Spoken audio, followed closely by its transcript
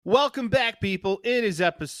Welcome back, people. It is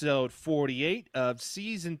episode 48 of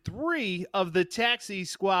season 3 of the Taxi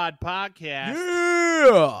Squad podcast.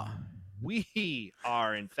 Yeah! We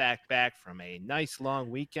are, in fact, back from a nice long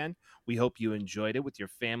weekend. We hope you enjoyed it with your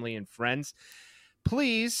family and friends.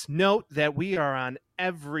 Please note that we are on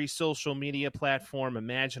every social media platform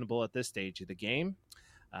imaginable at this stage of the game,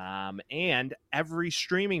 and every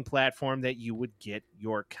streaming platform that you would get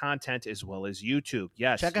your content, as well as YouTube.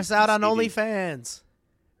 Yes, Check us out on OnlyFans.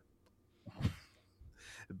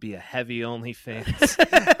 Be a heavy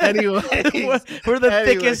OnlyFans. Anyway, we're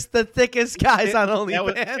the thickest guys on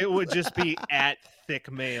OnlyFans. It would just be at thick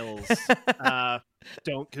males.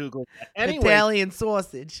 Don't Google that. Anyway, Italian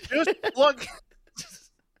sausage.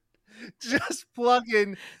 Just plug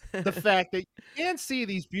in the fact that you can't see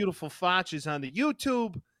these beautiful fotches on the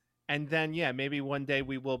YouTube. And then, maybe one day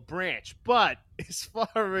we will branch. But as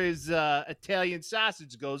far as Italian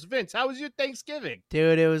sausage goes, Vince, how was your Thanksgiving?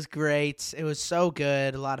 Dude, it was great. It was so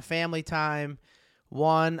good. A lot of family time.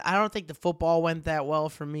 I don't think the football went that well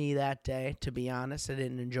for me that day, to be honest. I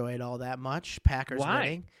didn't enjoy it all that much.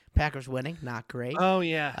 Why? Packers winning, not great. Oh,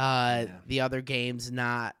 yeah. The other games,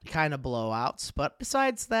 not kind of blowouts. But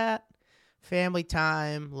besides that, family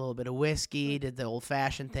time, a little bit of whiskey, did the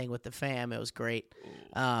old-fashioned thing with the fam. It was great.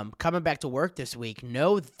 Coming back to work this week,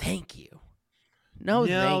 no thank you. No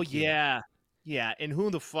thank you. Yeah, and who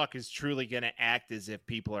the fuck is truly going to act as if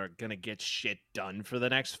people are going to get shit done for the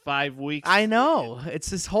next 5 weeks? I know. It's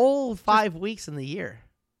this whole 5 weeks in the year.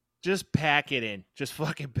 Just pack it in. Just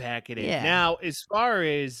fucking pack it in. Yeah. Now, as far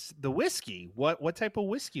as the whiskey, what type of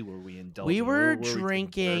whiskey were we indulging? We were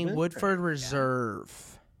drinking Woodford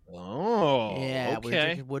Reserve. Oh, yeah, okay. We were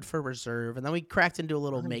drinking Woodford Reserve, and then we cracked into a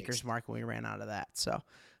little Maker's Mark when we ran out of that. So,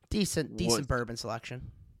 decent bourbon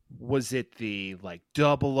selection. Was it the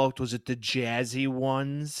double oaked? Was it the jazzy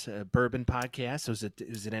ones? Bourbon podcast? Was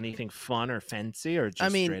it anything fun or fancy or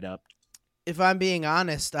just straight up? If I'm being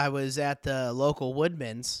honest, I was at the local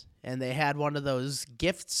Woodman's, and they had one of those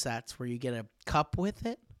gift sets where you get a cup with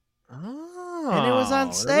it. Oh, and it was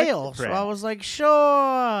on sale, so I was like,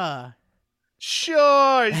 sure,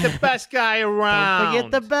 he's the best guy around.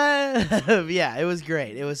 Don't forget the Bev. Yeah, it was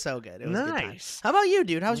great. It was so good. It was nice. Good. How about you,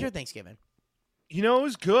 dude? How was your Thanksgiving? It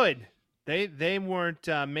was good. They weren't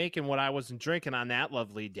making what I wasn't drinking on that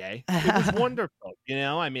lovely day. It was wonderful.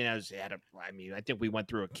 I think we went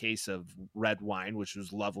through a case of red wine, which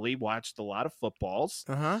was lovely. Watched a lot of footballs.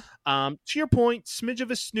 To your point, smidge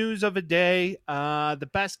of a snooze of a day. The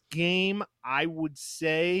best game I would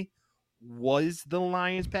say was the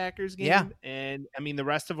Lions-Packers game. Yeah. And the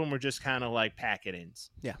rest of them were just kind of like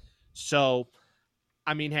pack-it-ins. Yeah. So,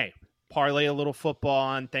 hey, parlay a little football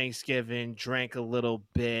on Thanksgiving, drank a little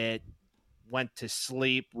bit, went to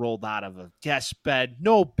sleep, rolled out of a guest bed.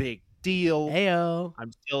 No big deal. Heyo.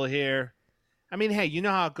 I'm still here. Hey, you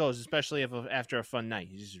know how it goes, especially after a fun night.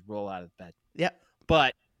 You just roll out of bed. Yep.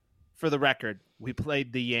 But for the record, we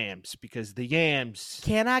played the Yams because the Yams.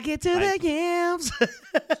 Can I get to the Yams?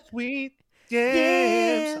 Sweet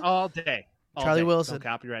Yams. All day. Charlie Wilson. Don't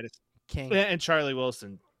copyright us. King. And Charlie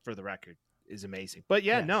Wilson, for the record, is amazing. But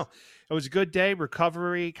it was a good day.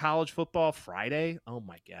 Recovery, college football Friday. Oh,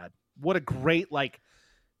 my God. What a great,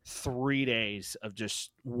 3 days of just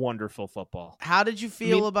wonderful football. How did you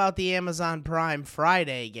feel about the Amazon Prime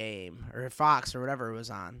Friday game or Fox or whatever it was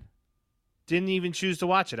on? Didn't even choose to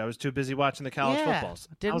watch it. I was too busy watching the college footballs.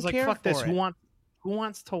 I was like, fuck this. Who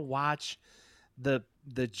wants to watch the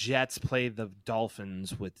Jets play the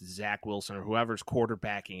Dolphins with Zach Wilson or whoever's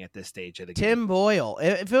quarterbacking at this stage of the game? Tim Boyle.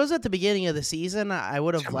 If it was at the beginning of the season, I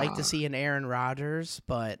would have liked to see an Aaron Rodgers,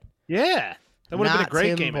 but yeah. That would have been a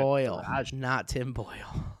great game. Not Tim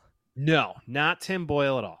Boyle. No, not Tim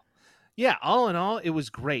Boyle at all. Yeah, all in all, it was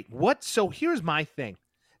great. So here's my thing.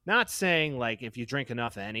 Not saying if you drink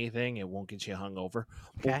enough of anything, it won't get you hungover.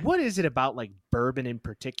 Okay. But what is it about bourbon in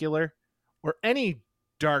particular or any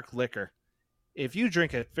dark liquor? If you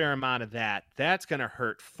drink a fair amount of that, that's going to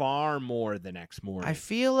hurt far more the next morning. I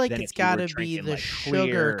feel like it's got to be the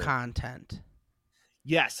sugar content.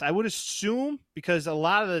 Yes, I would assume because a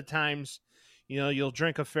lot of the times, you'll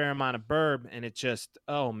drink a fair amount of bourbon and it just,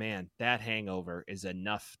 oh man, that hangover is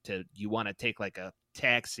enough you want to take a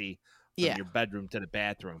taxi from your bedroom to the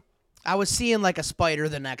bathroom. I was seeing a spider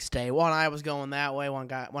the next day. One eye was going that way, one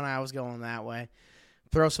eye was going that way.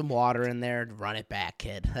 Throw some water in there and run it back,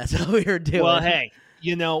 kid. That's what we were doing. Well, hey,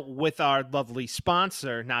 with our lovely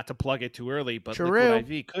sponsor, not to plug it too early, but Liquid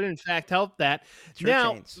IV could in fact help that.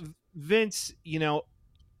 Now, Vince,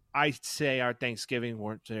 I'd say our Thanksgiving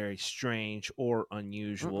weren't very strange or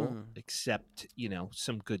unusual, except,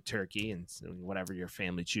 some good turkey and whatever your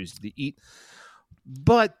family chooses to eat.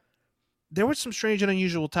 But there were some strange and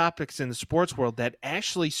unusual topics in the sports world that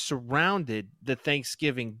actually surrounded the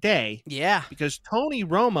Thanksgiving day. Yeah. Because Tony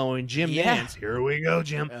Romo and Jim Nantz, here we go,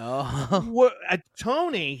 Jim. Oh.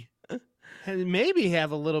 Tony maybe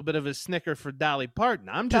have a little bit of a snicker for Dolly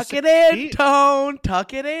Parton. Tuck it in, Tone.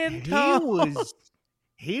 Tuck it in, Tone.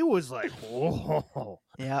 He was like, whoa.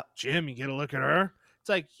 Yeah. Jim, you get a look at her? It's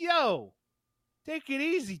like, yo, take it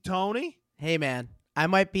easy, Tony. Hey, man. I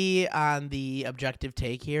might be on the objective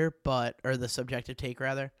take here, or the subjective take,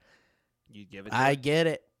 rather. You give it. I get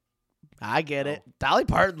it. Dolly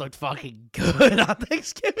Parton looked fucking good on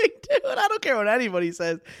Thanksgiving, dude. I don't care what anybody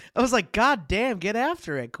says. I was like, God damn, get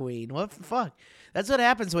after it, Queen. What the fuck? That's what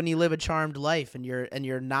happens when you live a charmed life and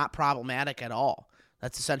you're not problematic at all.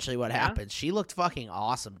 That's essentially what happens. She looked fucking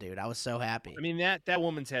awesome, dude. I was so happy. I mean, that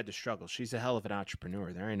woman's had to struggle. She's a hell of an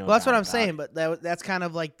entrepreneur. There ain't no. Well, that's what I'm doubt saying. about But that's kind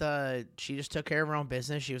of like she just took care of her own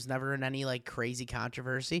business. She was never in any like crazy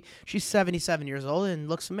controversy. She's 77 years old and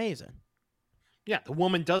looks amazing. Yeah, the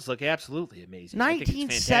woman does look absolutely amazing.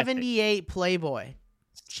 1978 Playboy.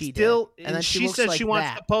 She still, did. And then she says like she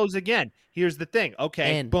wants to pose again. Here's the thing.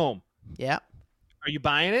 Okay, boom. Yeah. Are you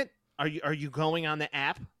buying it? Are you going on the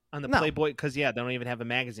app? On the Playboy, because they don't even have a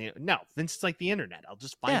magazine. No, Vince is like the internet. I'll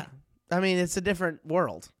just find it. I mean, it's a different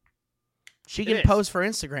world. She can pose for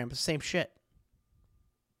Instagram, the same shit.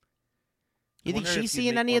 You think she's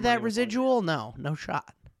seeing any of that residual? No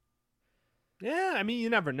shot. Yeah, I mean, you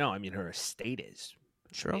never know. I mean, her estate is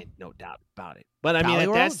true, no doubt about it. But I Dolly mean,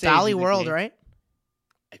 at that stage, Dolly World, right?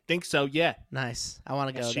 I think so. Yeah. Nice. I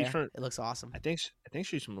want to go there. It looks awesome. I think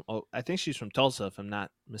she's from. Oh, I think she's from Tulsa, if I'm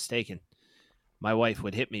not mistaken. My wife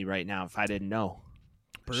would hit me right now if I didn't know.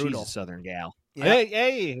 Brutal. She's a Southern gal. Yeah.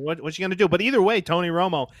 Hey, what's she gonna do? But either way, Tony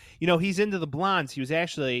Romo, he's into the blondes. He was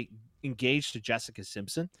actually engaged to Jessica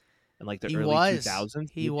Simpson in like the early 2000s.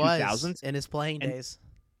 He was in his playing days.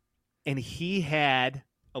 And he had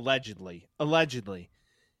allegedly,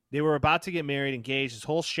 they were about to get married, engaged, his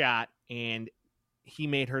whole shot, and he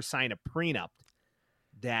made her sign a prenup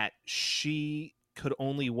that she could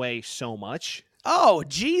only weigh so much. Oh,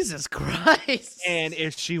 Jesus Christ. And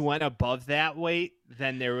if she went above that weight,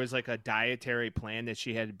 then there was like a dietary plan that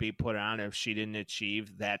she had to be put on if she didn't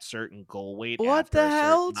achieve that certain goal weight. What the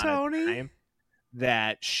hell, Tony?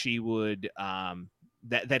 That she would,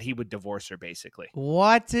 that he would divorce her, basically.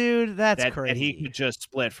 What, dude? That's crazy. That he could just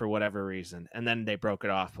split for whatever reason. And then they broke it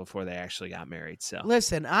off before they actually got married. So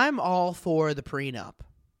listen, I'm all for the prenup.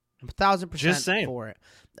 I'm 1,000% for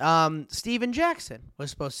it. Steven Jackson was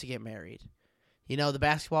supposed to get married. The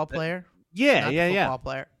basketball player? Yeah, football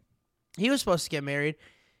player. He was supposed to get married.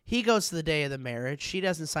 He goes to the day of the marriage. She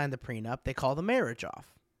doesn't sign the prenup. They call the marriage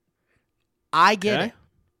off. I get it,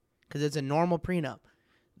 because it's a normal prenup.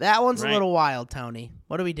 That one's a little wild, Tony.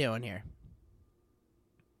 What are we doing here?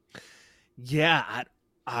 Yeah,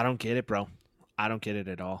 I don't get it, bro. I don't get it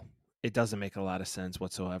at all. It doesn't make a lot of sense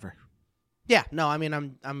whatsoever. Yeah, no, I mean,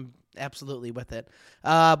 I'm absolutely with it.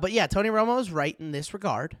 But yeah, Tony Romo is right in this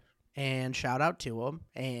regard. And shout out to him.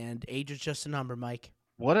 And age is just a number, Mike.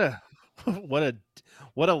 What a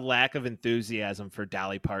lack of enthusiasm for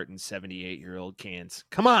Dolly Parton's 78-year-old cans.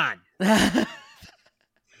 Come on.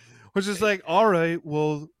 Which is like, all right,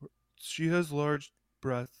 well, she has large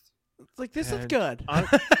breasts. It's like, this is good.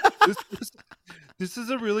 This is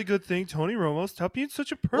a really good thing. Tony Romo, stop being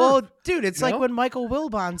such a perv. Well, dude, it's like when Michael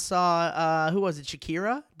Wilbon saw, who was it,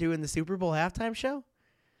 Shakira doing the Super Bowl halftime show?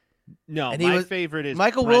 No, and my favorite is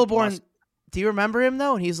Michael Wilborn. Do you remember him,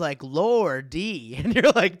 though? And he's like, Lord D. And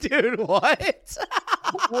you're like, dude, what?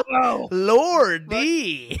 Whoa. Lord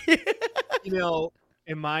D.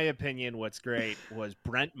 In my opinion, what's great was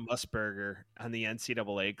Brent Musburger on the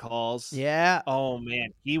NCAA calls. Yeah. Oh,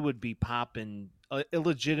 man. He would be popping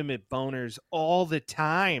illegitimate boners all the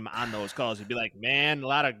time on those calls. He'd be like, man, a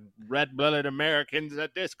lot of red-blooded Americans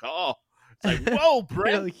at this call. It's like, whoa,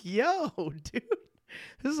 Brent. Like, yo, dude.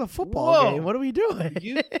 This is a football game. What are we doing?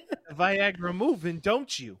 You Viagra moving,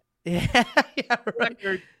 don't you? Yeah,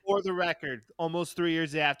 right. For the record, almost 3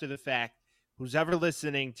 years after the fact, who's ever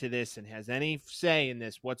listening to this and has any say in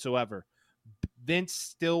this whatsoever, Vince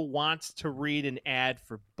still wants to read an ad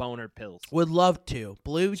for boner pills. Would love to.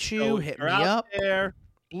 Blue Chew, hit me up. There,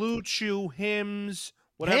 Blue Chew, Hims,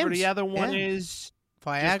 whatever the other one is.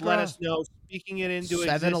 Viagra. Just let us know. Speaking it into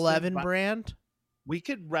 7-Eleven brand. We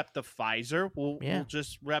could rep the Pfizer. We'll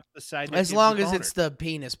just rep the side. As long as it's the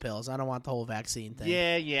penis pills. I don't want the whole vaccine thing.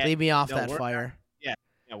 Yeah. Leave me off that fire. Yeah,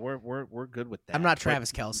 we're good with that. I'm not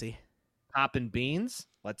Travis Kelce. Poppin' beans.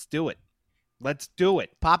 Let's do it.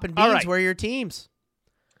 Poppin' beans. Right. Where are your teams?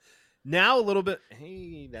 Now a little bit.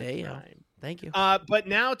 Hey, that's right. Thank you. But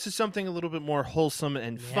now to something a little bit more wholesome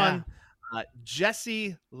and fun.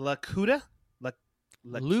 Jesse Lacuda,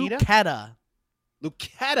 Lucetta.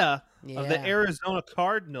 of the Arizona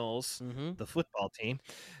Cardinals, the football team,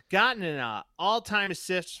 gotten an all-time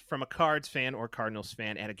assist from a Cards fan or Cardinals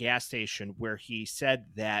fan at a gas station where he said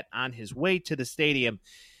that on his way to the stadium,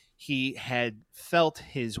 he had felt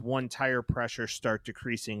his one tire pressure start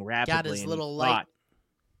decreasing rapidly. Got his little light.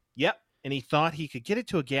 Yep. And he thought he could get it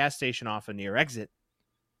to a gas station off a near exit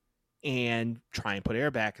and try and put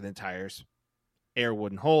air back in the tires. Air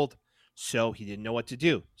wouldn't hold, so he didn't know what to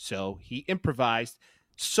do. So he improvised,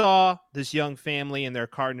 saw this young family in their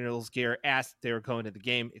Cardinals gear, asked if they were going to the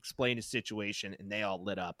game, explained his situation, and they all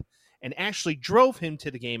lit up and actually drove him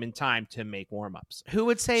to the game in time to make warm-ups. Who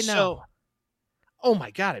would say no? Oh,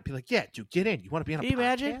 my God. I'd be like, yeah, dude, get in. You want to be on a podcast? Can you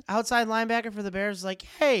imagine? Outside linebacker for the Bears is like,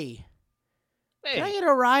 hey, can I get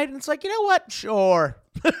a ride? And it's like, you know what? Sure.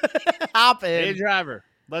 Hop in. Hey, driver,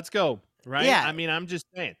 let's go. Right? Yeah. I mean, I'm just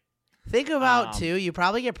saying. Think about, too, you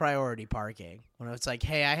probably get priority parking. When it's like,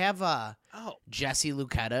 hey, I have Jesse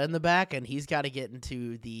Lucetta in the back, and he's got to get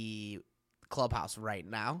into the clubhouse right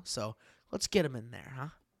now. So let's get him in there, huh?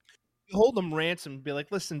 You hold them ransom and be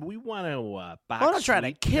like, listen, we want to box. I'm not trying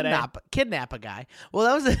to kidnap a guy. Well,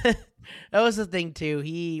 that was the thing, too.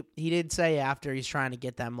 He did say after he's trying to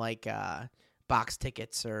get them, like, box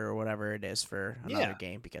tickets or whatever it is for another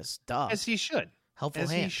game because, duh. As he should. Helpful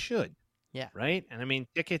hand. He should. Yeah. Right? And I mean,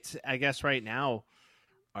 tickets, I guess right now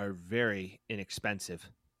are very inexpensive.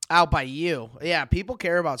 Out by you. Yeah, people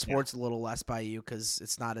care about sports a little less by you because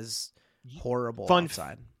it's not as horrible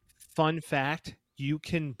outside. Fun fact, you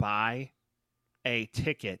can buy a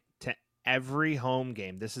ticket to every home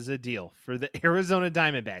game. This is a deal for the Arizona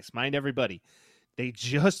Diamondbacks. Mind everybody, they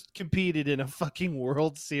just competed in a fucking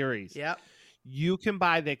World Series. Yep. You can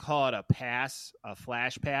buy, they call it a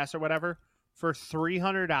flash pass or whatever. For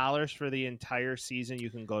 $300 for the entire season,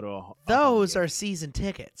 you can go to a Those are season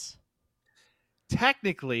tickets.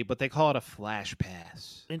 Technically, but they call it a flash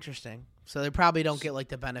pass. Interesting. So they probably don't get like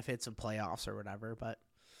the benefits of playoffs or whatever, but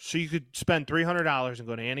so you could spend $300 and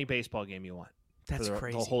go to any baseball game you want. That's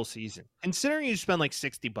crazy. The whole season. Considering you spend like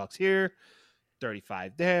 $60 here,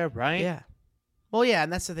 $35 there, right? Yeah. Well, yeah,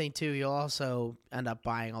 and that's the thing too. You'll also end up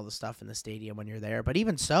buying all the stuff in the stadium when you're there, but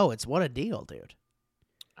even so, it's what a deal, dude.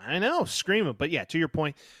 I know, screaming. But yeah, to your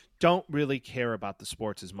point, don't really care about the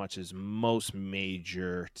sports as much as most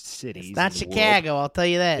major cities. It's not Chicago, I'll tell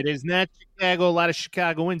you that. It is not Chicago. A lot of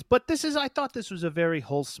Chicagoans. But I thought this was a very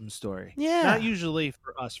wholesome story. Yeah. Not usually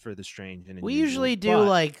for us for the strange and unusual. We usually do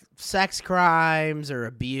like sex crimes or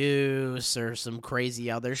abuse or some crazy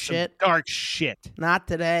other shit. Dark shit. Not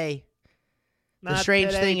today. The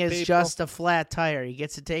strange thing is just a flat tire. He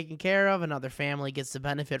gets it taken care of. Another family gets the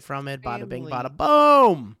benefit from it. Bada bing, bada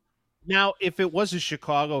boom. Now, if it was a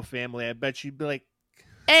Chicago family, I bet you'd be like,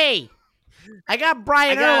 hey, I got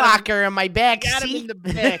Brian Urlacher in my back seat. Got him in the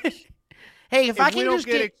back. Hey, if I can just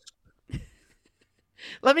get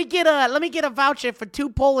let me get a voucher for 2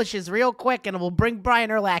 Polishes real quick, and we'll bring Brian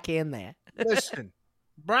Urlacher in there. Listen,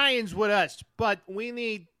 Brian's with us, but we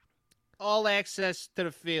need all access to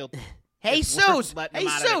the field. Hey, Seuss,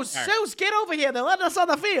 get over here. They're letting us on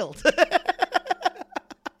the field.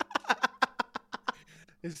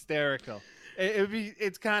 Hysterical.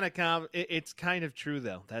 It's kind of true,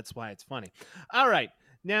 though. That's why it's funny. All right.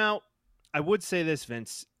 Now, I would say this,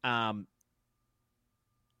 Vince.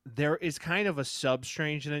 There is kind of a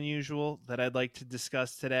sub-strange and unusual that I'd like to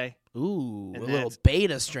discuss today. Ooh, and a little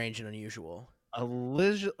beta strange and unusual. A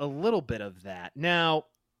little bit of that. Now...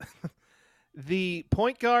 The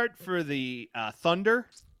point guard for the Thunder,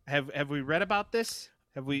 have we read about this?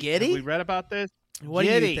 Have we read about this? What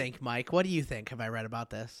do you think, Mike? What do you think? Have I read about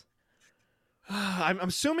this? I'm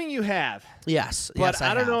assuming you have. Yes. But yes,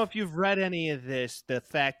 I don't know if you've read any of this, the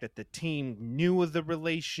fact that the team knew of the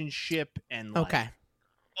relationship and okay.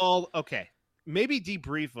 Maybe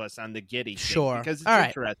debrief us on the Giddey thing, because it's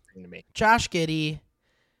interesting to me. Josh Giddey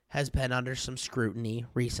has been under some scrutiny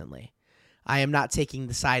recently. I am not taking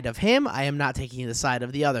the side of him. I am not taking the side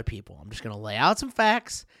of the other people. I'm just going to lay out some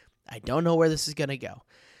facts. I don't know where this is going to go.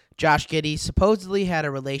 Josh Giddey supposedly had a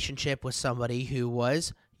relationship with somebody who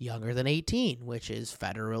was younger than 18, which is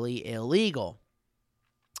federally illegal.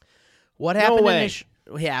 What happened? No way.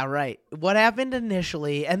 Yeah, right. What happened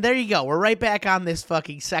initially? And there you go. We're right back on this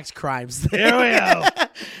fucking sex crimes thing. There we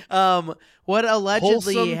go. What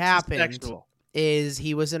allegedly happened is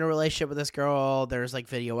he was in a relationship with this girl. There's like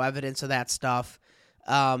video evidence of that stuff.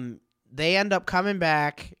 They end up coming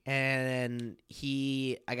back, and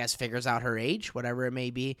he, I guess, figures out her age, whatever it may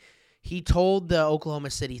be. He told the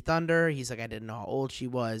Oklahoma City Thunder, he's like, I didn't know how old she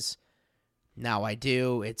was. Now I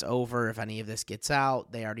do. It's over if any of this gets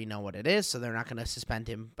out. They already know what it is, so they're not going to suspend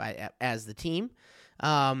him as the team.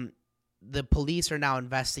 The police are now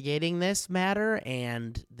investigating this matter,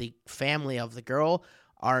 and the family of the girl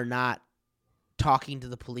are not talking to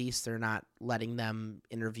the police. They're not letting them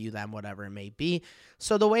interview them, whatever it may be.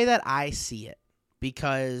 So the way that I see it,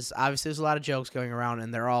 because obviously there's a lot of jokes going around,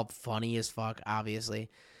 and they're all funny as fuck, obviously.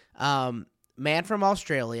 Man from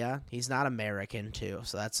Australia, he's not American, too,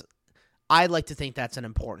 so I'd like to think that's an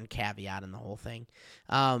important caveat in the whole thing.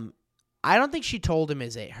 I don't think she told him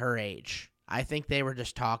her age. I think they were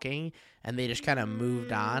just talking, and they just kind of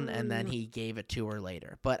moved on, and then he gave it to her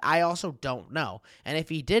later. But I also don't know. And if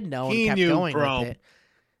he did know and kept going with it,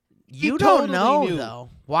 you don't know, though.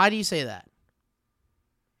 Why do you say that?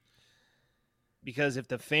 Because if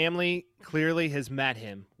the family clearly has met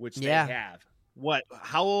him, which they have,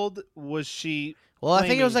 how old was she? Well, I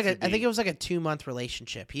think it was like a 2-month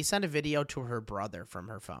relationship. He sent a video to her brother from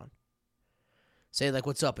her phone. Say like,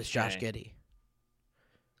 "What's up? It's Josh Giddey."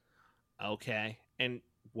 Okay. And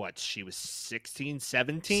what? She was 16,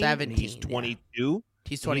 17? 17. He's 22?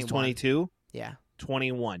 He's 21. He's 22? Yeah.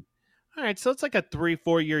 21. All right, so it's like a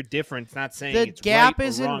 3-4 year difference. Not saying the it's gap right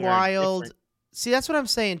isn't or wrong wild. See, that's what I'm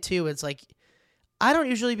saying too. It's like I don't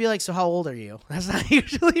usually be like, "So how old are you?" That's not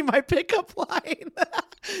usually my pickup line.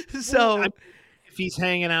 So if he's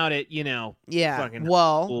hanging out at, fucking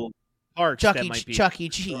parks, Chuck E.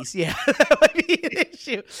 Cheese, yeah, that might be an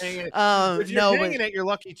issue. If you're hanging at your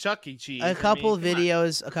Lucky Chuck E. Cheese, a couple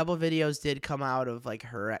videos did come out of like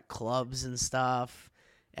her at clubs and stuff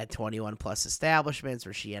at 21 plus establishments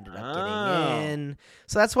where she ended up getting in.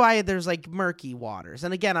 So that's why there's like murky waters.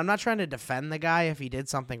 And again, I'm not trying to defend the guy if he did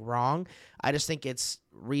something wrong. I just think it's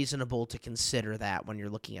reasonable to consider that when you're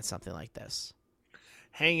looking at something like this.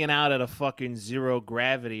 Hanging out at a fucking zero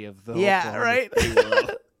gravity of the right.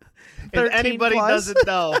 If anybody doesn't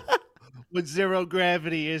know what zero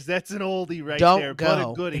gravity is, that's an oldie right there. Don't go.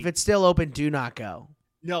 But a goodie. If it's still open, do not go.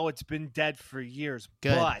 No, it's been dead for years.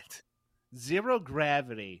 Good. But zero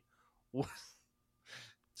gravity was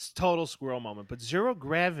total squirrel moment. But zero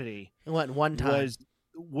gravity went one time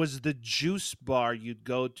was the juice bar you'd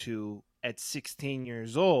go to at 16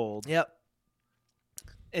 years old. Yep.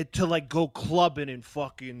 To like go clubbing and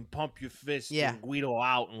fucking pump your fist and Guido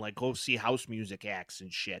out and like go see house music acts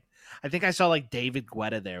and shit. I think I saw like David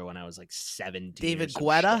Guetta there when I was like 17. David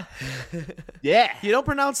Guetta? Yeah. You don't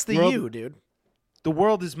pronounce the U, dude. The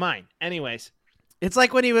world is mine. Anyways. It's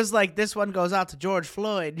like when he was like, "This one goes out to George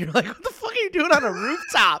Floyd." You're like, "What the fuck are you doing on a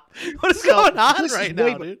rooftop? What is going on right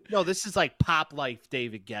now, dude?" No, this is like pop life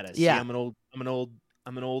David Guetta. See, I'm an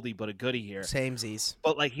oldie but a goodie here. Samesies.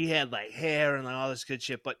 But like he had like hair and like all this good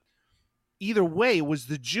shit. But either way, it was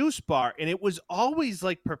the juice bar, and it was always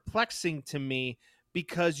like perplexing to me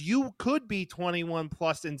because you could be 21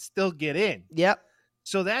 plus and still get in. Yep.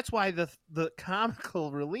 So that's why the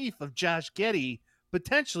comical relief of Josh Giddey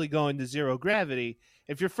potentially going to zero gravity.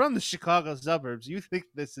 If you're from the Chicago suburbs, you think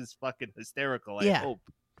this is fucking hysterical. I hope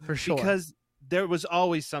for sure because there was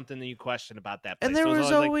always something that you question about that place. And there was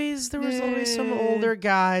always some older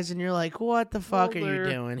guys, and you're like, "What the fuck are you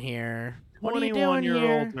doing here? What are you doing here?"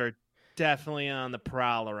 21-year-olds are definitely on the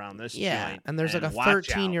prowl around this joint. And there's like a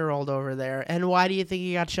 13-year-old over there. And why do you think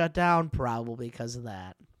he got shut down? Probably because of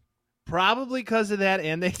that. Probably because of that,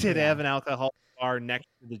 and they did have an alcohol bar next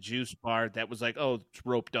to the juice bar that was like, "Oh, it's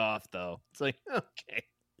roped off though." It's like, okay.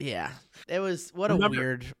 Yeah, it was what a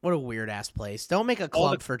weird ass place. Don't make a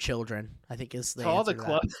club for children, I think is the all the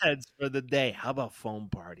club heads for the day. How about foam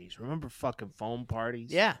parties? Remember fucking foam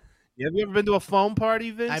parties? Yeah. Have you ever been to a foam party,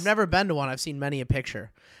 Vince? I've never been to one. I've seen many a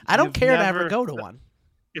picture. I don't care to ever go to one.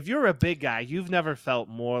 If you're a big guy, you've never felt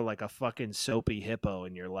more like a fucking soapy hippo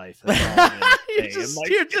in your life. You're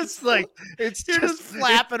just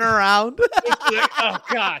flapping around. Like, oh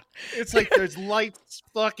God! It's like there's lights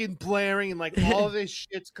fucking blaring and like all this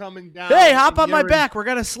shit's coming down. Hey, hop on my back. We're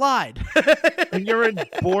gonna slide. And you're in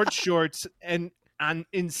board shorts and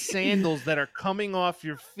in sandals that are coming off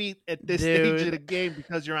your feet at this stage of the game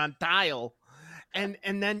because you're on tile, and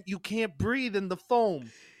then you can't breathe in the foam.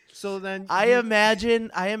 So then I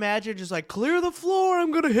imagine just like, "Clear the floor,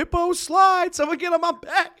 I'm gonna hippo slide, someone get on my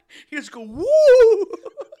back." You just go, "Woo!"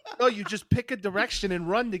 No, you just pick a direction and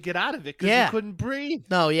run to get out of it because you couldn't breathe.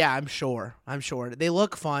 No, yeah, I'm sure. They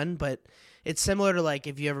look fun, but it's similar to like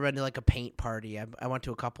if you ever been to like a paint party. I went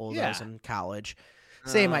to a couple of those in college.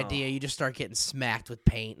 Same idea. You just start getting smacked with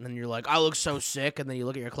paint, and then you're like, "I look so sick," and then you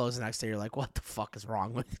look at your clothes the next day, you're like, "What the fuck is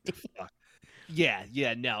wrong with me?"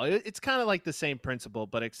 Yeah, no. It's kind of like the same principle,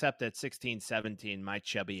 but except at 16, 17, my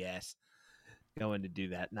chubby ass going to do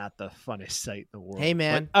that. Not the funnest sight in the world. Hey,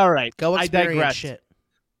 man. But, all right. Go I experience digress. shit.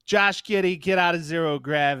 Josh Giddey, get out of zero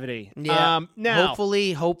gravity. Yeah. Now,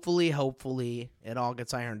 hopefully, it all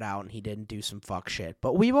gets ironed out and he didn't do some fuck shit.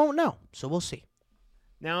 But we won't know, so we'll see.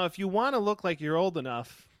 Now, if you want to look like you're old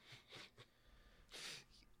enough,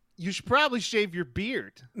 you should probably shave your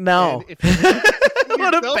beard. No.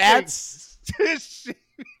 What a bad to shave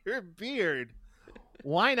your beard.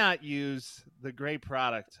 Why not use the great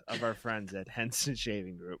product of our friends at Henson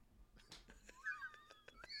Shaving Group?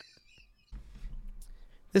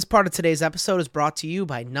 This part of today's episode is brought to you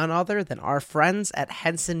by none other than our friends at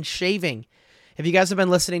Henson Shaving. If you guys have been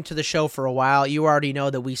listening to the show for a while, you already know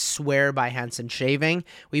that we swear by Henson Shaving.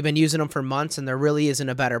 We've been using them for months, and there really isn't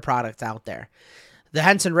a better product out there. The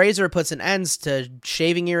Henson razor puts an end to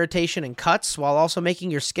shaving irritation and cuts while also making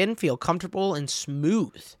your skin feel comfortable and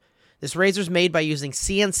smooth. This razor is made by using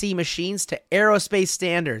CNC machines to aerospace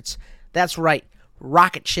standards. That's right.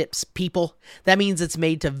 Rocket ships, people. That means it's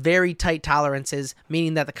made to very tight tolerances,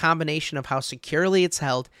 meaning that the combination of how securely it's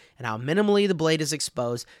held and how minimally the blade is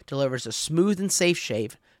exposed delivers a smooth and safe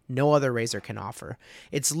shave no other razor can offer.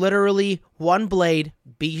 It's literally one blade.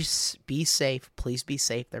 Be safe. Please be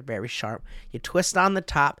safe. They're very sharp. You twist on the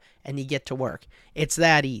top and you get to work. It's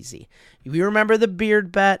that easy. You remember the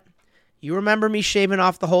beard bet? You remember me shaving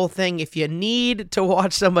off the whole thing. If you need to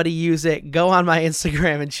watch somebody use it, go on my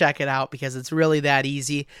Instagram and check it out because it's really that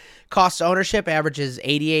easy. Cost ownership averages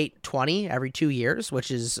 $88.20 every 2 years,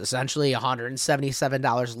 which is essentially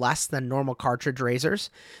 $177 less than normal cartridge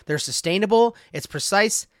razors. They're sustainable. It's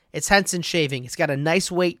precise. It's Henson Shaving. It's got a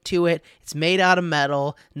nice weight to it. It's made out of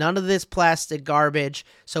metal. None of this plastic garbage.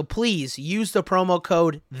 So please use the promo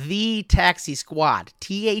code THETAXISQUAD,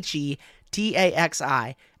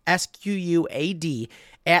 THETAXI. SQUAD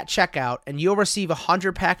at checkout, and you'll receive a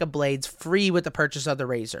 100-pack of blades free with the purchase of the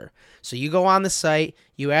razor. So you go on the site,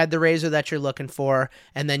 you add the razor that you're looking for,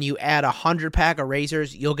 and then you add a 100-pack of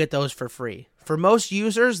razors, you'll get those for free. For most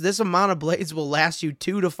users, this amount of blades will last you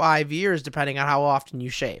 2 to 5 years, depending on how often you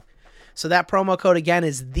shave. So that promo code, again,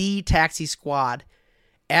 is the Taxi Squad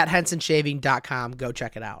at HensonShaving.com. Go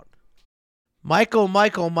check it out. Michael,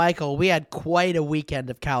 we had quite a weekend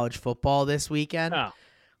of college football this weekend. Oh.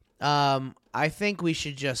 I think we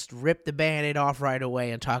should just rip the Band-Aid off right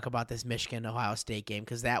away and talk about this Michigan-Ohio State game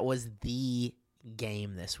because that was the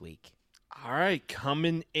game this week. All right,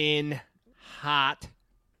 coming in hot.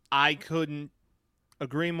 I couldn't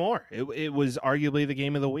agree more. It was arguably the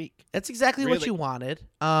game of the week. That's exactly what you wanted.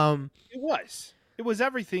 It was. It was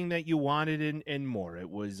everything that you wanted and more. It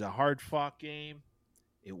was a hard-fought game.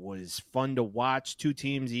 It was fun to watch. Two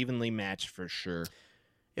teams evenly matched for sure.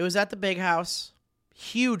 It was at the Big House.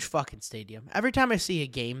 Huge fucking stadium. Every time I see a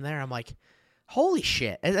game there, I'm like, holy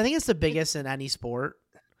shit. I think it's the biggest in any sport.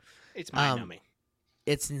 It's mind-numbing.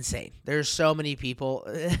 It's insane. There's so many people.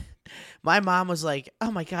 My mom was like, oh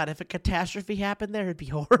my God, if a catastrophe happened there, it'd be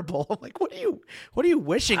horrible. I'm like, what are you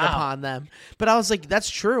wishing upon them? But I was like, that's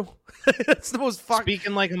true. That's the most fucking.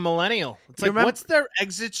 Speaking like a millennial. It's like, what's their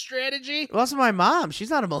exit strategy? Well, also my mom. She's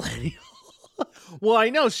not a millennial. Well,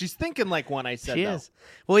 I know she's thinking like one. I said she is.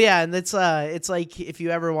 Well, yeah, and it's like if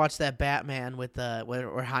you ever watched that Batman with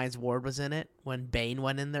where Hines Ward was in it when Bane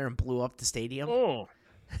went in there and blew up the stadium. Oh,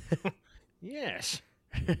 yes.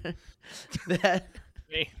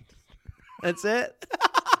 That's it.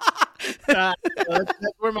 That's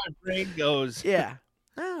where my brain goes. Yeah.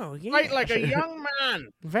 Oh, yeah. Fight like a young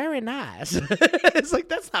man. Very nice. It's like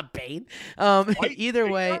that's not Bane.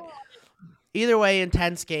 Either way,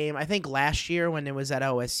 intense game. I think last year when it was at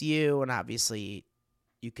OSU, and obviously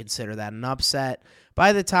you consider that an upset.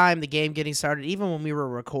 By the time the game getting started, even when we were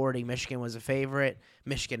recording, Michigan was a favorite.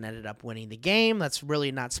 Michigan ended up winning the game. That's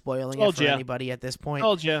really not spoiling it for anybody at this point.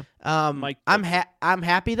 Told you. I'm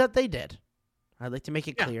happy that they did. I'd like to make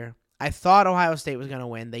it clear. I thought Ohio State was going to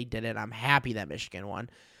win. They did it. I'm happy that Michigan won.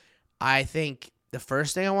 I think the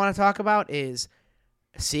first thing I want to talk about is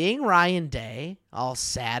seeing Ryan Day all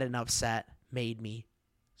sad and upset made me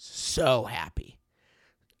so happy.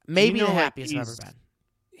 Maybe the happiest I've ever been.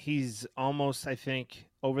 He's almost, I think,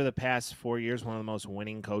 over the past 4 years, one of the most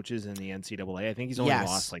winning coaches in the NCAA. I think he's only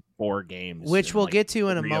lost like 4 games. Which we'll get to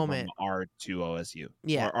in a moment. Are to OSU.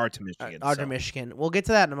 Yeah. Or are to Michigan. Are to Michigan. We'll get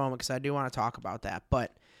to that in a moment because I do want to talk about that.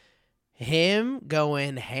 But him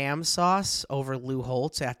going ham sauce over Lou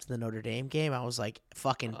Holtz after the Notre Dame game, I was like,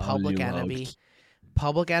 fucking public enemy.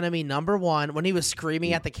 Public enemy number one when he was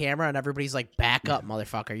screaming at the camera and everybody's like, back up,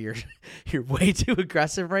 motherfucker. You're way too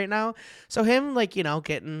aggressive right now. So him, like,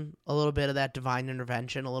 getting a little bit of that divine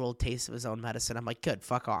intervention, a little taste of his own medicine. I'm like, good,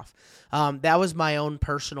 fuck off. That was my own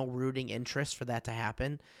personal rooting interest for that to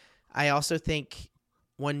happen. I also think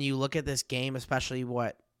when you look at this game, especially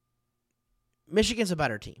Michigan's a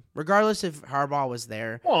better team, regardless if Harbaugh was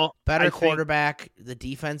there. Well, Better quarterback. The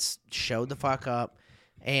defense showed the fuck up.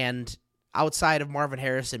 And outside of Marvin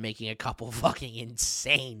Harrison making a couple fucking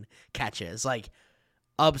insane catches, like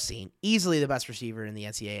obscene, easily the best receiver in the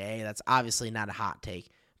NCAA. That's obviously not a hot take,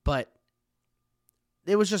 but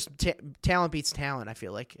it was just talent beats talent, I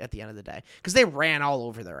feel like, at the end of the day. Because they ran all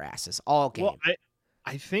over their asses all game. Well,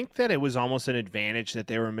 I think that it was almost an advantage that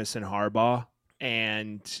they were missing Harbaugh,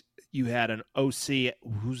 and you had an OC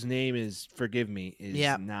whose name is, forgive me,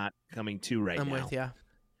 is not coming to right now. I'm with you.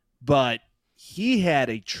 But he had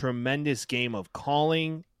a tremendous game of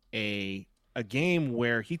calling a game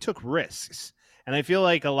where he took risks. And I feel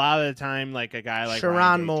like a lot of the time, like a guy like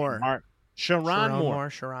Sharon Moore. Sharon Moore.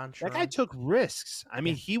 That guy took risks. I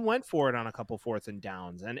mean, he went for it on a couple fourth and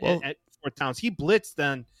downs. And at fourth downs, he blitzed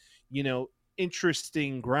on,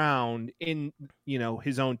 interesting ground in,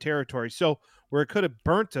 his own territory. So where it could have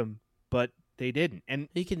burnt him, but they didn't. And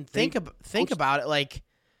you can think about it like,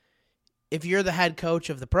 if you're the head coach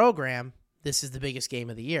of the program, this is the biggest game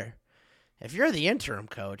of the year. If you're the interim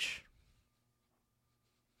coach,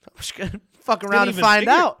 I'm just going to fuck around and find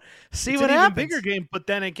out. See what happens. It's an even bigger game, but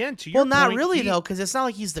then again, to your point. Well, not really, though, because it's not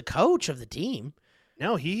like he's the coach of the team.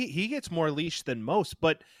 No, he gets more leash than most.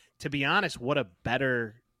 But to be honest, what a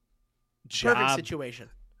better job. Perfect situation.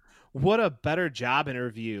 What a better job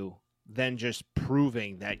interview than just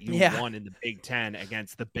proving that you won in the Big Ten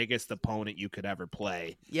against the biggest opponent you could ever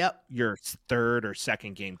play. Yep. Your third or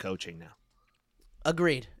second game coaching now.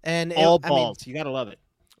 Agreed. And all balls. You got to love it.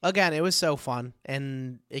 Again, it was so fun,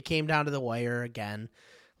 and it came down to the wire again.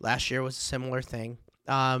 Last year was a similar thing.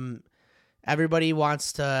 Everybody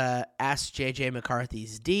wants to ask J.J.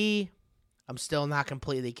 McCarthy's D. I'm still not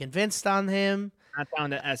completely convinced on him. Not down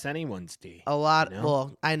to ask anyone's D. A lot.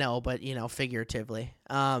 Well, I know, but, figuratively.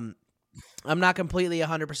 I'm not completely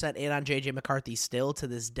 100% in on J.J. McCarthy still to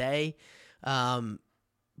this day.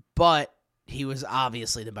 But he was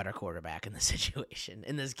obviously the better quarterback in the situation,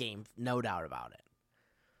 in this game. No doubt about it.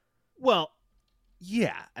 Well,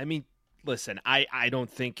 yeah. I mean, listen, I don't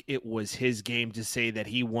think it was his game to say that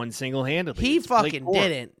he won single-handedly. He fucking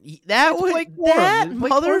didn't. That was that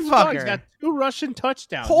motherfucker. He's got 2 rushing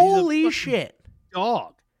touchdowns. Holy shit.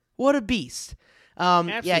 Dog. What a beast.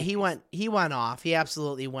 Yeah, he went off. He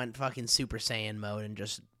absolutely went fucking Super Saiyan mode and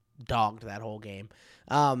just dogged that whole game.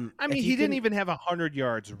 I mean, he didn't even have 100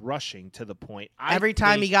 yards rushing to the point. Every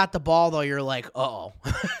time he got the ball, though, you're like, uh-oh.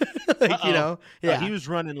 He was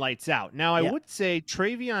running lights out. Now, I would say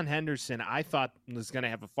Travion Henderson, I thought was going to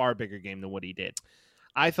have a far bigger game than what he did.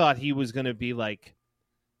 I thought he was going to be like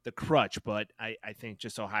the crutch, but I think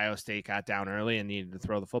just Ohio State got down early and needed to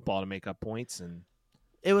throw the football to make up points. And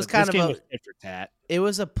it was it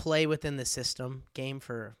was a play within the system game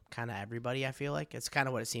for kind of everybody. I feel like it's kind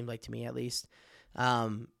of what it seemed like to me, at least.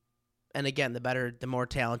 And again, the more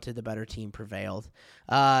talented, the better team prevailed.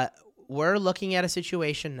 We're looking at a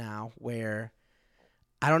situation now where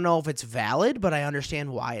I don't know if it's valid, but I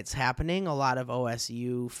understand why it's happening. A lot of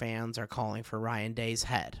OSU fans are calling for Ryan Day's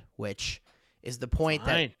head, which is the point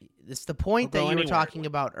that you were talking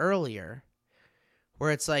about earlier,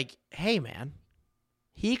 where it's like, hey man,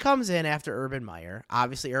 he comes in after Urban Meyer.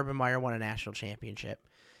 Obviously, Urban Meyer won a national championship.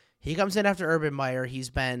 He comes in after Urban Meyer. He's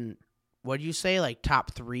been, what do you say, like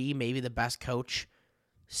top 3, maybe the best coach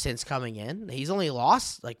since coming in. He's only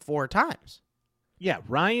lost like 4 times. Yeah,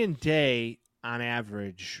 Ryan Day, on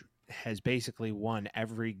average, has basically won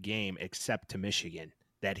every game except to Michigan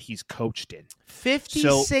that he's coached in.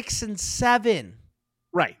 56-7.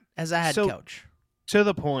 Right. As a head coach. To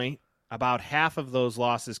the point, about half of those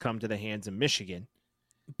losses come to the hands of Michigan.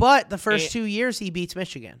 But the first 2 years, he beats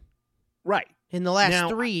Michigan. Right. In the last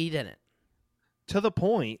 3, he didn't. To the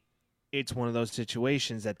point, it's one of those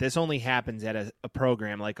situations that this only happens at a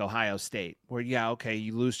program like Ohio State, where,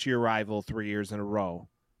 you lose to your rival 3 years in a row.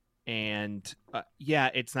 And,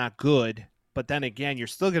 it's not good. But then again, you're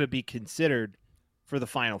still going to be considered for the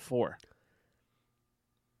Final Four.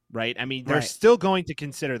 Right? I mean, they're still going to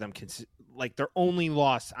consider them like their only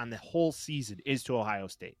loss on the whole season is to Ohio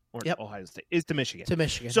State. Or Ohio State is to Michigan.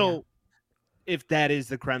 So if that is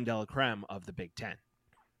the creme de la creme of the Big Ten,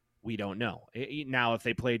 we don't know. Now, if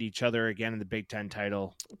they played each other again in the Big Ten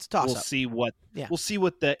title, we'll see what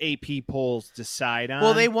the AP polls decide on.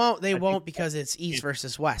 Well, they won't because it's East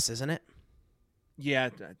versus West, isn't it? Yeah.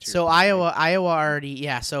 So Iowa already,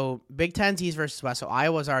 so Big Ten's East versus West, so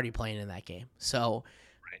Iowa's already playing in that game. So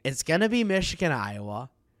it's going to be Michigan, Iowa,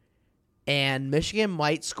 and Michigan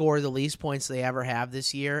might score the least points they ever have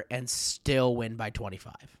this year and still win by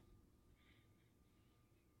 25.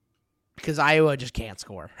 because Iowa just can't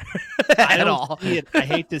score I at don't all. see it. I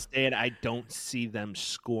hate to say it. I don't see them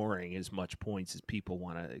scoring as much points as people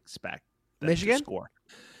want to expect them Michigan? to score.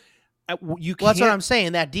 You Well, that's what can't- I'm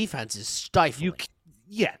saying. That defense is stifling.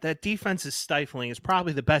 Yeah, that defense is stifling. It's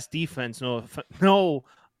probably the best defense. No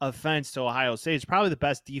offense to Ohio State. It's probably the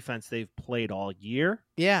best defense they've played all year.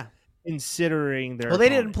 Yeah. Considering their Well, they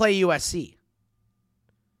didn't opponent. play USC.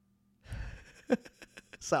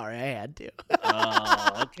 Sorry, I had to.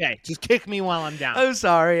 Oh, okay. Just kick me while I'm down. I'm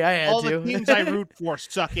sorry, I had All to. the teams I root for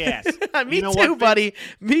suck ass. Me You know too, what, buddy.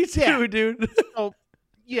 Me too, Yeah. dude. So,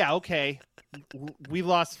 yeah, okay. We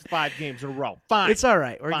lost 5 games in a row. Fine. It's all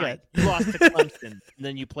right. We're Fine. good. You lost to Clemson, and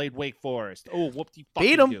then you played Wake Forest. Oh, whoop-de Beat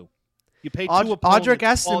fucking 'em. do. You played 2 Audric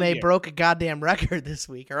opponents all Estime year. broke a goddamn record this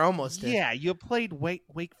week, or almost did. Yeah, you played Wake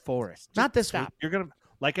Forest. Just Not this stop. week. You're gonna,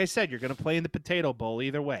 like I said, you're gonna play in the Potato Bowl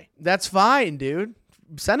either way. That's fine, dude.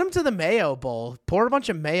 Send him to the Mayo Bowl. Pour a bunch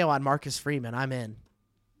of mayo on Marcus Freeman. I'm in.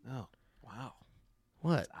 Oh, wow.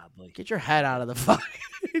 What? That's oddly Get your head out of the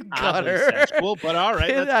fucking oddly gutter. sexual, but all right.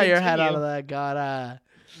 Get Let's your head out continue. of that gutter.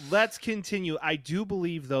 Let's continue. I do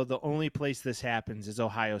believe, though, the only place this happens is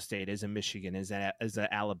Ohio State, is in Michigan, is a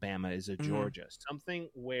Alabama, is a Georgia. Something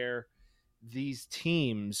where these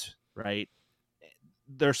teams, right,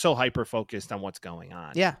 they're so hyper-focused on what's going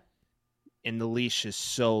on. Yeah. And the leash is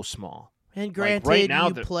so small. And granted, right now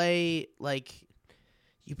you play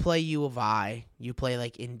U of I, you play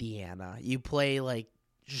like Indiana, you play like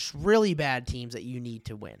just really bad teams that you need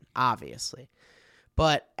to win, obviously.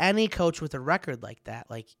 But any coach with a record like that,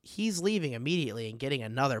 like he's leaving immediately and getting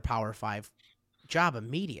another Power 5 job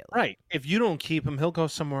immediately. Right. If you don't keep him, he'll go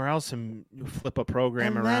somewhere else and flip a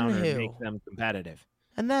program And then around and who? make them competitive.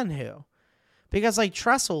 And then who? Because like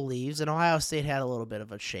Tressel leaves and Ohio State had a little bit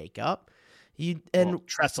of a shakeup. Well,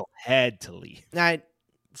 Tressel had to leave.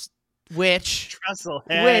 Which Tressel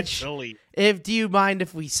had to leave. do you mind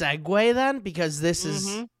if we segue then? Because this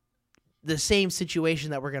is the same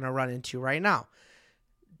situation that we're going to run into right now.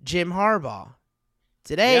 Jim Harbaugh.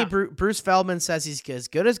 Today, Yeah. Bruce Feldman says he's as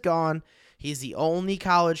good as gone. He's the only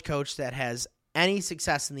college coach that has any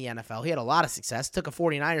success in the NFL. He had a lot of success. Took a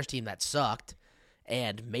 49ers team that sucked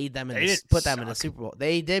and made them put them in the Super Bowl.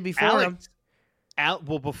 They did before him.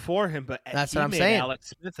 Before him, but That's he what I'm made saying.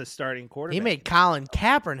 Alex Smith a starting quarterback. He made Colin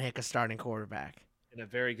Kaepernick a starting quarterback. and a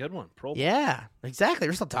very good one. Pro Bowl. Yeah, exactly.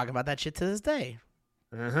 We're still talking about that shit to this day.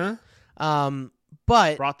 Uh-huh.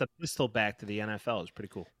 But Brought the pistol back to the NFL. It was pretty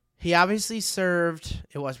cool. he obviously served.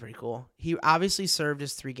 It was pretty cool. He obviously served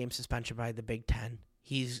his 3-game suspension by the Big Ten.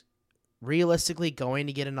 He's realistically going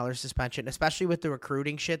to get another suspension, especially with the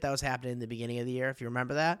recruiting shit that was happening in the beginning of the year. If you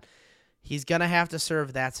remember that, he's gonna have to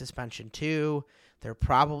serve that suspension too. They're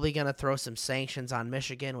probably gonna throw some sanctions on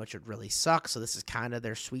Michigan, which would really suck. So this is kind of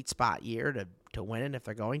their sweet spot year to win it if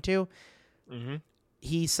they're going to. Mm-hmm.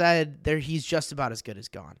 He said he's just about as good as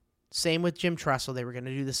gone. Same with Jim Tressel. They were going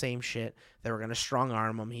to do the same shit. They were going to strong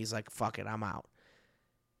arm him. He's like, fuck it, I'm out.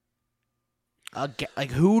 Like,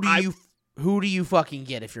 who do you fucking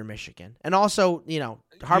get if you're Michigan? And also,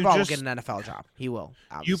 Harbaugh will get an NFL job. He will.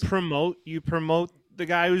 Obviously. You promote the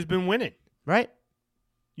guy who's been winning. Right?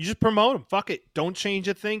 You just promote him. Fuck it. Don't change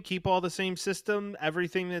a thing. Keep all the same system.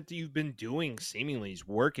 Everything that you've been doing seemingly is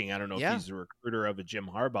working. I don't know if he's a recruiter of a Jim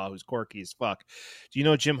Harbaugh who's quirky as fuck. Do you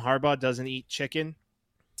know Jim Harbaugh doesn't eat chicken?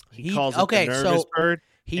 He calls it the nervous bird.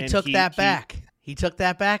 He took that back. He took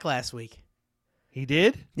that back last week. He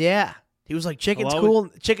did? Yeah. He was like, chicken's cool.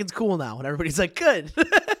 Chicken's cool now. And everybody's like, good.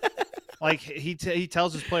 Like he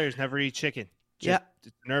tells his players never eat chicken. Just,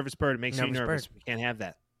 it's a nervous bird. It makes you nervous. We can't have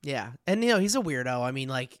that. Yeah. And, he's a weirdo. I mean,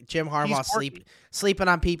 like, Jim Harbaugh sleeping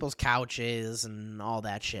on people's couches and all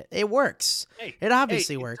that shit. It works. It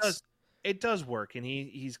obviously works. It does work, and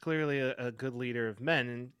he's clearly a good leader of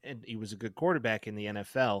men, and he was a good quarterback in the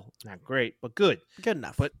NFL. Not great, but good. Good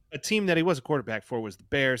enough. But a team that he was a quarterback for was the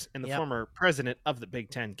Bears, and the former president of the Big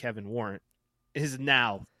Ten, Kevin Warren, is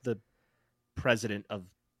now the president of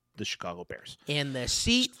the Chicago Bears. And the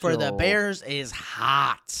seat for the Bears is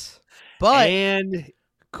hot, but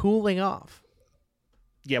cooling off.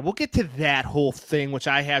 Yeah, we'll get to that whole thing, which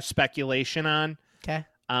I have speculation on. Okay.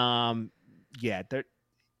 Yeah,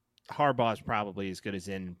 Harbaugh's probably as good as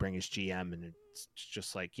in, bring his GM, and it's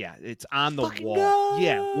just like, it's on the wall. Go!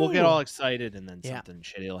 Yeah, we'll get all excited, and then something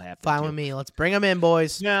shitty will happen. Fine with me. Let's bring them in,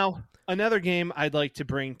 boys. Now, another game I'd like to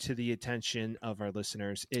bring to the attention of our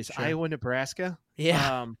listeners is Iowa, Nebraska.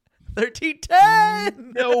 Yeah.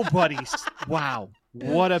 13-10. Nobody's. Wow.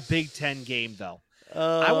 What a Big Ten game, though.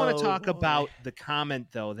 I want to talk about the comment,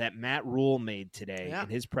 though, that Matt Rule made today in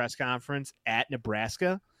his press conference at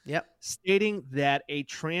Nebraska. Yep. Stating that a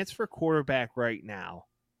transfer quarterback right now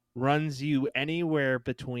runs you anywhere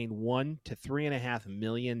between $1 to $3.5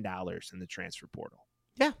 million in the transfer portal.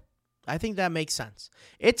 Yeah, I think that makes sense.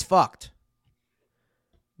 It's fucked.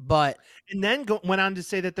 But and then went on to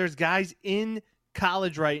say that there's guys in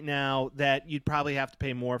college right now that you'd probably have to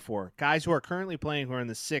pay more for. Guys who are currently playing who are in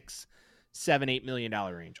the $6, $7, $8 million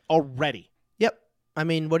range already. Yep. I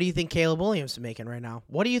mean, what do you think Caleb Williams is making right now?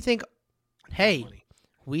 What do you think? Hey,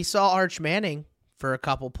 we saw Arch Manning for a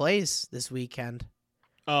couple plays this weekend.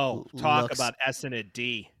 Oh, talk about S and a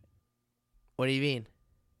D. What do you mean?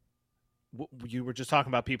 You were just talking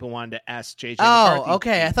about people wanting to ask JJ. Oh, McCarthy.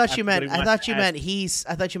 okay. I thought you meant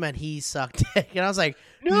he sucked dick, and I was like,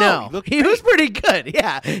 no, he was pretty good.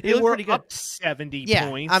 Yeah, he looked pretty good. Up 70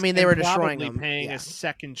 points. I mean, they were destroying him. Paying a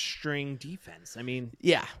second string defense. I mean,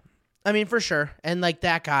 yeah, I mean for sure. And like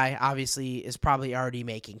that guy, obviously, is probably already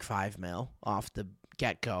making $5 million off the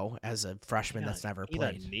get-go as a freshman that's never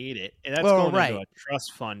played. He doesn't need it. And that's going into a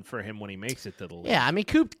trust fund for him when he makes it to the league. Yeah, I mean,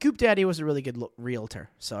 Coop Daddy was a really good realtor,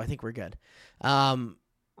 so I think we're good. Well,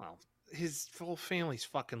 his whole family's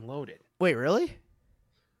fucking loaded. Wait, really?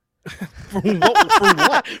 For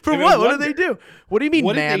what? For what? What did they do? What do you mean,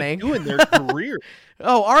 what Manning? What did they do in their career?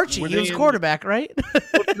 Oh, Archie. He was quarterback, right?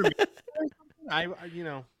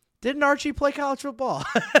 Didn't Archie play college football?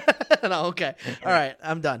 No, okay. All right,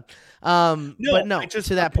 I'm done. But no,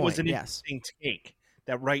 to that point, it was an interesting take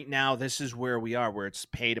that right now this is where we are, where it's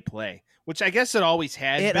pay to play, which I guess it always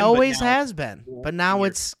has. It always has been, but now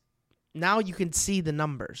now you can see the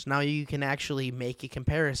numbers. Now you can actually make a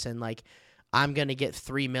comparison. Like, I'm going to get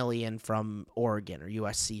 $3 million from Oregon or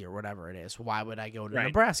USC or whatever it is. Why would I go to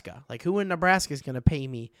Nebraska? Like, who in Nebraska is going to pay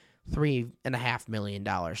me $3.5 million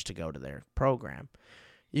to go to their program?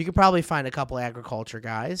 You could probably find a couple agriculture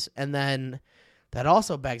guys. And then that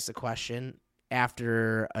also begs the question,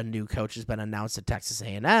 after a new coach has been announced at Texas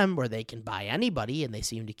A&M, where they can buy anybody and they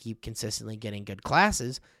seem to keep consistently getting good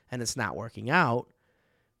classes and it's not working out,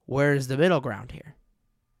 where's the middle ground here?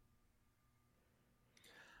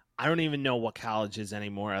 I don't even know what college is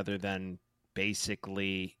anymore other than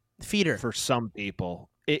basically feeder for some people.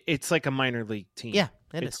 It's like a minor league team. Yeah,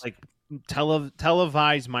 it's like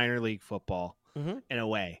televised minor league football. Mm-hmm. In a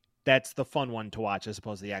way, that's the fun one to watch as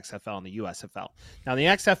opposed to the XFL and the USFL. Now, the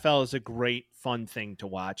XFL is a great, fun thing to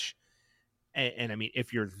watch. And I mean,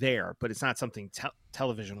 if you're there, but it's not something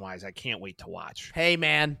television-wise I can't wait to watch. Hey,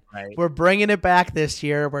 man, right? We're bringing it back this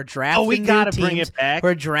year. We're drafting we got to bring it back.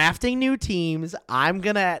 We're drafting new teams. I'm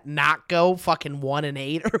going to not go fucking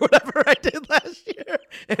 1-8 or whatever I did last year,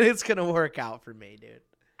 and it's going to work out for me, dude.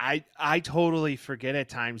 I totally forget at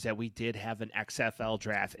times that we did have an XFL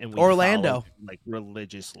draft and we Orlando like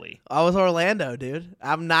religiously. I was Orlando, dude.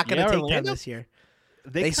 I'm not gonna take them this year.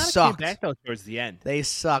 They sucked. Came back though towards the end. They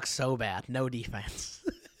suck so bad. No defense.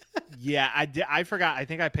 Yeah, I did. I forgot. I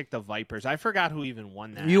think I picked the Vipers. I forgot who even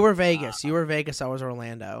won that. You were Vegas. You were Vegas. I was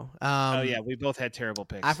Orlando. Oh yeah, we both had terrible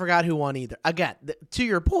picks. I forgot who won either. Again, to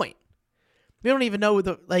your point. We don't even know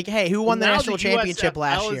who won the national championship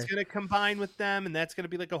last year. Is going to combine with them, and that's going to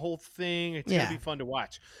be like a whole thing. It's going to be fun to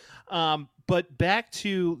watch. But back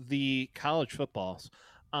to the college footballs,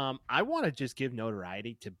 I want to just give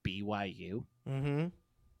notoriety to BYU. Mm-hmm.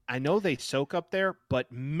 I know they soak up there,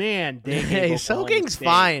 but man, soaking's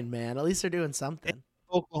fine, man. At least they're doing something.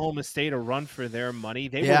 Oklahoma State a run for their money.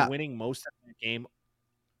 They were winning most of the game.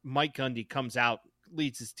 Mike Gundy comes out,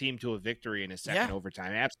 leads his team to a victory in a second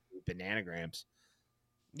overtime. Absolute bananagrams.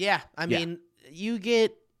 Yeah, I mean,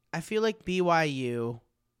 I feel like BYU,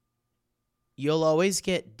 you'll always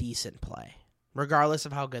get decent play, regardless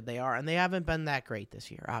of how good they are. And they haven't been that great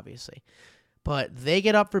this year, obviously. But they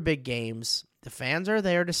get up for big games. The fans are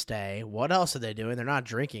there to stay. What else are they doing? They're not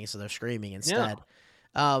drinking, so they're screaming instead.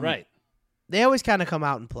 Yeah. Right. They always kind of come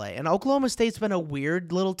out and play. And Oklahoma State's been a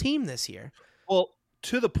weird little team this year. Well,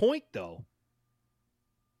 to the point, though,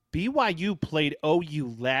 BYU played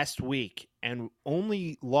OU last week and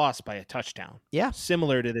only lost by a touchdown. Yeah.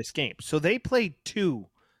 Similar to this game. So they played two,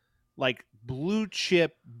 like, blue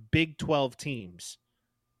chip Big 12 teams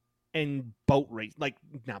and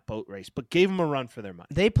not boat race, but gave them a run for their money.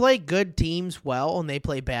 They play good teams well, and they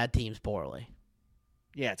play bad teams poorly.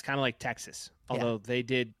 Yeah, it's kind of like Texas, although they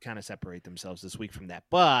did kind of separate themselves this week from that.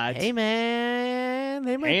 But hey, man,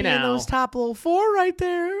 they might be in those top little four right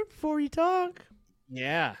there before you talk.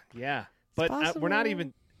 Yeah. But we're not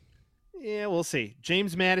even – yeah, we'll see.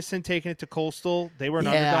 James Madison taking it to Coastal. They were an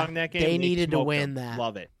underdog in that game. They needed to win that.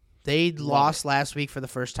 Love it. They lost last week for the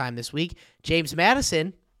first time this week. James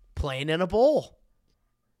Madison playing in a bowl.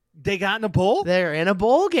 They got in a bowl? They're in a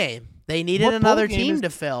bowl game. They needed another team to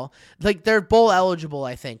fill. Like, they're bowl eligible,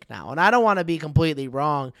 I think, now. And I don't want to be completely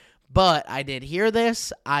wrong, But I did hear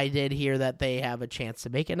this. I did hear that they have a chance to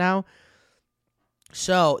make it now.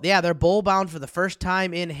 So, yeah, they're bowl bound for the first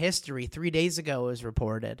time in history. 3 days ago it was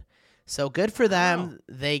reported. So good for them. Wow.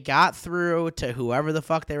 They got through to whoever the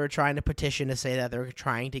fuck they were trying to petition to say that they're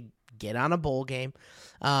trying to get on a bowl game.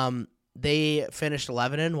 They finished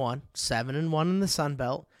 11-1, 7-1 in the Sun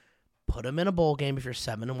Belt. Put them in a bowl game if you're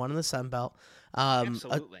 7-1 in the Sun Belt.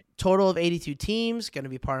 Absolutely. A total of 82 teams going to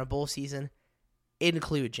be part of bowl season.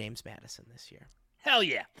 Include James Madison this year. Hell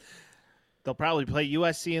yeah. They'll probably play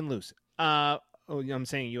USC and lose. I'm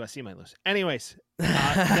saying USC might lose. Anyways,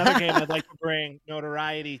 another game I'd like to bring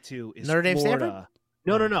notoriety to is Notre Dame, Florida.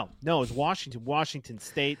 Stanford? No, it's Washington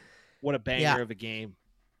State. What a banger of a game.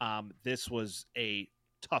 This was a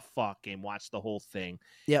tough fought game. Watch the whole thing.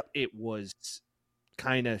 Yep. It was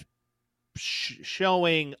kind of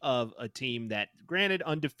showing of a team that, granted,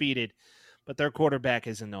 undefeated, but their quarterback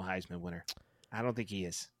isn't no Heisman winner. I don't think he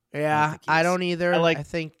is. Yeah, I don't either. I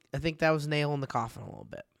think that was nail in the coffin a little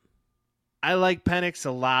bit. I like Penix a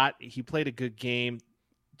lot. He played a good game.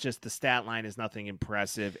 Just the stat line is nothing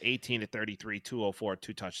impressive. 18-33, 204,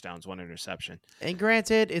 2 touchdowns, 1 interception. And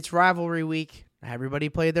granted, it's rivalry week. Everybody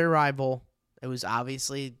played their rival. It was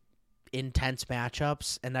obviously intense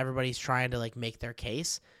matchups, and everybody's trying to like make their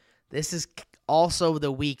case. This is also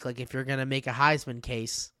the week, like if you're going to make a Heisman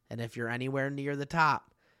case, and if you're anywhere near the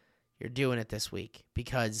top, you're doing it this week.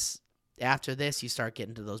 Because after this, you start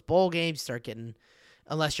getting to those bowl games,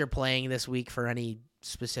 unless you're playing this week for any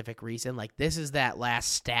specific reason, like this is that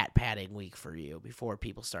last stat padding week for you before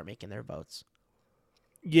people start making their votes.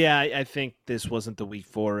 Yeah, I think this wasn't the week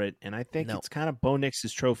for it, and I think it's kind of Bo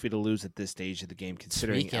Nix's trophy to lose at this stage of the game,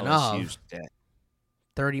 considering LSU's dead.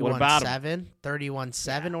 31-7,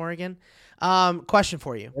 31-7 Oregon. Question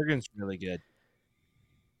for you. Oregon's really good.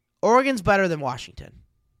 Oregon's better than Washington.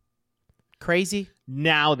 Crazy?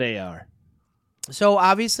 Now they are. So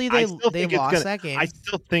obviously they lost that game. I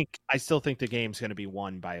still think the game's going to be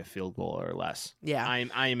won by a field goal or less. Yeah.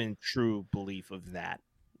 I am in true belief of that.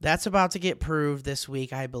 That's about to get proved this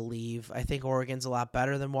week, I believe. I think Oregon's a lot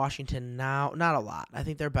better than Washington now. Not a lot. I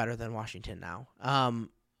think they're better than Washington now.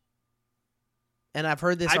 And I've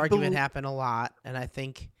heard this argument happen a lot, and I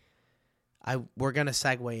think we're going to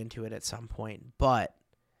segue into it at some point. But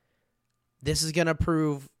this is going to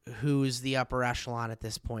prove who's the upper echelon at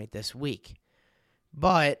this point this week.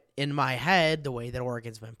 But in my head, the way that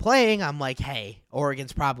Oregon's been playing, I'm like, hey,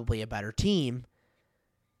 Oregon's probably a better team.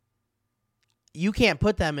 You can't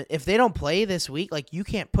put them – if they don't play this week, like you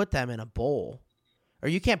can't put them in a bowl. Or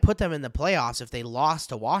you can't put them in the playoffs if they lost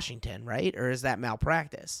to Washington, right? Or is that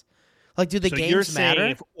malpractice? Like, do the games matter?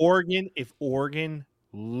 If Oregon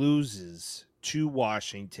loses to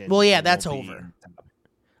Washington – well, yeah, that's over.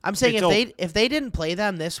 I'm saying if they didn't play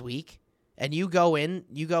them this week – and you go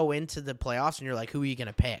into the playoffs and you're like, who are you going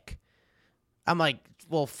to pick? I'm like,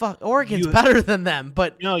 well, fuck, Oregon's better than them,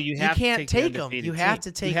 but no, you can't take them. You have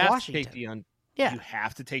to take Washington. You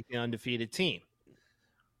have to take the undefeated team.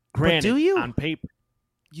 Granted, but do you? On paper,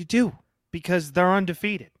 you do, because they're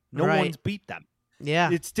undefeated. No one's beat them. Yeah.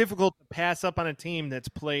 It's difficult to pass up on a team that's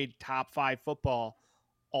played top 5 football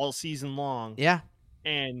all season long. Yeah.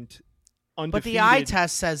 And undefeated. But the eye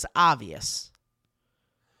test says obvious.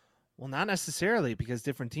 Well, not necessarily, because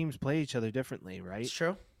different teams play each other differently, right? It's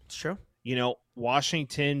true. You know,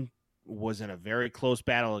 Washington was in a very close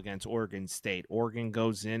battle against Oregon State. Oregon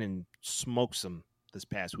goes in and smokes them this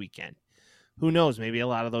past weekend. Who knows? Maybe a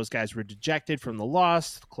lot of those guys were dejected from the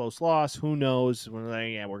close loss. Who knows? We're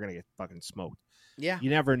like, we're going to get fucking smoked. Yeah. You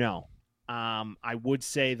never know. I would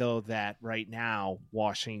say, though, that right now,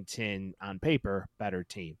 Washington, on paper, better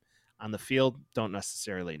team. On the field, don't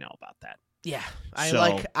necessarily know about that. Yeah,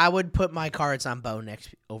 I would put my cards on Bo Nix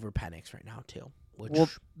over Penix right now too.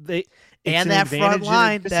 That front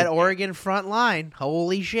line, that Oregon front line,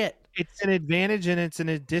 holy shit! It's an advantage and it's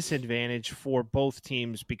a disadvantage for both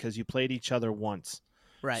teams because you played each other once,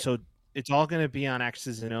 right? So it's all going to be on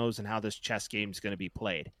X's and O's and how this chess game is going to be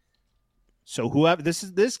played. So whoever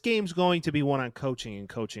this game's going to be won on coaching and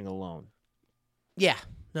coaching alone. Yeah,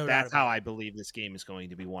 no doubt. That's how I believe this game is going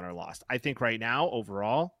to be won or lost. I think right now,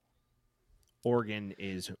 overall, Oregon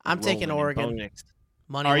is. I'm taking Oregon.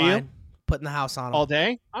 Money Are line. You? Putting the house on them. All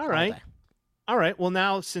day? All right. All day. Well,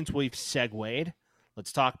 now since we've segued,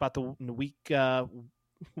 let's talk about the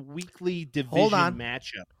weekly division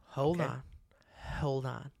matchup. Hold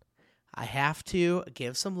on. I have to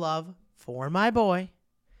give some love for my boy,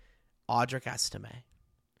 Audric Estime.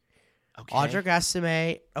 Okay. Audric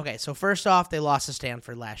Estime. Okay, so first off, they lost to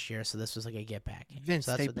Stanford last year, so this was like a get back. Vince,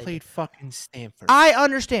 so they what played fucking Stanford. I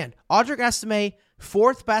understand. Audric Estime,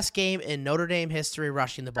 4th best game in Notre Dame history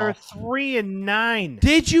rushing the ball. They're 3-9.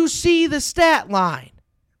 Did you see the stat line?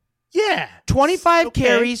 Yeah. 25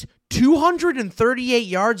 carries, 238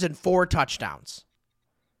 yards, and 4 touchdowns.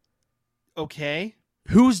 Okay.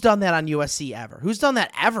 Who's done that on USC ever? Who's done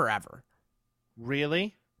that ever?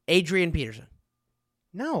 Really? Adrian Peterson.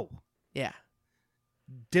 No. Yeah.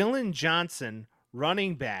 Dylan Johnson,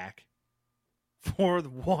 running back for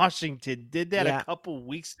Washington, did that a couple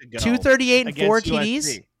weeks ago. 238 and 4 TDs.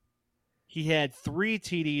 USC. He had 3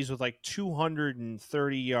 TDs with like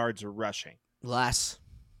 230 yards of rushing. Less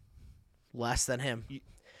than him.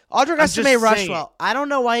 Audric Estime rushed well. I don't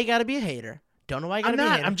know why you got to be a hater. Don't know why you got to be a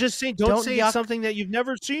hater. I'm just saying, don't say it's something that you've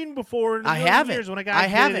never seen before in I haven't. years. When a guy I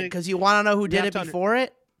haven't, because you want to know who did it before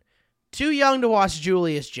it? Too young to watch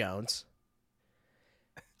Julius Jones.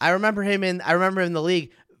 I remember him in the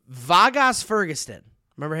league. Vagas Ferguson.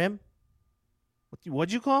 Remember him?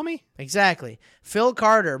 What'd you call me? Exactly. Phil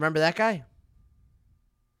Carter. Remember that guy?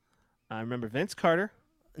 I remember Vince Carter.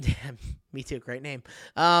 Yeah, me too. Great name.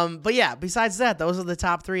 But yeah, besides that, those are the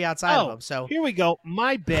top 3 outside of them. So here we go.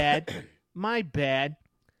 My bad. My bad.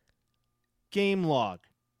 Game log.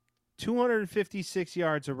 256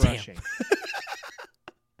 yards of rushing.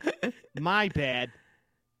 My bad.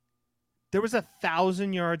 There was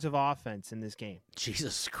 1,000 yards of offense in this game.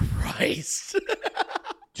 Jesus Christ.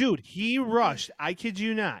 Dude, he rushed, I kid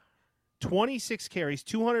you not, 26 carries,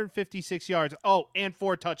 256 yards. Oh, and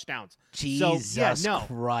 4 touchdowns. Jesus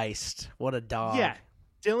Christ. What a dog. Yeah.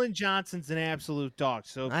 Dylan Johnson's an absolute dog.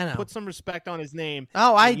 So I know. Put some respect on his name.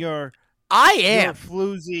 Oh, I am. You're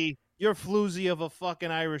floozy of a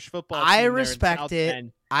fucking Irish football team. I respect it.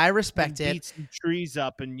 I respect it. Beat some trees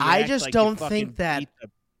up, and I just don't think that beat the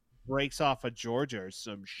breaks off of Georgia or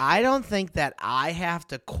some shit. I don't think that I have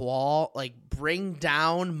to bring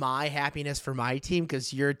down my happiness for my team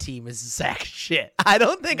because your team is a sack of shit. I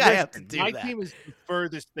don't think I have to do that. My team is the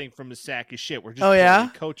furthest thing from a sack of shit. We're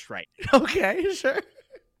just coached right. Okay, sure.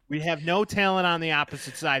 We have no talent on the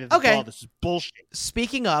opposite side of the ball. This is bullshit.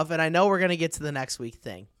 Speaking of, and I know we're going to get to the next week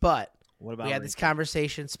thing, but what about we had this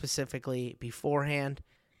conversation specifically beforehand.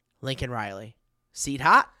 Lincoln Riley. Seat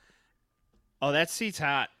hot? Oh, that seat's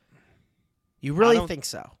hot. You really think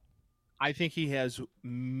so? I think he has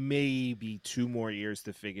maybe 2 more years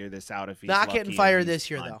to figure this out if he's not lucky getting fired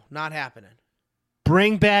this year, though. Not happening.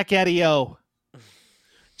 Bring back Eddie O.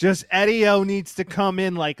 Just Eddie O needs to come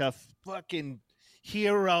in like a fucking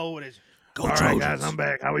hero. Go Trojans. All right, guys, I'm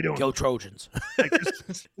back. How we doing? Go Trojans.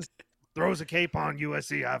 Just throws a cape on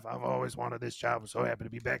USC. I've always wanted this job. I'm so happy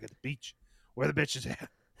to be back at the beach. Where the bitches at?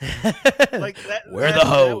 Where the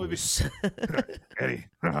hoes? Eddie,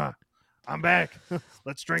 I'm back.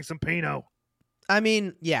 Let's drink some Pinot. I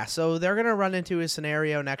mean, yeah, so they're going to run into a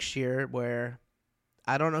scenario next year where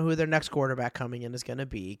I don't know who their next quarterback coming in is going to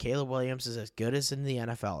be. Caleb Williams is as good as in the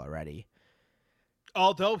NFL already.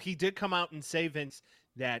 Although he did come out and say, Vince,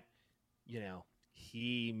 that,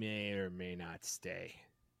 he may or may not stay.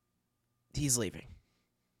 He's leaving.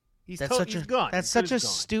 He's gone. That's such a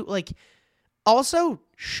stupid, also,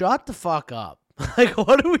 shut the fuck up.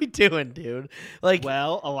 What are we doing, dude?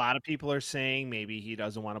 Well, a lot of people are saying maybe he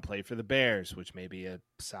doesn't want to play for the Bears, which may be a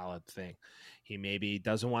solid thing. He maybe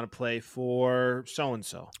doesn't want to play for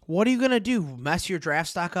so-and-so. What are you going to do? Mess your draft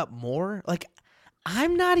stock up more?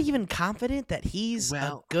 I'm not even confident that he's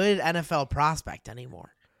a good NFL prospect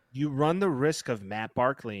anymore. You run the risk of Matt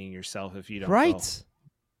Barkleying yourself if you don't Right. go.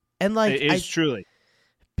 And it is truly.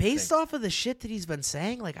 Based off of the shit that he's been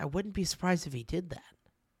saying, I wouldn't be surprised if he did that.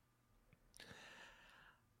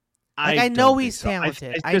 I know he's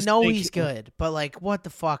talented. I know he's good. But, what the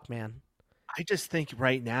fuck, man? I just think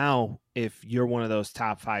right now, if you're one of those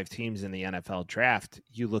top 5 teams in the NFL draft,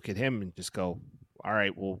 you look at him and just go, all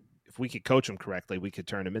right, well, if we could coach him correctly, we could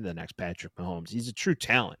turn him into the next Patrick Mahomes. He's a true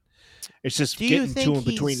talent. It's just getting to him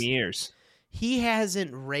between the ears. He hasn't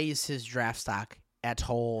raised his draft stock at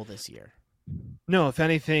all this year. No, if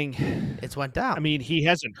anything, it's went down. I mean, he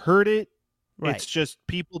hasn't hurt it. Right. It's just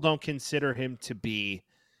people don't consider him to be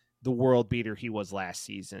the world beater he was last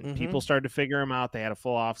season. Mm-hmm. People started to figure him out. They had a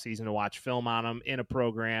full off season to watch film on him in a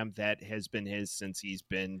program that has been his since he's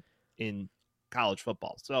been in college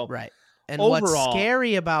football. So right. And overall, what's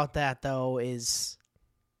scary about that, though, is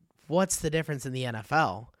what's the difference in the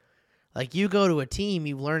NFL? You go to a team,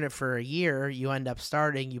 you learn it for a year, you end up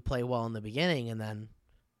starting, you play well in the beginning, and then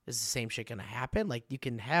is the same shit going to happen? You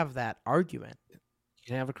can have that argument. You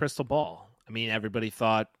can have a crystal ball. I mean, everybody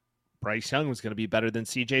thought Bryce Young was going to be better than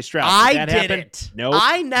C.J. Stroud. I didn't. Nope.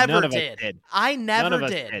 I never None of us did. I never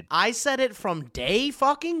did. I said it from day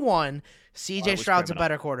fucking one. C.J. Stroud's a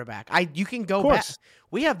better quarterback. You can go back.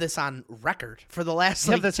 We have this on record for the last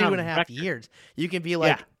 2.5 years. You can be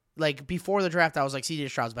like before the draft, I was like, C.J.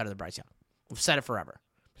 Stroud's better than Bryce Young. We've said it forever.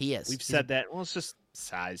 He is. We've said that. Well, it's just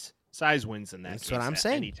size. Size wins in that. That's what I'm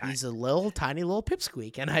saying. Anytime. He's a tiny little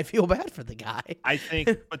pipsqueak, and I feel bad for the guy. I think,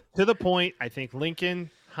 but to the point, I think Lincoln,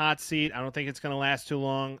 hot seat. I don't think it's going to last too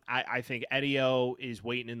long. I think Eddie O is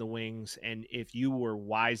waiting in the wings, and if you were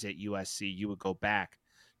wise at USC, you would go back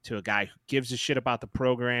to a guy who gives a shit about the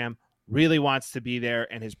program, really wants to be there,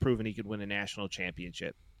 and has proven he could win a national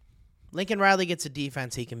championship. Lincoln Riley gets a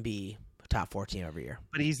defense he can be top 4 team every year.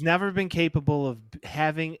 But he's never been capable of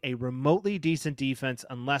having a remotely decent defense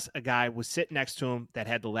unless a guy was sitting next to him that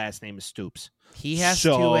had the last name of Stoops. He has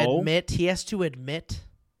to admit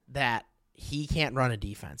that he can't run a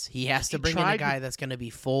defense. He has to bring in a guy that's going to be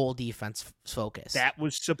full defense focused. That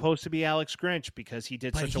was supposed to be Alex Grinch because he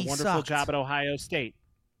did such a wonderful job at Ohio State.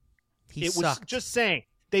 It was just saying.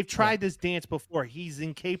 They've tried this dance before. He's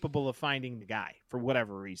incapable of finding the guy for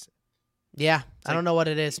whatever reason. Yeah, I don't know what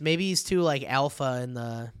it is. Maybe he's too like alpha in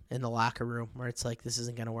the locker room where it's like this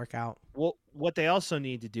isn't going to work out. Well, what they also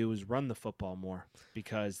need to do is run the football more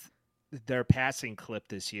because their passing clip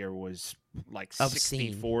this year was like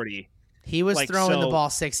 60-40. He was throwing the ball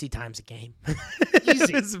 60 times a game.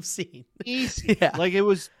 Easy. It was obscene. Easy. Yeah. Like it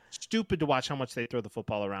was stupid to watch how much they throw the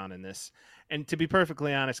football around in this. And to be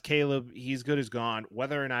perfectly honest, Caleb, he's good as gone.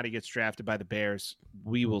 Whether or not he gets drafted by the Bears,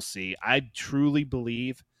 we will see. I truly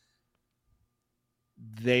believe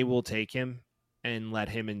they will take him and let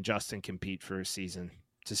him and Justin compete for a season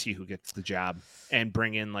to see who gets the job and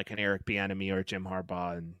bring in like an Eric Bieniemy or a Jim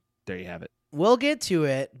Harbaugh, and there you have it. We'll get to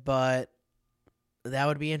it, but that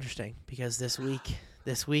would be interesting because this week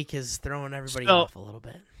is throwing everybody off a little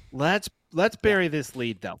bit. Let's bury this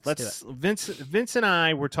lead though. Vince and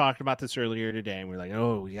I were talking about this earlier today, and we're like,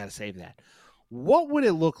 oh, we got to save that. What would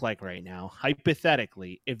it look like right now,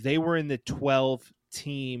 hypothetically, if they were in the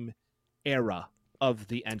 12-team era of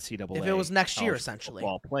the NCAA? If it was next year, essentially.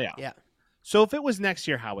 Football playoff. Yeah. So if it was next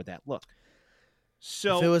year, how would that look?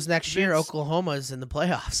 So if it was next year, Oklahoma's in the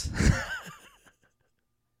playoffs.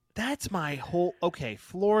 That's my whole – okay,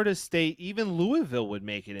 Florida State, even Louisville would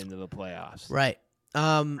make it into the playoffs. Right.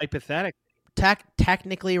 Hypothetically.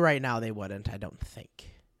 Technically right now they wouldn't, I don't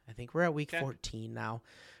think. I think we're at week 14 now.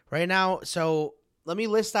 Right now, so let me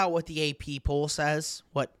list out what the AP poll says,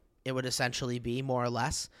 what it would essentially be, more or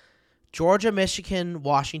less. Georgia, Michigan,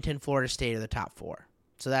 Washington, Florida State are the top 4.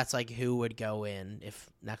 So that's like who would go in if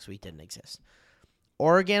next week didn't exist.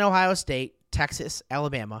 Oregon, Ohio State, Texas,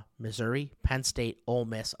 Alabama, Missouri, Penn State, Ole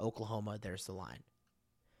Miss, Oklahoma. There's the line.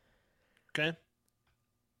 Okay.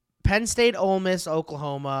 Penn State, Ole Miss,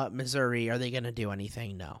 Oklahoma, Missouri. Are they going to do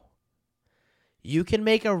anything? No. You can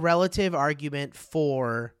make a relative argument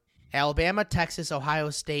for Alabama, Texas, Ohio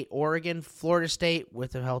State, Oregon, Florida State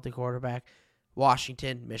with a healthy quarterback,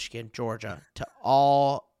 Washington, Michigan, Georgia to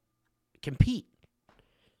all compete.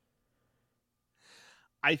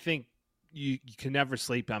 I think you can never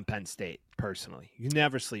sleep on Penn State, personally. You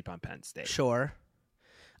never sleep on Penn State. Sure.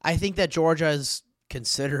 I think that Georgia is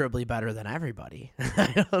considerably better than everybody.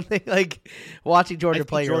 I don't think, like, watching Georgia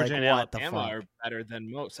play, you're like, and what Alabama the fuck? are better than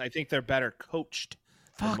most. I think they're better coached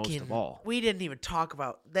than most of all. We didn't even talk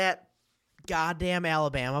about that goddamn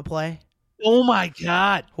Alabama play. Oh, my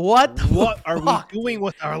God. What are we doing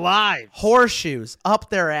with our lives? Horseshoes up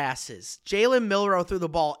their asses. Jalen Milroe threw the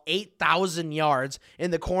ball 8,000 yards in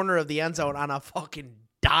the corner of the end zone on a fucking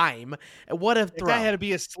dime. What a throw. That guy had to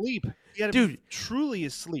be asleep. He had to be truly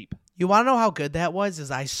asleep. You want to know how good that was? Is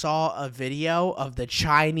I saw a video of the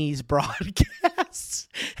Chinese broadcasts.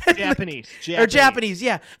 Japanese,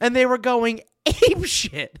 yeah. And they were going ape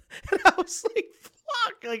shit. And I was like,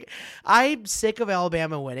 fuck. Like, I'm sick of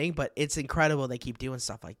Alabama winning, but it's incredible they keep doing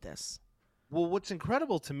stuff like this. Well, what's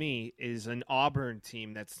incredible to me is an Auburn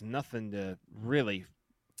team that's nothing to really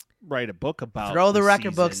write a book about. Throw the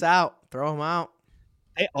record books out. Throw them out.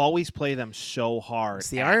 They always play them so hard. It's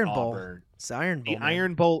the Iron Bowl. Auburn. It's the Iron Bowl. The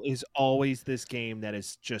Iron Bowl is always this game that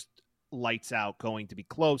is just lights out, going to be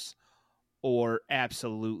close, or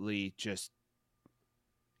absolutely just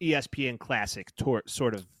ESPN classic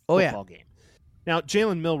sort of football game. Now,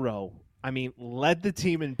 Jalen Milroe, I mean, led the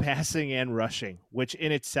team in passing and rushing, which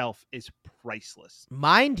in itself is priceless.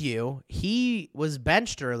 Mind you, he was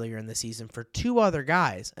benched earlier in the season for 2 other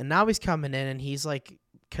guys, and now he's coming in and he's like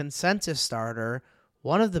consensus starter,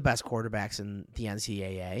 one of the best quarterbacks in the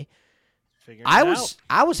NCAA. I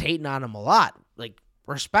was hating on him a lot, like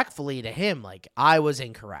respectfully to him, like, I was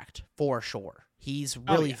incorrect for sure. He's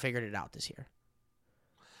really yeah. figured it out this year.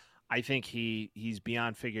 I think he's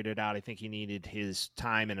beyond figured it out. I think he needed his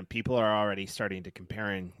time, and people are already starting to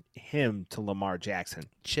comparing him to Lamar Jackson.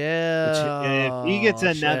 Chill. If he gets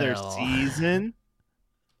another chill. season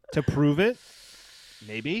to prove it,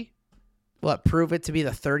 maybe. What, prove it to be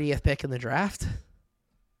the 30th pick in the draft?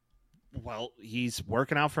 Well, he's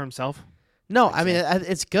working out for himself. No, I mean,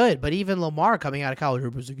 it's good, but even Lamar coming out of college,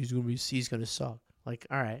 everybody's like, he's going to suck. Like,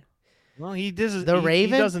 all right. Well, he doesn't. He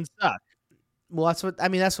doesn't suck. Well,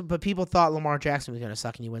 but people thought Lamar Jackson was going to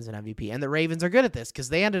suck and he wins an MVP. And the Ravens are good at this because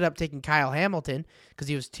they ended up taking Kyle Hamilton because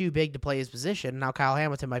he was too big to play his position. And now Kyle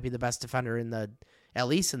Hamilton might be the best defender at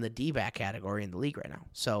least in the D-back category in the league right now.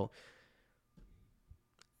 So,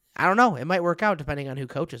 I don't know. It might work out depending on who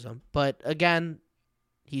coaches him. But again,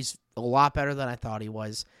 he's a lot better than I thought he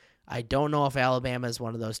was. I don't know if Alabama is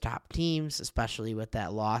one of those top teams, especially with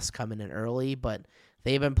that loss coming in early, but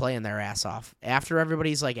they've been playing their ass off. After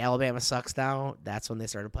everybody's like, Alabama sucks now, that's when they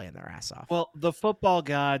started playing their ass off. Well, the football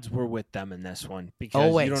gods were with them in this one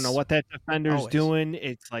because you don't know what that defender's doing.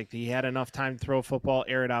 It's like he had enough time to throw a football,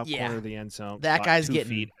 air it out, corner of the end zone. That guy's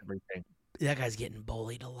getting everything. That guy's getting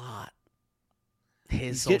bullied a lot.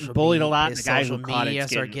 He's getting bullied a lot. His the guys social who caught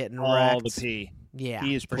medias it are getting all wrecked. the pee. Yeah,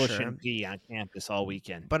 he is for pushing sure. pee on campus all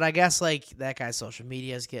weekend. But I guess like that guy's social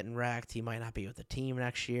media is getting wrecked. He might not be with the team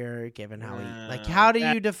next year, given how how do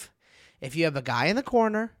you if you have a guy in the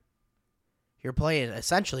corner, you're playing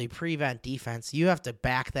essentially prevent defense. You have to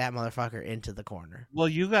back that motherfucker into the corner. Well,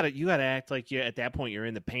 you gotta act like at that point you're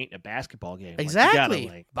in the paint in a basketball game. Exactly.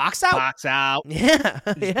 Like, box out. Box out. Yeah.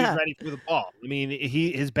 Get ready for the ball. I mean,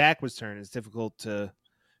 his back was turned. It's difficult to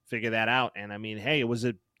figure that out. And I mean, hey, it was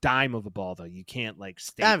a dime of a ball though. You can't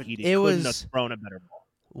stay heated. It couldn't have thrown a better ball.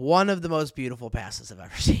 One of the most beautiful passes I've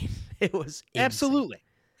ever seen. It was insane. Absolutely.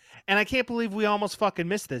 And I can't believe we almost fucking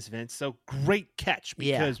missed this, Vince. So great catch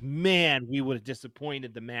because, man, we would have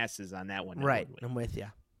disappointed the masses on that one. Right. I'm with you.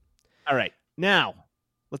 All right. Now,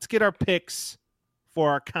 let's get our picks for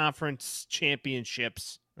our conference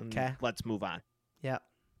championships. Okay. Let's move on. Yep.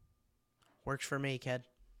 Works for me, kid.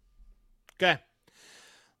 Okay.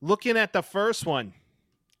 Looking at the first one,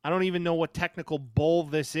 I don't even know what technical bowl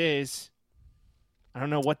this is. I don't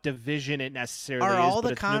know what division it necessarily is. Are all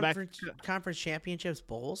the conference championships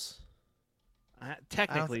bowls?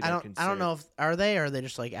 Technically, I don't know if are they or are they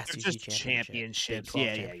just like SEC just championships.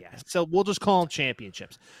 Yeah. So we'll just call them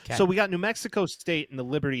championships. Okay. So we got New Mexico State and the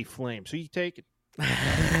Liberty Flames. Who you taking?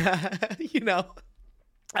 I've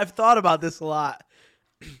thought about this a lot.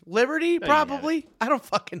 Liberty, probably. I don't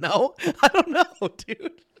fucking know. I don't know,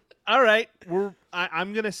 dude. All right,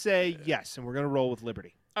 I'm gonna say yes, and we're gonna roll with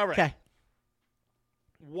Liberty. All right. Okay.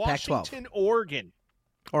 Washington, Pac-12.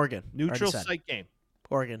 Oregon. Neutral site game.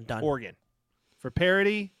 Oregon, done. Oregon. For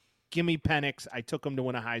parity, give me Penix. I took them to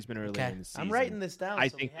win a Heisman earlier in the season. I'm writing this down. I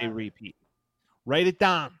think they repeat. Write it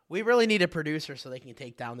down. We really need a producer so they can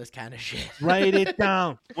take down this kind of shit. Write it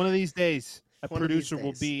down. One of these days, a producer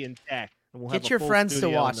will be intact. And we'll get your friends to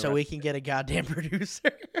watch so we can get a goddamn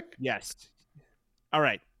producer. Yes. All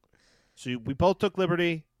right. So we both took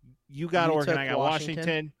Liberty. You got Oregon. I got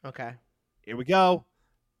Washington. Okay. Here we go.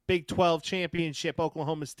 Big 12 championship,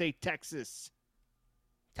 Oklahoma State, Texas.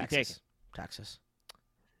 Texas.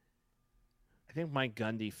 I think Mike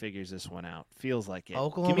Gundy figures this one out. Feels like it.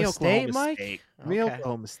 Oklahoma State, Mike? Give me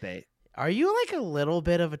Oklahoma State. Are you like a little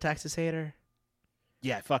bit of a Texas hater?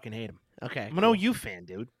 Yeah, I fucking hate him. Okay. I'm an OU fan,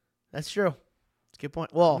 dude. That's true. That's a good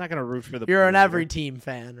point. Well, I'm not going to root for the You're an every team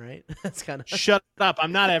fan, right? That's kind of Shut up.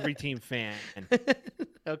 I'm not every team fan.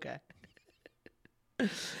 Okay.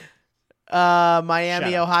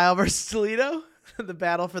 Miami, Ohio versus Toledo. The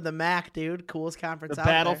battle for the MAC, dude. Coolest conference out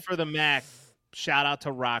there. The battle for the MAC. Shout out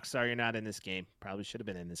to Rockstar. You're not in this game. Probably should have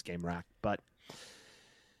been in this game, Rock. But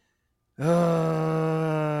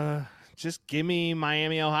just give me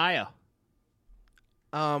Miami, Ohio.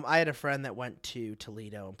 I had a friend that went to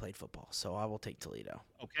Toledo and played football, so I will take Toledo.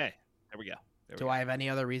 Okay. There we go. Do I have any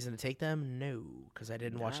other reason to take them? No, because I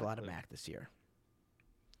didn't watch a lot of MAC this year.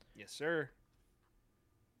 Yes, sir.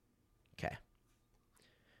 Okay.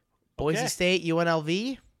 Boise State,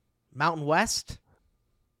 UNLV, Mountain West.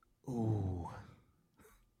 Ooh.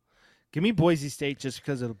 Give me Boise State just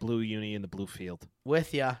because of the blue uni and the blue field.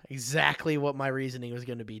 With ya. Exactly what my reasoning was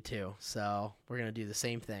going to be, too. So we're going to do the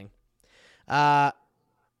same thing. Now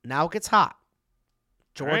it gets hot.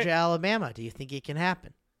 Georgia, Alabama. Do you think it can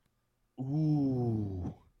happen?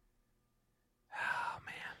 Ooh. Oh,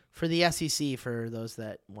 man. For the SEC, for those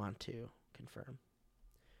that want to confirm.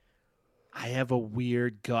 I have a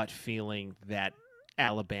weird gut feeling that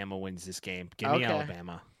Alabama wins this game. Give me Okay.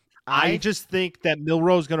 Alabama. I just think that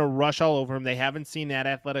Milroe's going to rush all over him. They haven't seen that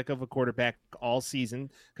athletic of a quarterback all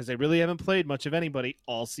season because they really haven't played much of anybody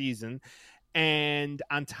all season. And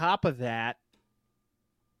on top of that,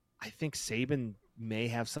 I think Saban may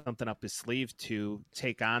have something up his sleeve to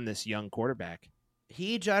take on this young quarterback.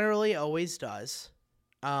 He generally always does.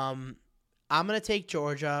 I'm going to take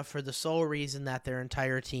Georgia for the sole reason that their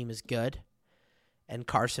entire team is good. And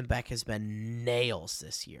Carson Beck has been nails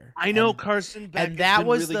this year. I know Carson Beck, and that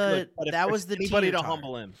was really good, that was the anybody to teeter-totter.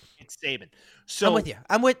 humble him. It's Saban. So I'm with you.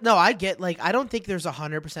 No, I get I don't think there's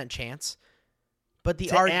 100% chance, but the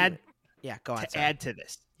argument. Go on. To add to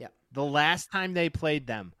this, the last time they played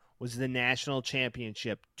them was the national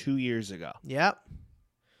championship 2 years ago. Yep.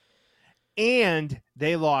 And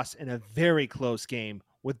they lost in a very close game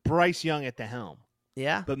with Bryce Young at the helm.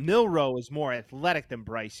 Yeah. But Milroe is more athletic than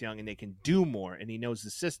Bryce Young, and they can do more, and he knows the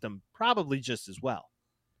system probably just as well.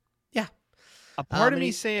 Yeah. A part of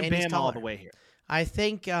me saying Bama all the way here. I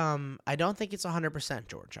think I don't think it's 100%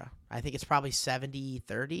 Georgia. I think it's probably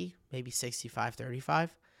 70-30, maybe 65-35.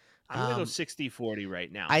 I'm going to go 60-40 right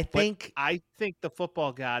now. I think the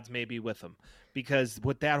football gods may be with them because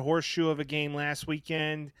with that horseshoe of a game last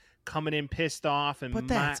weekend, coming in pissed off, and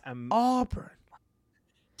that's Auburn.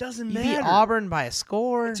 Doesn't you matter. Beat Auburn by a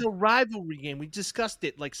score. It's a rivalry game. We discussed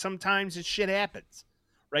it. Like sometimes this shit happens,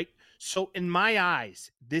 right? So in my eyes,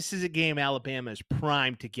 this is a game Alabama is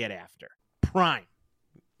primed to get after. Prime.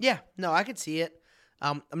 Yeah, no, I could see it.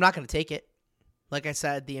 I'm not going to take it. Like I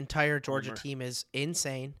said, the entire Georgia team is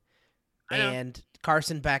insane, and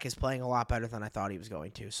Carson Beck is playing a lot better than I thought he was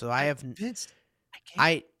going to. So I have.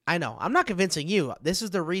 I know. I'm not convincing you. This is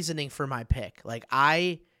the reasoning for my pick. Like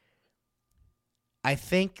I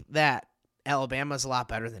think that Alabama's a lot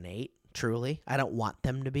better than 8, truly. I don't want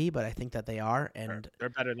them to be, but I think that they are. And they're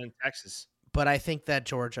better than Texas. But I think that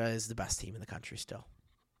Georgia is the best team in the country still.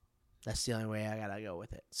 That's the only way I got to go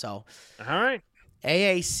with it. So, all right.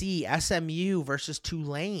 AAC, SMU versus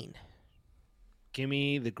Tulane. Give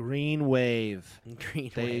me the Green Wave.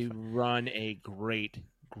 They run a great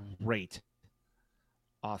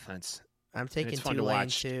offense. I'm taking Tulane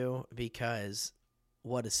too because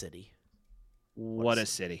what a city. What a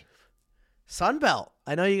city. Sunbelt.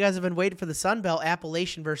 I know you guys have been waiting for the Sunbelt.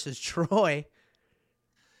 Appalachian versus Troy.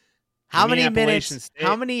 How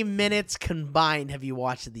many minutes combined have you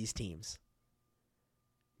watched of these teams?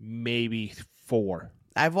 Maybe 4.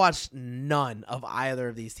 I've watched none of either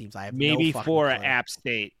of these teams. I have maybe no 4 at App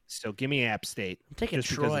State. So give me App State. I'm taking just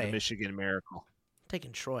Troy. Because of the Michigan miracle. I'm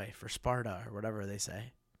taking Troy for Sparta or whatever they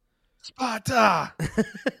say. Sparta.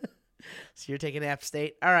 So you're taking App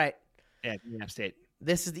State. All right. Yeah, give me App State.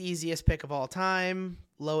 This is the easiest pick of all time.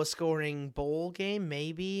 Lowest scoring bowl game,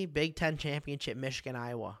 maybe. Big Ten Championship, Michigan,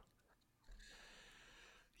 Iowa.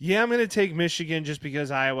 Yeah, I'm going to take Michigan just because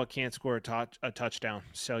Iowa can't score a touchdown.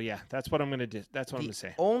 So, yeah, that's what I'm going to do. That's what I'm going to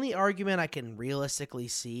say. The only argument I can realistically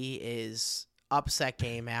see is upset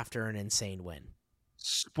game after an insane win.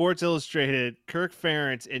 Sports Illustrated, Kirk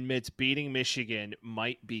Ferentz admits beating Michigan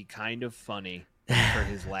might be kind of funny for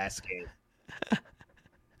his last game.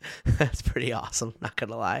 That's pretty awesome, not going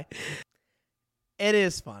to lie. It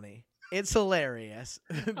is funny. It's hilarious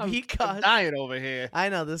because I'm dying over here. I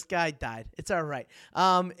know this guy died. It's all right.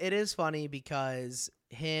 It is funny because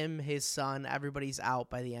him, his son, everybody's out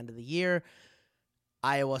by the end of the year.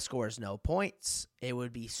 Iowa scores no points. It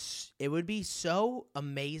would be so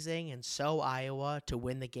amazing and so Iowa to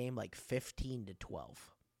win the game like 15-12.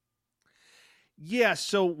 Yeah.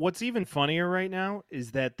 So what's even funnier right now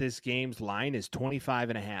is that this game's line is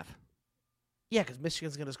 25.5. Yeah, because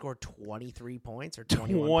Michigan's going to score 23 points or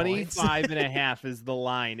 21 points. 25.5 is the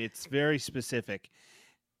line. It's very specific.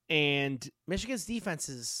 And Michigan's defense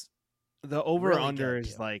is the over-under really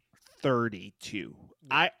is like 32.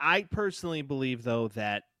 Yeah. I personally believe, though,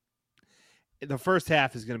 that the first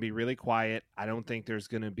half is going to be really quiet. I don't think there's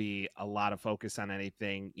going to be a lot of focus on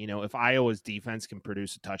anything. You know, if Iowa's defense can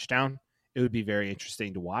produce a touchdown, it would be very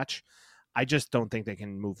interesting to watch. I just don't think they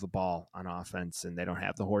can move the ball on offense, and they don't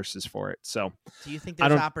have the horses for it. So, do you think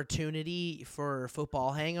there's opportunity for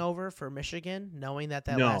football hangover for Michigan, knowing that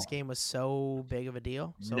last game was so big of a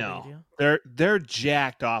deal? They're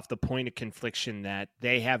jacked off the point of confliction that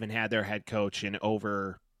they haven't had their head coach in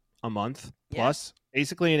over a month plus,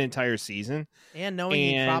 basically an entire season, and knowing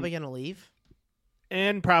he's probably going to leave,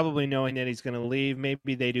 and probably knowing that he's going to leave.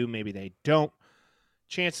 Maybe they do, maybe they don't.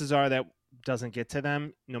 Chances are that doesn't get to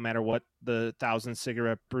them, no matter what the 1,000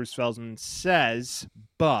 cigarette Bruce Feldman says.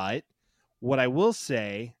 But what I will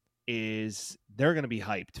say is they're going to be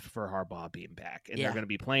hyped for Harbaugh being back, and they're Yeah. going to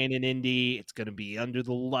be playing in Indy. It's going to be under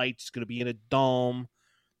the lights. It's going to be in a dome.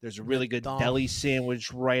 There's a really good dome. deli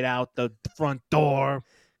sandwich right out the front door.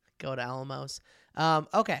 Go to Alamos.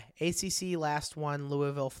 Okay, ACC last one,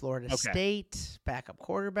 Louisville, Florida State, backup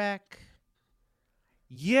quarterback.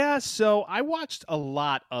 Yeah, so I watched a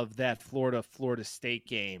lot of that Florida State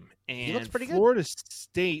game, and He looks pretty good. Florida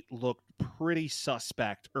State looked pretty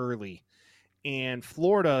suspect early, and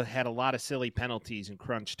Florida had a lot of silly penalties in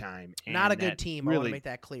crunch time. And Not a good team. Really, I want to make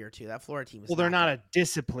that clear too. That Florida team is well, they're not good. a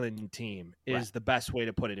disciplined team is Right. the best way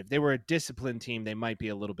to put it. If they were a disciplined team, they might be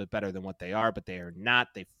a little bit better than what they are, but they are not.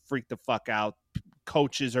 They freak the fuck out.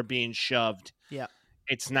 Coaches are being shoved. Yeah.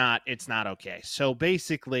 It's not okay. So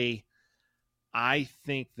basically, I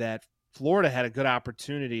think that Florida had a good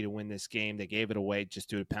opportunity to win this game. They gave it away just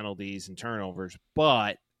due to penalties and turnovers,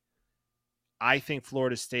 but I think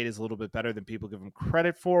Florida State is a little bit better than people give them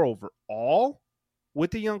credit for overall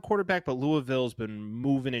with the young quarterback, but Louisville's been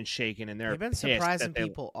moving and shaking, and They've been surprising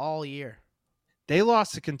people all year. They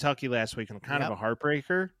lost to Kentucky last week on kind Yep. of a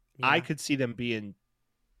heartbreaker. Yeah. I could see them being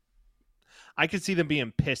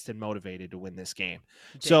pissed and motivated to win this game.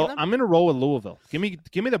 So them? I'm going to roll with Louisville. Give me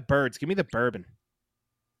the birds. Give me the bourbon.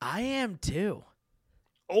 I am too.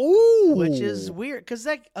 Oh, Which is weird because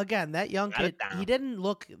that young Got it kid, down. he didn't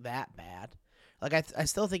look that bad. Like I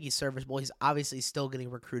still think he's serviceable. He's obviously still getting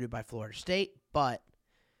recruited by Florida State, but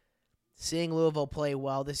seeing Louisville play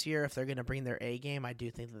well this year, if they're going to bring their A game, I do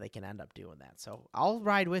think that they can end up doing that. So I'll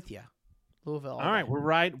ride with you, Louisville. All right, we're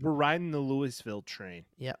riding the Louisville train.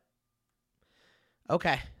 Yep.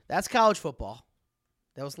 Okay, that's college football.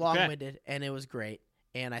 That was long-winded and it was great,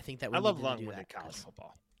 and I think that we I love needed to do long-winded that, college 'cause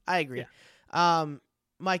football. I agree.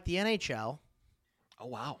 Mike, the NHL. Oh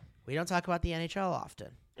wow, We don't talk about the NHL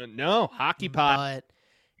often. No hockey pot. But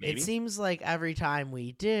Maybe. it seems like every time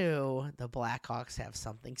we do, the Blackhawks have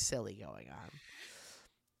something silly going on.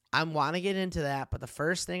 I want to get into that, but the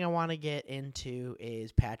first thing I want to get into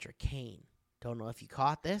is Patrick Kane. Don't know if you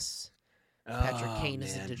caught this. Patrick Kane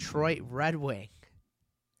is a Detroit Red Wing.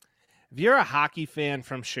 If you're a hockey fan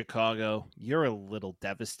from Chicago, you're a little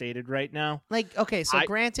devastated right now. Like, okay, so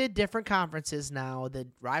granted, different conferences now. The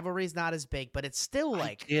rivalry's not as big, but it's still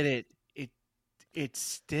like... I get it. It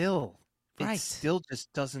still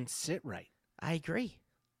just doesn't sit right. I agree.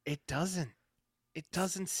 It doesn't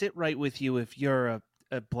sit right with you if you're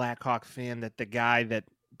a Blackhawk fan that the guy that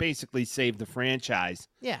basically saved the franchise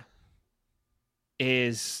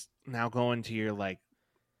is now going to your like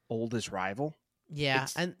oldest rival. Yeah,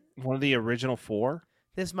 It's and one of the original four.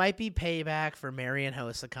 this might be payback for Marian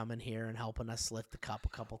Hossa coming here and helping us lift the cup a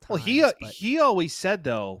couple times. Well, but he always said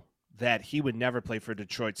though that he would never play for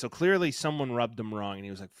Detroit. So clearly someone rubbed him wrong and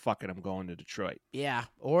he was like, fuck it, I'm going to Detroit. yeah,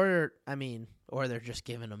 or they're just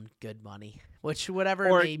giving him good money, which whatever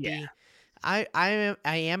it may be. I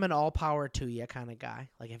am an all power to you kind of guy.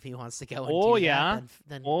 Like if he wants to go into that,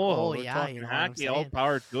 then we're yeah, talking you know hockey, what I'm all saying?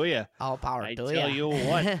 power to you. All power I to tell ya. you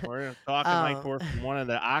what, we're talking like we're from one of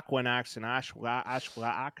the Aquanauts and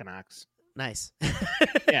Aquanauts. Nice.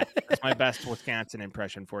 Yeah, that's my best Wisconsin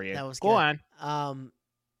impression for you. That was Go good. on.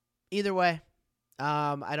 Either way,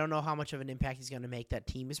 I don't know how much of an impact he's going to make. That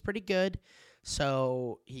team is pretty good,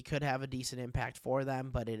 so he could have a decent impact for them,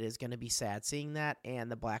 but it is going to be sad seeing that, and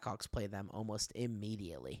the Blackhawks play them almost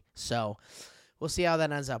immediately. So we'll see how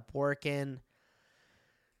that ends up working.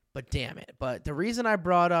 But damn it. But the reason I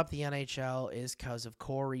brought up the NHL is because of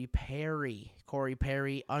Corey Perry. Corey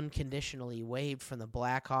Perry unconditionally waived from the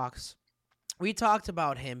Blackhawks. We talked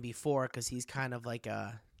about him before because he's kind of like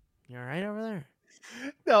a, you all right over there?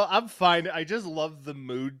 No, I'm fine. I just love the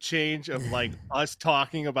mood change of like us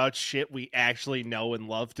talking about shit we actually know and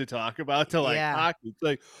love to talk about to like hockey. It's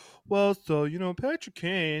like, well, so Patrick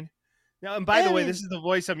Kane. Now, and by the way, this is the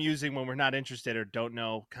voice I'm using when we're not interested or don't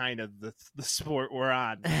know kind of the sport we're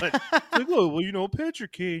on. But like, well,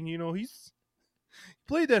 Patrick Kane, he's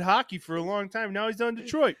played that hockey for a long time. Now he's on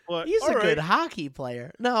Detroit. But he's a good hockey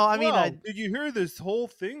player. No, I mean, did you hear this whole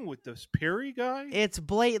thing with this Perry guy? It's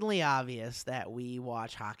blatantly obvious that we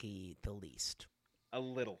watch hockey the least. A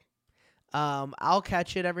little. I'll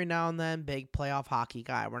catch it every now and then. Big playoff hockey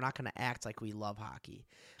guy. We're not going to act like we love hocky.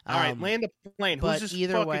 All right, land the plane. But Who's this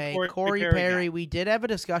either way, Corey Perry, guy? we did have a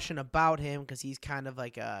discussion about him because he's kind of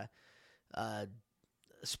like a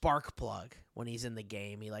spark plug when he's in the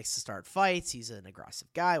game. He likes to start fights. He's an aggressive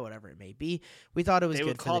guy, whatever it may be. We thought it was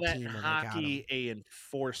good for the team. They would call that hockey a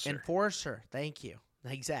enforcer. Enforcer. Thank you.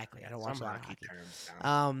 Exactly. I don't watch a lot of hockey.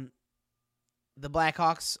 Terms. The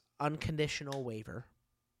Blackhawks unconditional waiver.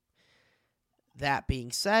 That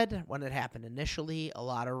being said, when it happened initially, a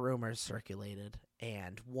lot of rumors circulated,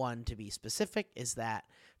 And one, to be specific, is that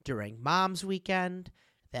during Mom's Weekend,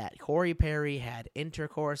 that Corey Perry had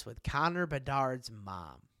intercourse with Connor Bedard's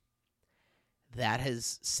mom. That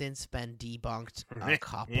has since been debunked a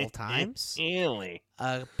couple times. Really?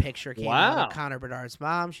 A picture came out of Connor Bedard's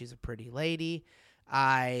mom. She's a pretty lady.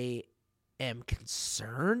 I am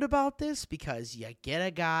concerned about this because you get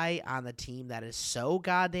a guy on the team that is so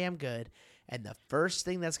goddamn good, and the first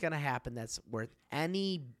thing that's going to happen that's worth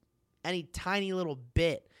any tiny little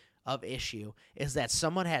bit of issue is that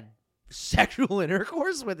someone had sexual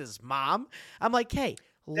intercourse with his mom. I'm like, hey,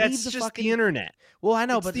 that's just the internet. Well, I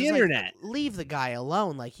know, it's but the internet. Like, leave the guy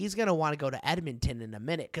alone. Like, he's going to want to go to Edmonton in a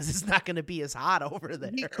minute because it's not going to be as hot over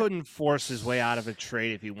there. He couldn't force his way out of a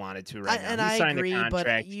trade if he wanted to now. And he signed agree, a contract.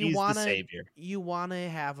 but you He's want the savior. You want to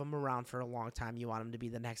have him around for a long time. You want him to be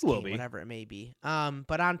the next Will king, be. whatever it may be.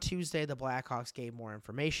 But on Tuesday, the Blackhawks gave more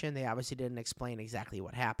information. They obviously didn't explain exactly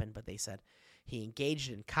what happened, but they said he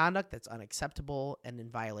engaged in conduct that's unacceptable and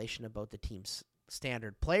in violation of both the team's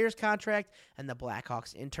standard players contract and the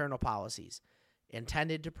Blackhawks internal policies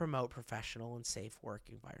intended to promote professional and safe work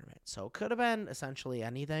environment. So it could have been essentially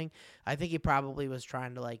anything. I think he probably was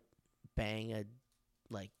trying to like bang a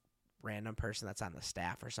like random person that's on the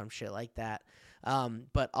staff or some shit like that.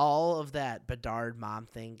 But all of that Bedard mom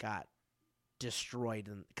thing got destroyed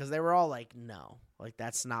because they were all like, no, like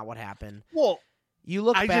that's not what happened. Well, you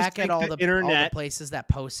look back at all the internet, all the places that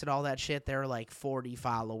posted all that shit, there were like 40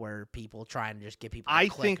 follower people trying to just get people to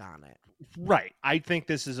click on it. Right. I think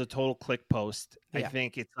this is a total click post. Yeah. I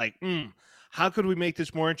think it's like, how could we make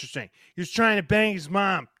this more interesting? He was trying to bang his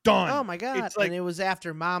mom. Done. Oh my God. It's like, and it was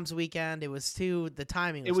after Mom's Weekend. It was the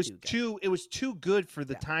timing was too good. It was too good for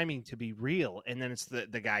the timing to be real. And then it's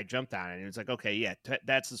the guy jumped on it and it was like, okay, yeah,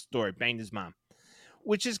 that's the story. Banged his mom.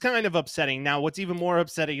 Which is kind of upsetting. Now, what's even more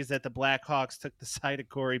upsetting is that the Blackhawks took the side of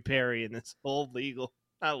Corey Perry in this whole media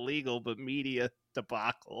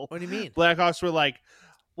debacle. What do you mean? Blackhawks were like,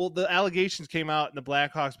 well, the allegations came out, and the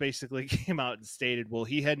Blackhawks basically came out and stated, well,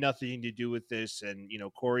 he had nothing to do with this, and,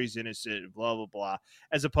 Corey's innocent, blah, blah, blah,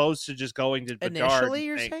 as opposed to just going to Bedard. Initially,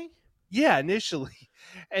 you're saying? Yeah, initially.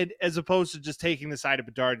 And as opposed to just taking the side of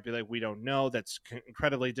Bedard and be like, we don't know. That's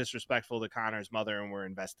incredibly disrespectful to Connor's mother, and we're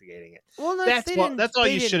investigating it. Well, no, that's all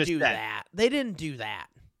you should have said. That. They didn't do that.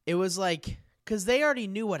 It was like, because they already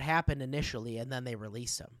knew what happened initially, and then they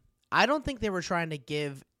released him. I don't think they were trying to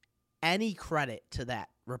give any credit to that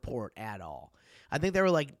report at all. I think they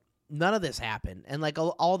were like, none of this happened. And like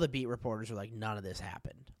all the beat reporters were like, none of this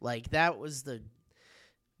happened. Like that was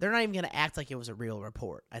they're not even going to act like it was a real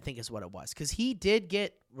report, I think is what it was. Because he did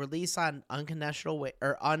get released on unconditional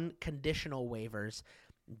waivers,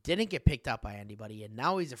 didn't get picked up by anybody, and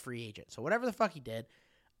now he's a free agent. So whatever the fuck he did,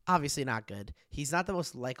 obviously not good. He's not the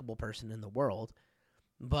most likable person in the world,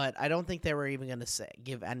 but I don't think they were even going to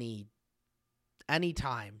give any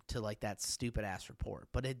time to like that stupid ass report.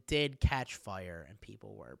 But it did catch fire and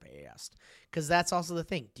people were pissed. Because that's also the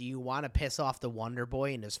thing. Do you want to piss off the Wonder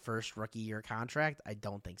Boy in his first rookie year contract? I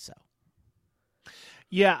don't think so.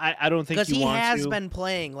 Yeah, I don't think you want to. Because he has been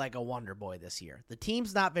playing like a Wonder Boy this year. The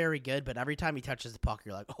team's not very good, but every time he touches the puck,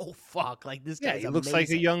 you're like, oh fuck, like this guy's he amazing. looks like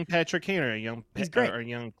a young Patrick Kane or a young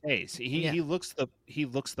Taze. He looks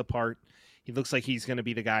the part. He looks like he's going to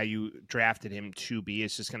be the guy you drafted him to be.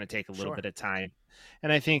 It's just going to take a little bit of time.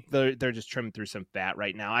 And I think they're just trimming through some fat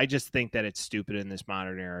right now. I just think that it's stupid in this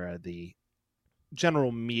modern era. The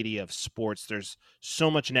general media of sports, there's so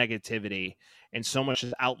much negativity and so much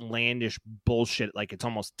outlandish bullshit. Like it's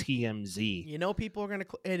almost TMZ. People are going to,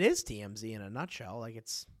 it is TMZ in a nutshell. Like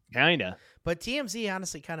it's kind of, but TMZ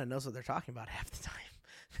honestly kind of knows what they're talking about half the time.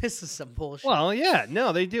 This is some bullshit. Well, yeah,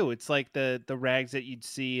 no, they do. It's like the rags that you'd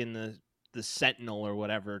see in the Sentinel or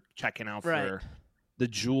whatever, checking out for the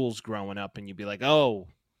jewels growing up, and you'd be like, oh,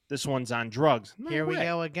 this one's on drugs. Here we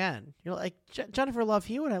go again. You're like, Jennifer Love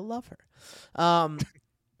Hewitt, I love her.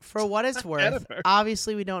 For what it's worth,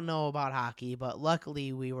 obviously we don't know about hockey, but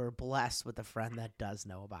luckily we were blessed with a friend that does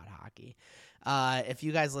know about hockey. If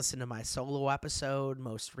you guys listen to my solo episode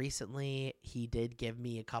most recently, he did give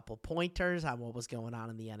me a couple pointers on what was going on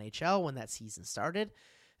in the NHL when that season started.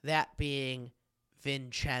 That being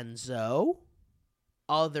Vincenzo,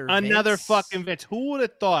 another Vince, fucking Vince. Who would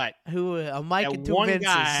have thought? Mike and two one Vinces.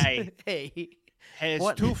 Guy hey, has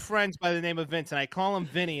two friends by the name of Vince, and I call him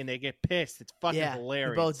Vinny, and they get pissed. It's fucking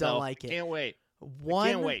hilarious. We both don't like it. Can't wait.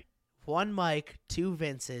 One Mike, two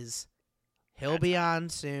Vinces. He'll be on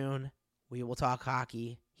soon. We will talk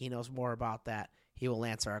hockey. He knows more about that. He will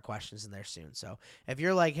answer our questions in there soon. So if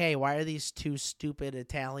you're like, hey, why are these two stupid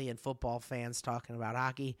Italian football fans talking about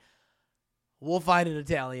hockey? We'll find an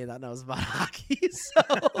Italian that knows about hockey.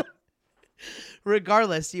 So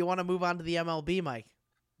Regardless, do you want to move on to the MLB, Mike?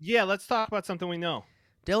 Yeah, let's talk about something we know.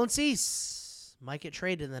 Dylan Cease might get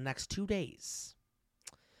traded in the next 2 days.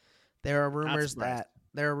 There are rumors that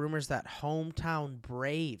hometown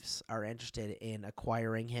Braves are interested in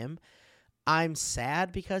acquiring him. I'm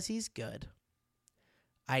sad because he's good.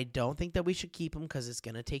 I don't think that we should keep him because it's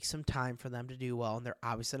going to take some time for them to do well, and they're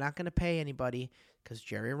obviously not going to pay anybody because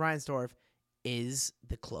Jerry Reinsdorf is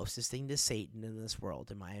the closest thing to Satan in this world,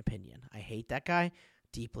 in my opinion. I hate that guy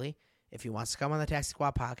deeply. If he wants to come on the Taxi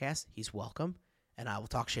Squad podcast, he's welcome, and I will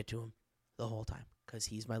talk shit to him the whole time because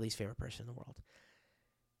he's my least favorite person in the world.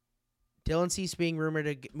 Dylan Cease being rumored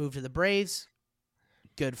to move to the Braves.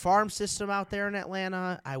 Good farm system out there in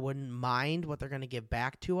Atlanta. I wouldn't mind what they're going to give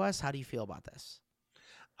back to us. How do you feel about this?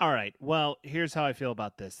 All right. Well, here's how I feel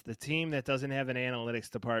about this. The team that doesn't have an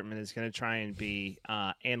analytics department is going to try and be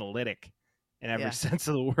analytic in every sense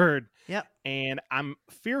of the word. Yep. And I'm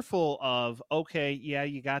fearful of, okay, yeah,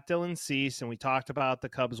 you got Dylan Cease, and we talked about the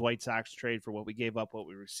Cubs-White Sox trade for what we gave up, what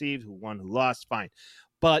we received, who won, who lost, fine.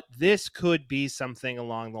 But this could be something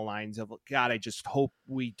along the lines of, God, I just hope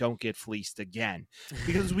we don't get fleeced again.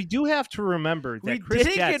 Because we do have to remember that we Chris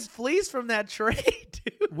didn't Getz, get fleeced from that trade,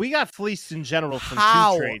 dude. we got fleeced in general from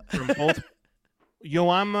How? 2 trades, from both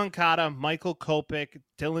Yoan Moncada, Michael Kopech,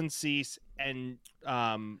 Dylan Cease, and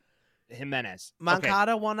Jimenez.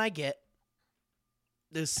 Moncada one I get.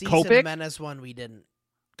 The Cease and Kopech? Jimenez one we didn't.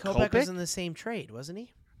 Kopech was Kopech? in the same trade, wasn't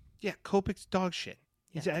he? Yeah, Kopech's dog shit.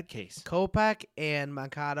 He's a head case. Kopech and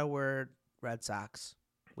Moncada were Red Sox.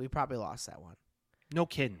 We probably lost that one. No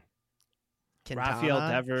kidding. Quintana, Rafael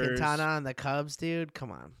Devers. Quintana on the Cubs, dude.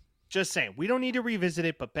 Come on. Just saying. We don't need to revisit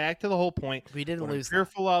it, but back to the whole point. We didn't What lose I'm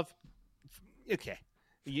fearful of. Okay.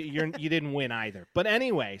 You didn't win either. But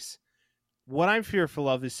anyways, what I'm fearful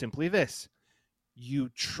of is simply this. You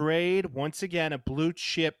trade, once again, a blue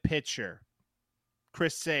chip pitcher.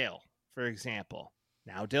 Chris Sale, for example.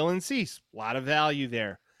 Now Dylan Cease. A lot of value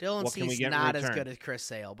there. Dylan What can we Cease get in not as return? good as Chris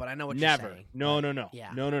Sale, but I know what Never. you're saying. No. Yeah.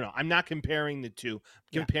 No. I'm not comparing the two.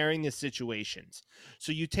 I'm comparing the situations.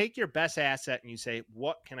 So you take your best asset and you say,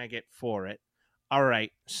 what can I get for it? All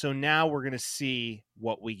right. So now we're going to see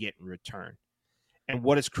what we get in return. And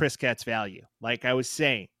what is Chris Getz' value? Like I was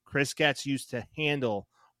saying, Chris Getz used to handle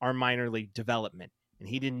our minor league development, and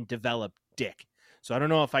he didn't develop dick. So I don't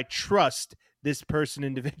know if I trust this person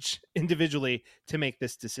individually to make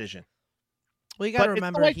this decision. Well, you got to But it's the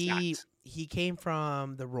remember White he Sox. came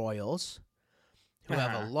from the Royals, who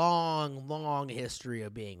have a long, long history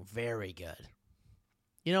of being very good.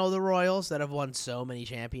 You know the Royals that have won so many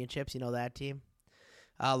championships? You know that team?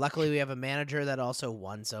 Luckily, we have a manager that also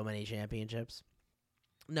won so many championships.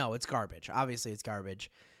 No, it's garbage. Obviously, it's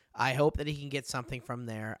garbage. I hope that he can get something from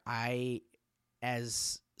there.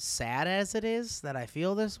 As sad as it is that I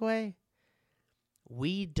feel this way,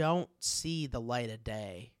 we don't see the light of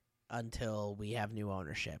day until we have new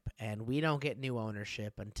ownership. And we don't get new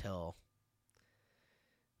ownership until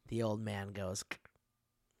the old man goes.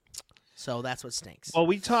 So that's what stinks. Well,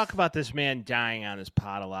 we talk about this man dying on his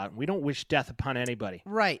pod a lot. We don't wish death upon anybody.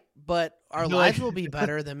 Right, but our feel lives like- will be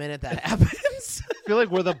better the minute that happens. I feel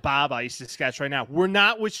like we're the Bob I used to sketch right now. We're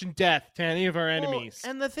not wishing death to any of our enemies.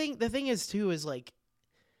 Well, and the thing is too is like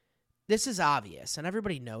this is obvious and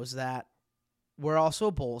everybody knows that. We're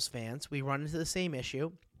also Bulls fans. We run into the same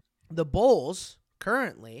issue. The Bulls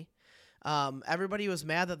currently, everybody was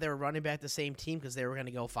mad that they were running back the same team because they were going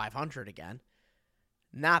to go 500 again.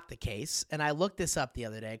 Not the case. And I looked this up the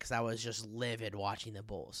other day because I was just livid watching the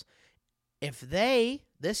Bulls. If they,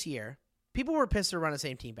 this year, people were pissed to run the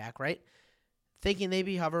same team back, right? Thinking they'd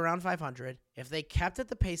be hover around 500. If they kept at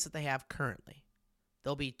the pace that they have currently,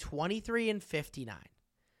 they'll be 23-59.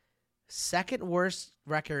 Second worst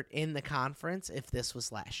record in the conference if this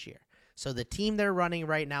was last year. So the team they're running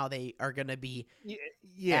right now, they are going to be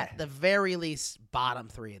at the very least bottom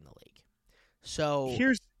 3 in the league. So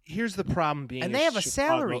here's the problem being, and they have a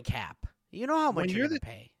Chicago. salary cap. You know how much you're going to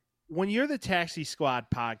pay. When you're the Taxi Squad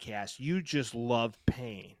podcast, you just love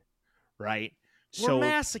pain, right? We're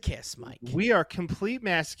masochists, Mike. We are complete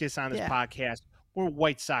masochists on this podcast. We're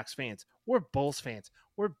White Sox fans. We're Bulls fans.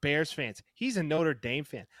 We're Bears fans. He's a Notre Dame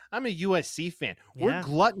fan. I'm a USC fan. Yeah. We're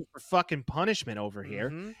glutton for fucking punishment over here.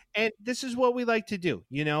 Mm-hmm. And this is what we like to do.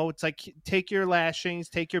 You know, it's like take your lashings,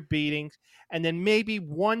 take your beatings, and then maybe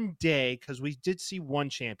one day, because we did see one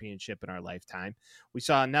championship in our lifetime, we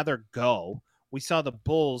saw another go. We saw the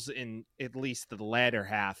Bulls in at least the latter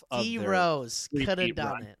half of D-Rose could have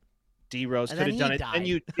done run. it. D-Rose And could then have done he it. died. And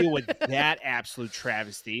you deal with that absolute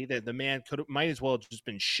travesty that the man might as well have just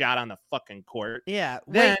been shot on the fucking court. Yeah.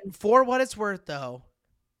 Then- for what it's worth, though,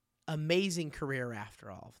 amazing career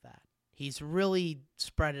after all of that. He's really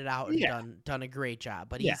spread it out and Yeah. done a great job,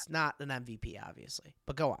 but Yeah. he's not an MVP, obviously.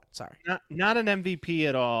 But go on, sorry. Not an MVP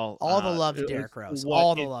at all. All the love to Derrick Rose.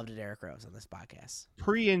 All the love to Derrick Rose on this podcast.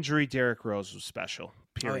 Pre-injury Derrick Rose was special,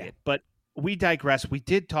 period. Oh, yeah. But we digress. We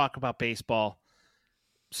did talk about baseball.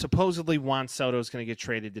 Supposedly Juan Soto is going to get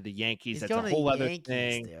traded to the Yankees. He's That's a whole other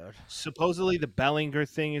thing. Dude. Supposedly the Bellinger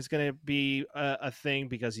thing is going to be a thing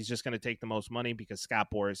because he's just going to take the most money because Scott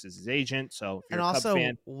Boras is his agent. So if you're And a also, Cub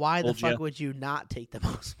fan, why the fuck would you not take the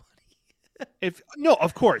most money? No,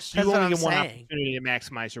 of course. You That's only what get one I'm saying. opportunity to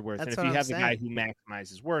maximize your worth. That's And if what you I'm have the guy saying. who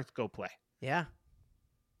maximizes worth, go play. Yeah.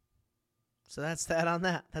 So that's that on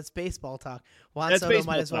that. That's baseball talk. Juan That's Soto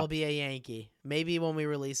baseball might as well talk. be a Yankee. Maybe when we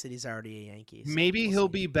release it, he's already a Yankee. So Maybe we'll he'll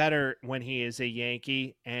see. be better when he is a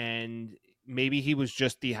Yankee, and maybe he was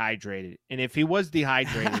just dehydrated. And if he was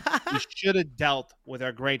dehydrated, he should have dealt with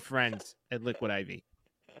our great friends at Liquid IV.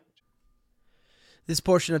 This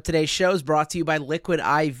portion of today's show is brought to you by Liquid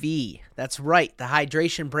IV. That's right, the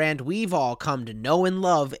hydration brand we've all come to know and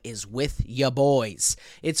love is with ya boys.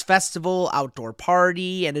 It's festival, outdoor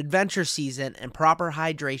party, and adventure season, and proper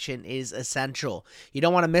hydration is essential. You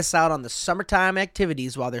don't want to miss out on the summertime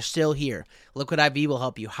activities while they're still here. Liquid IV will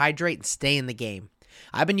help you hydrate and stay in the game.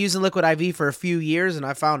 I've been using Liquid IV for a few years, and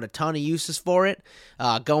I found a ton of uses for it.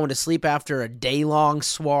 Going to sleep after a day-long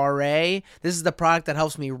soiree. This is the product that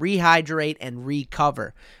helps me rehydrate and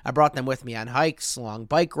recover. I brought them with me on hikes, long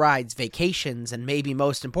bike rides, vacations, and maybe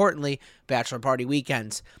most importantly, bachelor party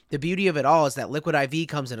weekends. The beauty of it all is that Liquid IV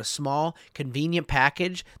comes in a small, convenient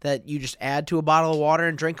package that you just add to a bottle of water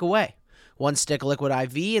and drink away. One stick of Liquid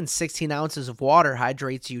IV and 16 ounces of water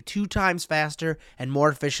hydrates you 2 times faster and more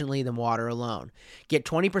efficiently than water alone. Get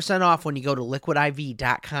 20% off when you go to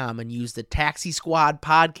liquidiv.com and use the Taxi Squad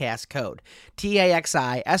podcast code,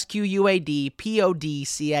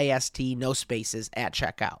 TAXISQUAD no spaces, at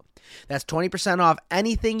checkout. That's 20% off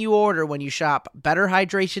anything you order when you shop Better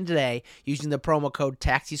Hydration today using the promo code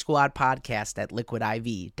Taxi Squad podcast at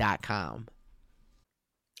liquidiv.com.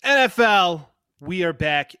 NFL. We are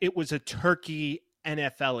back. It was a turkey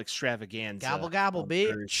NFL extravaganza. Gobble, gobble,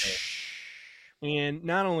 bitch. And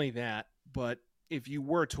not only that, but if you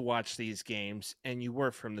were to watch these games and you were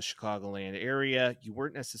from the Chicagoland area, you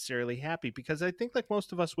weren't necessarily happy because I think like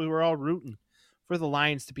most of us, we were all rooting for the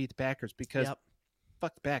Lions to beat the Packers because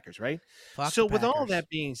fuck the Packers, right? Fuck so the with all Packers. that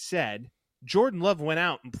being said, Jordan Love went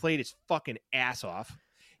out and played his fucking ass off.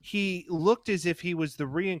 He looked as if he was the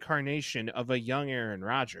reincarnation of a young Aaron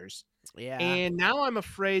Rodgers. Yeah. And now I'm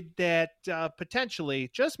afraid that potentially,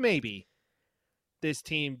 just maybe, this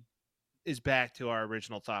team is back to our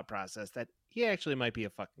original thought process that he actually might be a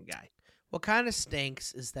fucking guy. What kind of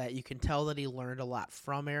stinks is that you can tell that he learned a lot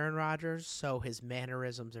from Aaron Rodgers, so his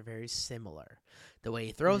mannerisms are very similar. The way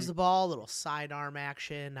he throws the ball, little sidearm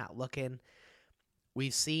action, not looking.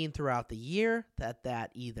 We've seen throughout the year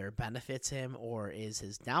that either benefits him or is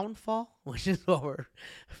his downfall, which is what we're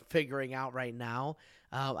figuring out right now.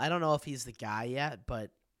 I don't know if he's the guy yet,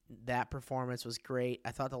 but that performance was great.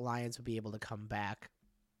 I thought the Lions would be able to come back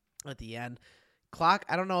at the end. Clock,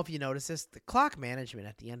 I don't know if you noticed this. The clock management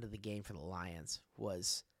at the end of the game for the Lions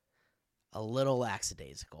was a little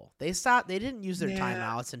lackadaisical. They didn't use their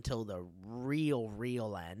timeouts until the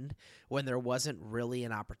real end when there wasn't really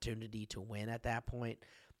an opportunity to win at that point.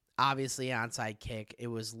 Obviously, onside kick. It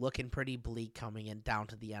was looking pretty bleak coming in down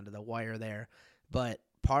to the end of the wire there. But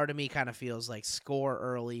part of me kind of feels like score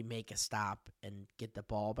early, make a stop, and get the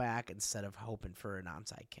ball back instead of hoping for an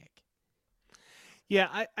onside kick.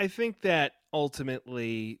 Yeah, I think that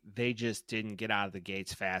ultimately they just didn't get out of the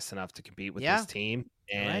gates fast enough to compete with this team.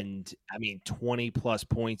 And, I mean, 20-plus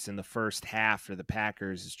points in the first half for the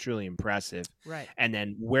Packers is truly impressive. Right. And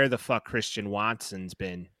then where the fuck Christian Watson's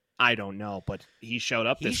been, I don't know. But he showed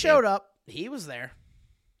up He showed up. He was there.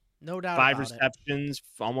 No doubt 5 about receptions,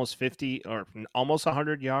 almost 50 or almost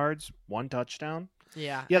 100 yards, 1 touchdown.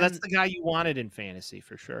 Yeah. Yeah, that's the guy you wanted in fantasy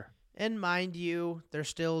for sure. And mind you, they're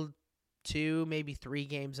still 2, maybe 3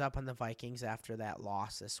 games up on the Vikings after that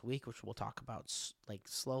loss this week, which we'll talk about like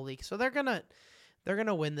slowly. So they're gonna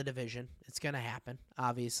win the division. It's gonna happen,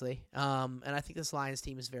 obviously. And I think this Lions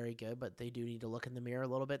team is very good, but they do need to look in the mirror a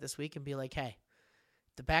little bit this week and be like, hey,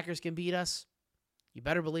 if the Packers can beat us, you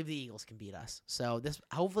better believe the Eagles can beat us. So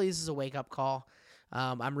hopefully this is a wake up call.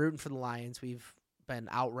 I'm rooting for the Lions. We've been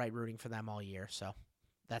outright rooting for them all year. So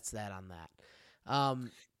that's that on that.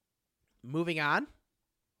 Moving on.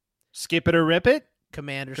 Skip it or rip it?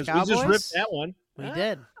 Commanders, Because Cowboys. we just ripped that one. We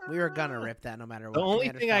did. We were going to rip that no matter what. The only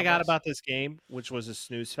Commanders, thing I got Cowboys. about this game, which was a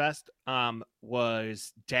snooze fest,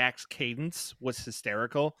 was Dak's cadence was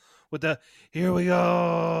hysterical with the "Here we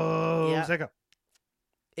go." Yeah. Second.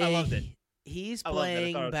 I loved it. He's I loved it. I thought it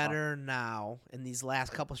playing was better now in these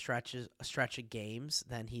last couple stretch of games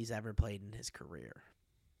than he's ever played in his career.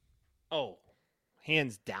 Oh,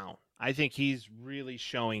 hands down. I think he's really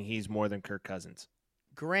showing he's more than Kirk Cousins.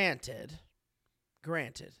 Granted,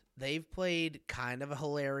 they've played kind of a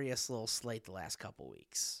hilarious little slate the last couple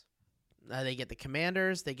weeks. They get the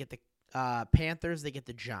Commanders, they get the Panthers, they get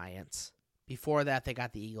the Giants. Before that, they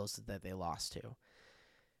got the Eagles that they lost to.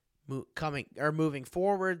 Moving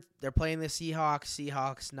forward, they're playing the Seahawks.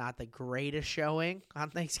 Seahawks, not the greatest showing on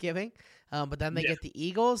Thanksgiving. But then they get the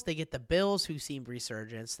Eagles. They get the Bills, who seem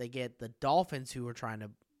resurgence. They get the Dolphins, who are trying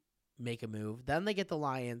to make a move. Then they get the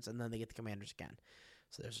Lions, and then they get the Commanders again.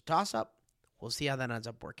 So there's a toss-up. We'll see how that ends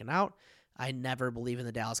up working out. I never believe in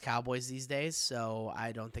the Dallas Cowboys these days, so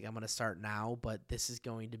I don't think I'm going to start now. But this is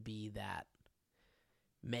going to be that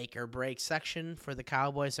make or break section for the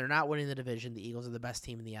Cowboys. They're not winning the division. The Eagles are the best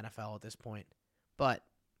team in the NFL at this point. But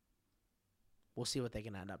we'll see what they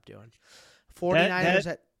can end up doing.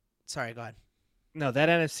 49ers sorry, go ahead. No, that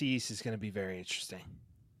NFC East is going to be very interesting.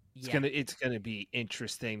 It's Yeah. going to be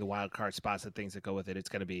interesting, the wild card spots and things that go with it. It's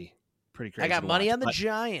going to be pretty crazy. I got money watch, on the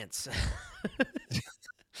Giants.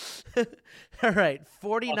 All right,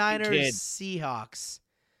 49ers Seahawks.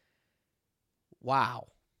 Wow.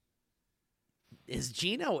 Is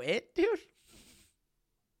Geno it, dude?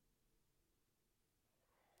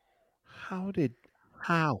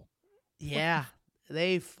 How? Yeah,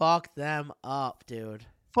 they fucked them up, dude.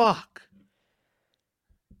 Fuck.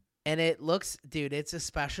 And it looks, dude, it's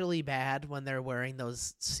especially bad when they're wearing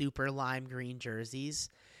those super lime green jerseys.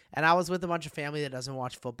 And I was with a bunch of family that doesn't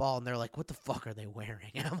watch football, and they're like, what the fuck are they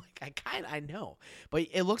wearing? And I'm like, I know. But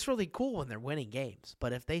it looks really cool when they're winning games.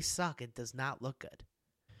 But if they suck, it does not look good.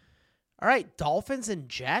 All right, Dolphins and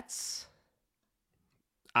Jets.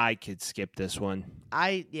 I could skip this one.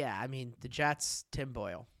 I mean, the Jets, Tim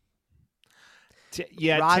Boyle. Tim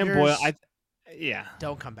Rodgers, Boyle.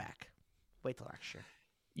 Don't come back. Wait till next year.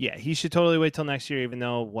 Yeah, he should totally wait till next year, even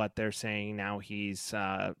though what they're saying now he's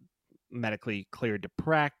medically cleared to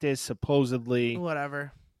practice, supposedly.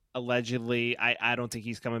 Whatever. Allegedly. I don't think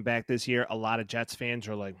he's coming back this year. A lot of Jets fans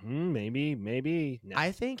are like, maybe. No.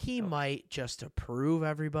 I think he might, just to prove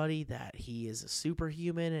everybody that he is a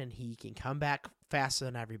superhuman and he can come back faster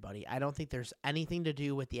than everybody. I don't think there's anything to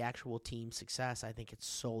do with the actual team success. I think it's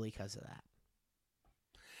solely because of that.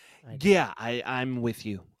 Yeah, I'm with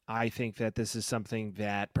you. I think that this is something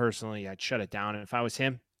that personally I'd shut it down if I was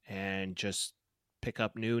him and just pick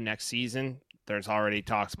up new next season. There's already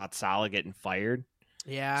talks about Saleh getting fired.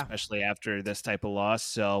 Yeah. Especially after this type of loss.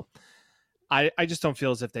 So I just don't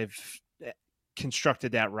feel as if they've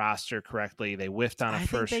constructed that roster correctly. They whiffed on a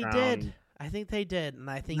first round. I think they did. And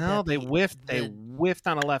I think they whiffed. They whiffed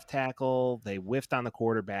on a left tackle. They whiffed on the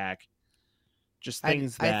quarterback. Just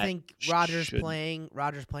things I think Rodgers playing,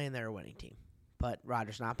 they're a winning team. But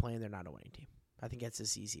Rodgers not playing, they're not a winning team. I think it's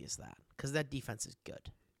as easy as that. Because that defense is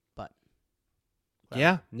good. But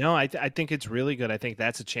yeah, no, I think it's really good. I think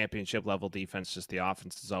that's a championship level defense. Just the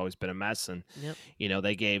offense has always been a mess. And,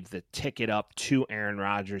 they gave the ticket up to Aaron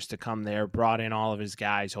Rodgers to come there, brought in all of his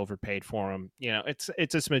guys, overpaid for him. It's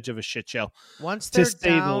a smidge of a shit show. Once they're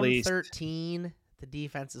down 13, the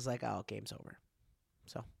defense is like, oh, game's over.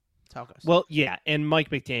 So that's how it goes. Well, yeah, and Mike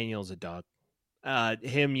McDaniel's a dog.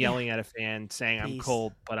 Him yelling at a fan saying, I'm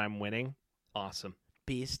cold, but I'm winning. Awesome.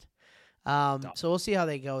 Beast. So we'll see how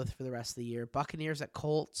they go for the rest of the year. Buccaneers at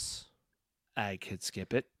Colts. I could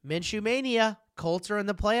skip it. Minshew Mania. Colts are in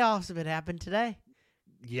the playoffs if it happened today.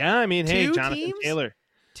 Yeah, I mean, hey, Jonathan Taylor.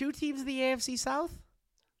 2 teams in the AFC South?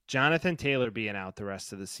 Jonathan Taylor being out the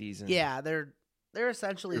rest of the season. Yeah, they're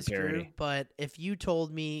essentially screwed. But if you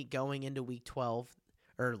told me going into Week 12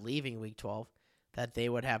 or leaving Week 12 that they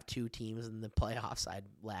would have 2 teams in the playoffs, I'd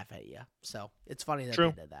laugh at you. So it's funny that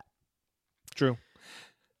they did that. True.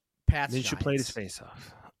 Pats Minshew Giants. played his face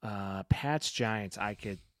off. Pats Giants.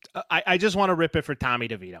 I just want to rip it for Tommy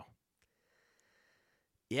DeVito.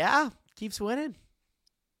 Yeah, keeps winning.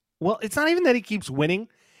 Well, it's not even that he keeps winning.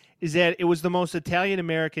 Is that it was the most Italian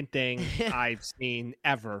American thing I've seen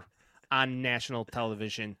ever on national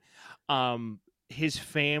television. His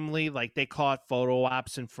family, like, they caught photo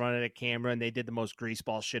ops in front of the camera, and they did the most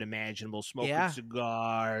greaseball shit imaginable, smoking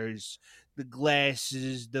cigars, the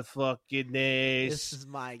glasses, the fucking this is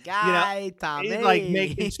my guy, Tommy. Like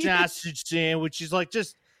making sausage sandwiches, like,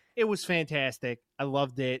 just, it was fantastic. I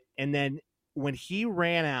loved it. And then when he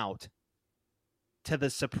ran out to the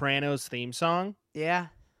Sopranos theme song, yeah,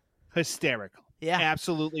 hysterical. Yeah,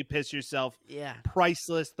 absolutely piss yourself. Yeah,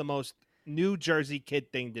 priceless. The most New Jersey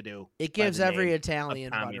kid thing to do. It by gives the every name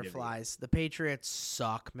Italian of Tommy butterflies. The Patriots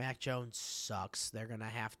suck. Mac Jones sucks. They're going to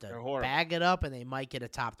have They're to horrible. bag it up, and they might get a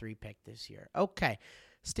top 3 pick this year. Okay.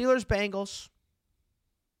 Steelers, Bengals.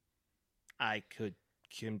 I could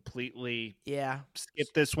completely Yeah.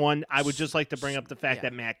 skip this one. I would just like to bring up the fact Yeah.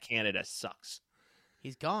 that Matt Canada sucks.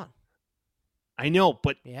 He's gone. I know,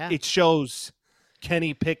 but Yeah. it shows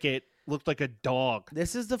Kenny Pickett looked like a dog.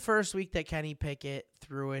 This is the first week that Kenny Pickett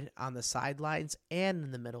threw it on the sidelines and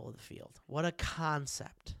in the middle of the field. What a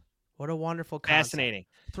concept. What a wonderful concept. Fascinating.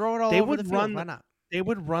 Throw it all They over would the field. run- Why not? They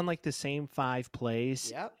would run like the same 5 plays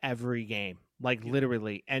Yep. every game, like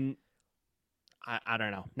literally. And I don't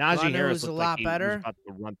know. Najee Wanna know Harris who's a looked lot like he better? was about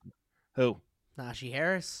to run. Who? Najee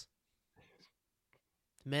Harris.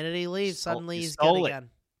 The minute he leaves, Stole- suddenly you he's stole good it. again.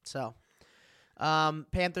 So,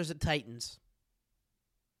 Panthers at Titans.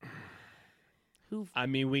 Who I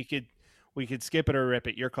mean, we could skip it or rip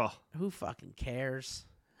it. Your call. who fucking cares?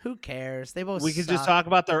 Who cares? They both We could just suck. talk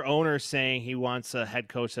about their owner saying he wants a head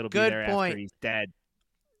coach that'll Good be there point. after he's dead.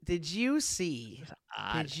 Did you see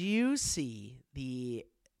Odd. Did you see the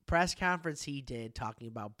press conference he did talking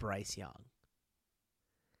about Bryce Young?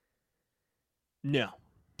 No.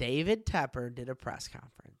 David Tepper did a press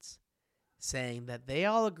conference saying that they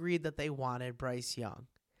all agreed that they wanted Bryce Young,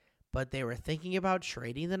 but they were thinking about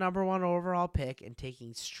trading the number 1 overall pick and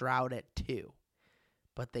taking Stroud at 2.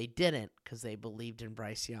 But they didn't because they believed in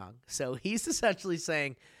Bryce Young. So he's essentially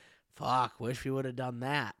saying, fuck, wish we would have done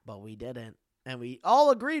that, but we didn't. And we all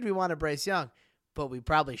agreed we wanted Bryce Young, but we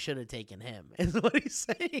probably should have taken him, is what he's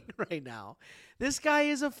saying right now. This guy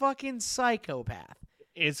is a fucking psychopath.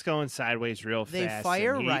 It's going sideways real They fast.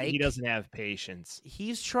 fire and Reich. He doesn't have patience.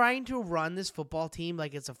 He's trying to run this football team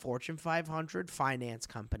like it's a Fortune 500 finance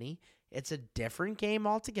company. It's a different game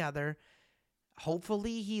altogether.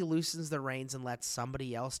 Hopefully he loosens the reins and lets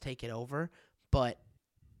somebody else take it over. But,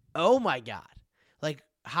 oh my God. Like,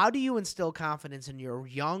 how do you instill confidence in your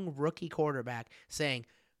young rookie quarterback saying,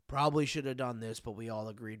 probably should have done this, but we all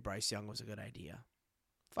agreed Bryce Young was a good idea?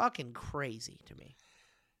 Fucking crazy to me.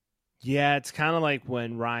 Yeah, it's kind of like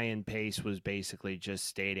when Ryan Pace was basically just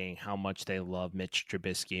stating how much they love Mitch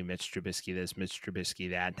Trubisky this, Mitch Trubisky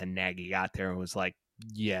that, and Nagy got there and was like,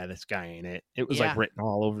 yeah, this guy ain't it. It was like written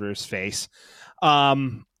all over his face.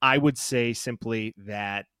 I would say simply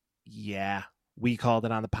that, yeah, we called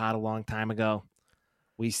it on the pod a long time ago.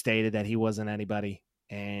 We stated that he wasn't anybody.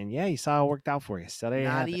 And, yeah, you saw how it worked out for you. So there you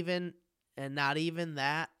have it. Not even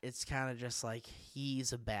that. It's kind of just like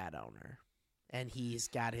he's a bad owner. And he's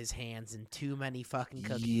got his hands in too many fucking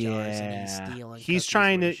cookie jars, and he's stealing. He's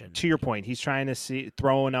trying to your point, he's trying to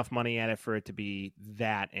throw enough money at it for it to be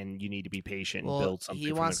that, and you need to be patient and build something.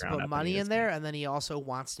 He wants to put money in there, there, and then he also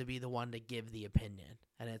wants to be the one to give the opinion.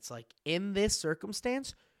 And it's like, in this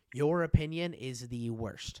circumstance, your opinion is the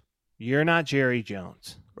worst. You're not Jerry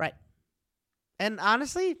Jones. Right. And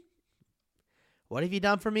honestly, what have you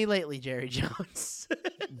done for me lately, Jerry Jones?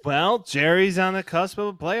 Well, Jerry's on the cusp of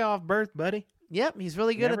a playoff berth, buddy. Yep, he's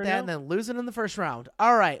really good Never at that, know. and then losing in the first round.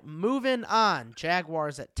 All right, moving on.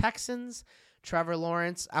 Jaguars at Texans. Trevor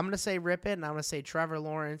Lawrence. I'm going to say rip it, and I'm going to say Trevor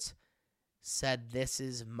Lawrence said, this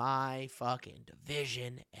is my fucking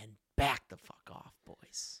division, and back the fuck off,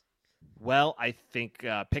 boys. Well, I think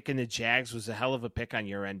picking the Jags was a hell of a pick on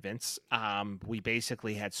your end, Vince. We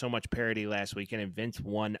basically had so much parity last weekend, and Vince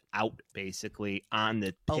won out basically on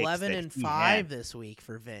the picks 11-5 this week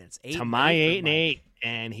for Vince. 8 to my 8-8,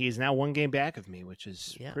 and he is now 1 game back of me, which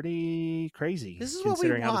is pretty crazy. This is what we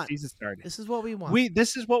considering how the want. season started. This is what we want.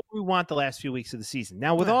 This is what we want the last few weeks of the season.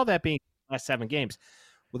 Now, with all that being last 7 games,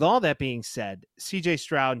 with all that being said, C.J.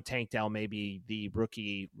 Stroud and Tank Dell may be the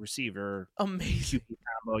rookie receiver amazing QB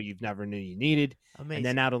combo you've never knew you needed. Amazing. And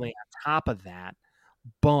then not only on top of that,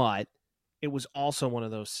 but it was also one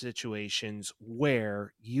of those situations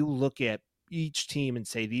where you look at each team and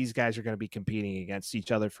say these guys are going to be competing against each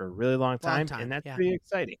other for a really long time and that's pretty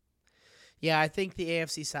exciting. Yeah, I think the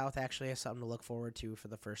AFC South actually has something to look forward to for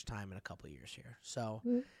the first time in a couple of years here. So,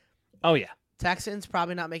 oh yeah. Texans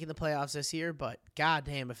probably not making the playoffs this year, but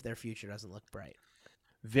goddamn if their future doesn't look bright.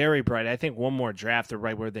 Very bright. I think one more draft, they're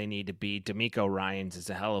right where they need to be. D'Amico Ryans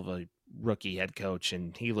is a hell of a rookie head coach,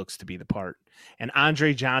 and he looks to be the part. And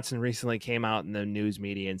Andre Johnson recently came out in the news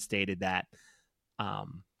media and stated that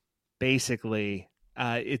basically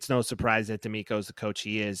it's no surprise that D'Amico's the coach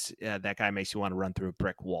he is. That guy makes you want to run through a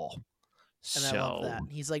brick wall. And so, I love that.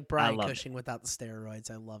 He's like Brian Cushing without the steroids.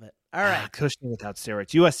 I love it. All right. Cushing without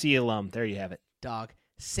steroids. USC alum. There you have it. Dog.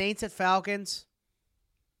 Saints at Falcons.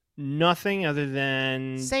 Nothing other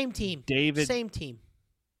than same team. Same team.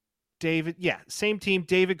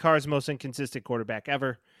 David Carr's the most inconsistent quarterback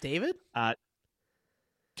ever. David?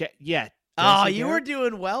 Yeah. Oh, you were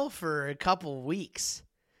doing well for a couple weeks.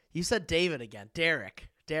 You said David again. Derek.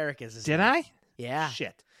 Derek is his name. Did I? Yeah.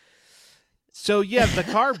 Shit. So yeah, the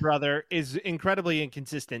Carr brother is incredibly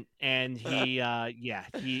inconsistent, and he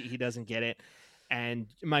doesn't get it, and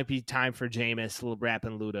it might be time for Jameis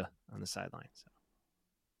rapping Luda on the sideline. So.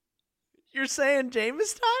 You're saying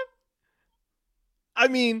Jameis time? I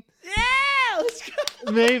mean, yeah, let's go.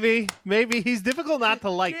 Maybe he's difficult not to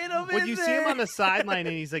like. When you see him on the sideline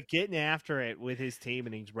and he's like getting after it with his team,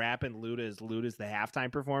 and he's rapping Luda's the halftime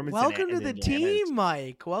performance. Welcome to the team,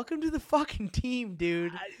 Mike. Welcome to the fucking team,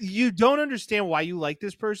 dude. You don't understand why you like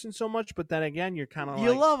this person so much, but then again, you're kind of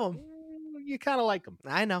you love him. You kind of like him.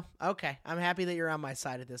 I know. Okay, I'm happy that you're on my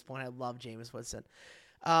side at this point. I love Jameis Winston.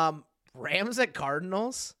 Rams at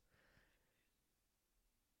Cardinals.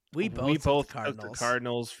 We both took the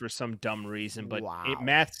Cardinals for some dumb reason, but wow.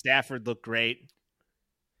 Matt Stafford looked great,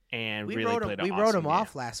 and we really wrote played him. We awesome wrote him game.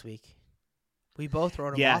 off last week. We both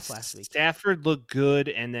wrote him off last week. Stafford looked good,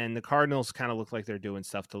 and then the Cardinals kind of look like they're doing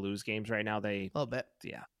stuff to lose games right now. A little bit,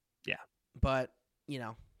 yeah. But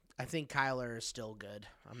I think Kyler is still good.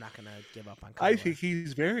 I'm not gonna give up on Kyler. I think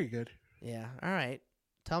he's very good. Yeah. All right.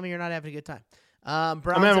 Tell me you're not having a good time. Browns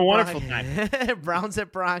I'm having a wonderful time. Browns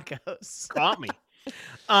at Broncos. Caught me.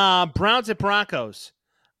 Browns at Broncos.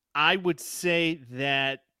 I would say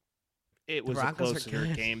that it was a closer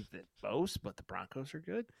game than most, but the Broncos are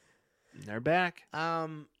good. They're back.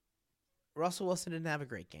 Russell Wilson didn't have a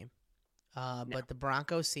great game, but the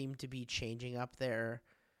Broncos seem to be changing up their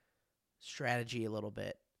strategy a little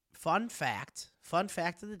bit. Fun fact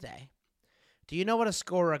of the day. Do you know what a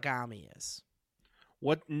scoregami is?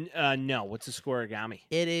 What? No. What's a scoregami?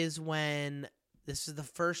 It is when this is the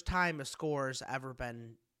first time a score's ever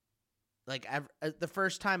been, the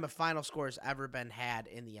first time a final score has ever been had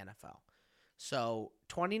in the NFL. So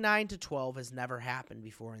 29-12 has never happened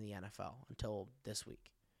before in the NFL until this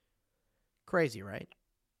week. Crazy, right?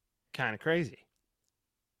 Kind of crazy.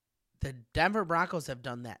 The Denver Broncos have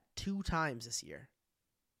done that 2 times this year.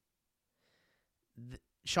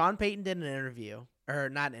 Sean Payton did an interview, or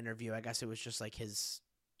not an interview, I guess it was just like his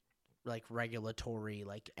regulatory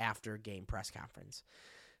after game press conference.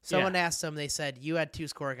 Someone asked him, they said, you had 2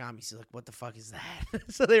 scoregamis. He's like, what the fuck is that?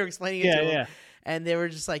 So they were explaining it to him. And they were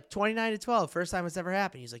just like 29-12, first time it's ever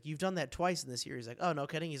happened. He's like, you've done that twice in this year. He's like, oh, no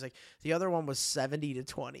kidding. He's like, the other one was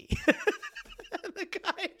 70-20. And the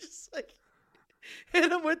guy just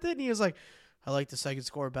hit him with it, and he was like, I like the second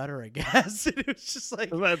score better, I guess. And it was just like,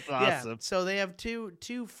 that's awesome. Yeah. So they have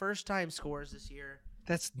two first time scores this year.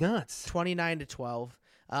 That's nuts. 29-12.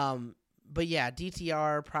 But yeah,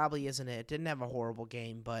 DTR probably isn't it. Didn't have a horrible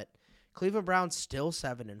game, but Cleveland Browns still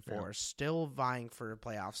 7-4, still vying for a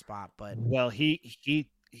playoff spot. But well, he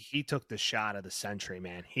took the shot of the century,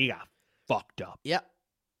 man. He got fucked up. Yep.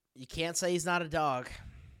 You can't say he's not a dog.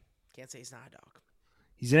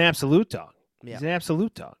 He's an absolute dog. Yep. He's an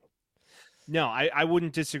absolute dog. No, I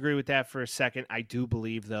wouldn't disagree with that for a second. I do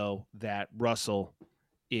believe, though, that Russell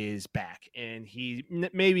is back, and he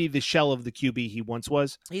maybe the shell of the QB he once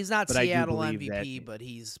was. He's not Seattle MVP, but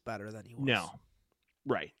he's better than he was. No,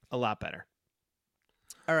 right, a lot better.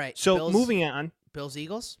 All right, so moving on.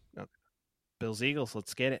 Bills-Eagles? Okay. Bills-Eagles,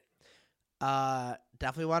 let's get it.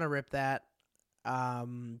 Definitely want to rip that.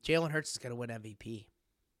 Jalen Hurts is going to win MVP.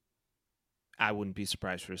 I wouldn't be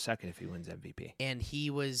surprised for a second if he wins MVP. And he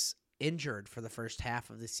was injured for the first half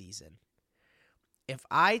of the season. If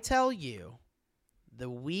I tell you the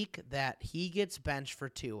week that he gets benched for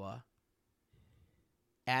Tua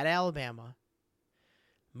at Alabama,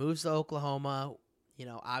 moves to Oklahoma,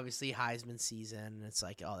 obviously Heisman season, it's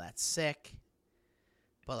like, oh, that's sick.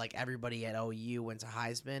 But everybody at OU wins a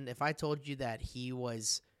Heisman. If I told you that he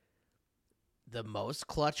was the most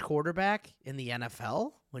clutch quarterback in the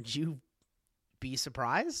NFL, would you be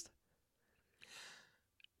surprised?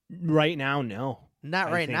 Right now, no.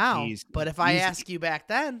 Not right now. But if I ask you back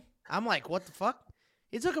then, I'm like, what the fuck?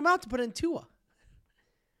 He took him out to put in Tua.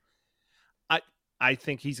 I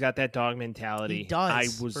think he's got that dog mentality. He does,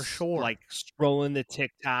 I was for sure. Scrolling the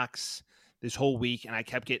TikToks this whole week, and I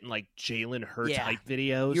kept getting Jalen Hurts hype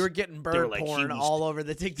videos. You were getting bird porn all over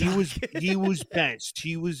the TikTok. He was benched.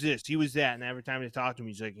 He was this. He was that. And every time they talked to him,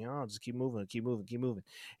 he's like, I'll just keep moving.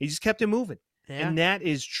 He just kept it moving. Yeah. And that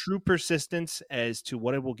is true persistence as to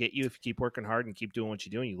what it will get you if you keep working hard and keep doing what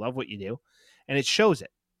you do and you love what you do. And it shows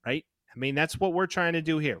it, right? I mean, that's what we're trying to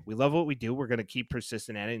do here. We love what we do. We're going to keep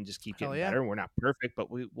persistent at it and just keep getting better. And we're not perfect, but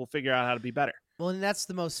we'll figure out how to be better. Well, and that's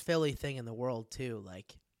the most Philly thing in the world, too.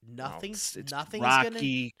 Nothing's Rocky.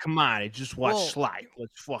 Gonna... Come on, just watch Sly.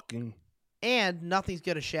 Let's fucking... And nothing's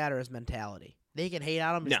going to shatter his mentality. They can hate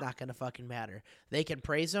on him. No. It's not going to fucking matter. They can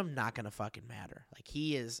praise him. Not going to fucking matter. Like,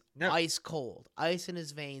 he is ice cold. Ice in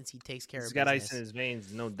his veins. He takes care of business. He's got ice in his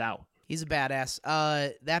veins, no doubt. He's a badass.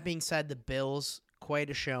 That being said, the Bills, quite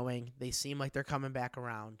a showing. They seem like they're coming back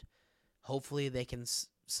around. Hopefully they can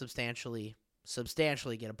substantially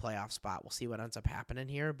get a playoff spot. We'll see what ends up happening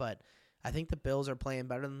here, but I think the Bills are playing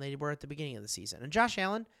better than they were at the beginning of the season. And Josh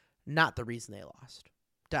Allen, not the reason they lost.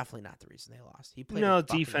 Definitely not the reason they lost. He played a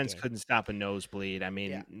defense game. Couldn't stop a nosebleed. I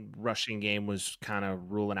mean, rushing game was kind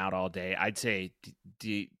of ruling out all day. I'd say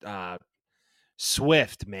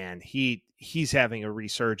Swift, man, he's having a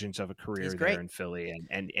resurgence of a career there in Philly,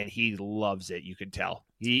 and he loves it. You could tell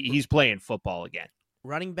he's playing football again.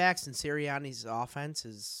 Running backs in Sirianni's offense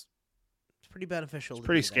is pretty beneficial. It's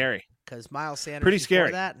pretty scary because Miles Sanders pretty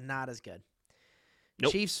scary. That not as good.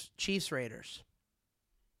 Nope. Chiefs Raiders.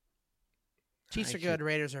 Chiefs are good.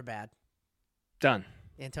 Raiders are bad. Done.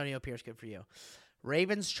 Antonio Pierce, good for you.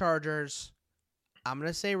 Ravens Chargers. I'm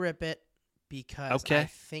gonna say rip it because I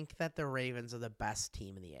think that the Ravens are the best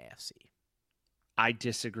team in the AFC. I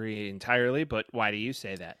disagree entirely, but why do you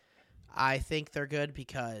say that? I think they're good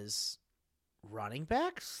because running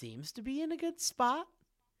back seems to be in a good spot.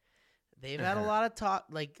 They've had a lot of talk,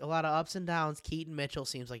 like a lot of ups and downs. Keaton Mitchell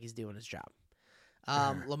seems like he's doing his job.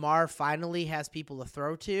 Lamar finally has people to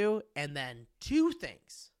throw to, and then three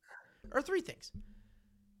things.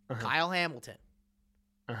 Kyle Hamilton.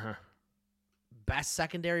 Best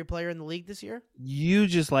secondary player in the league this year? You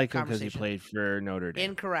just like him because he played for Notre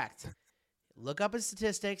Dame. Incorrect. Look up his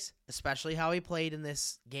statistics, especially how he played in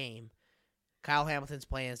this game. Kyle Hamilton's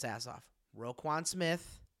playing his ass off. Roquan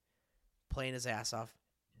Smith playing his ass off.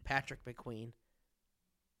 Patrick McQueen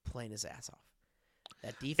playing his ass off.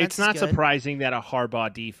 That defense It's not is good. surprising that a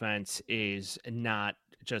Harbaugh defense is not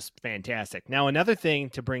just fantastic. Now, another thing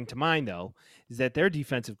to bring to mind, though, is that their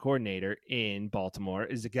defensive coordinator in Baltimore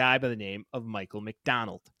is a guy by the name of Michael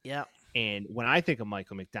McDonald. Yeah. And when I think of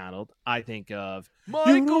Michael McDonald, I think of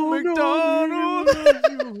Michael McDonald.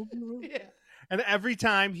 Yeah. And every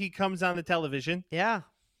time he comes on the television,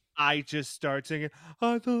 I just start singing,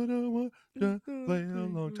 I thought I would play a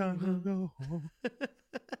long time ago.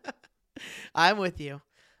 I'm with you.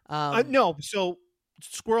 No, so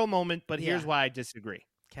squirrel moment, but here's why I disagree.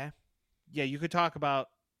 Okay. Yeah, you could talk about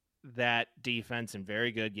that defense and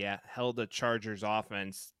very good. Yeah, held the Chargers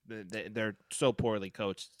offense. They're so poorly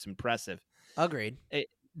coached. It's impressive. Agreed.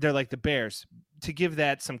 They're like the Bears. To give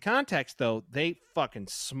that some context, though, they fucking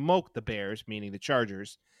smoked the Bears, meaning the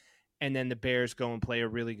Chargers, and then the Bears go and play a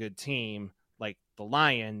really good team like the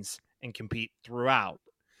Lions and compete throughout.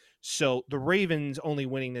 So the Ravens only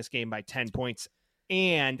winning this game by 10 points,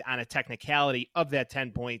 and on a technicality of that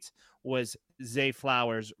 10 points was Zay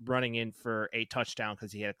Flowers running in for a touchdown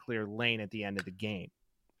because he had a clear lane at the end of the game.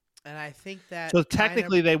 And I think that... So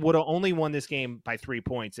technically they would have only won this game by 3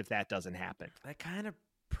 points if that doesn't happen. That kind of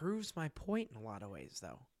proves my point in a lot of ways,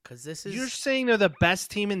 though. Because this is... You're saying they're the best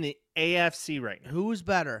team in the AFC right now. Who's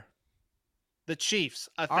better? The Chiefs,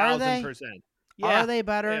 1,000%. Yeah, are they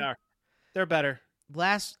better? They are. They're better.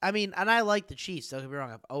 And I like the Chiefs. Don't get me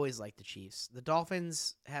wrong. I've always liked the Chiefs. The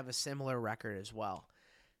Dolphins have a similar record as well.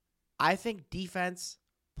 I think defense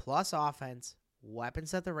plus offense,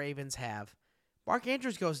 weapons that the Ravens have. Mark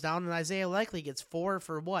Andrews goes down and Isaiah Likely gets 4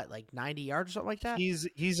 for what, like 90 yards or something like that?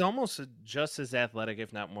 He's almost just as athletic,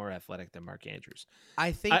 if not more athletic, than Mark Andrews.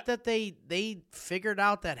 I think that they figured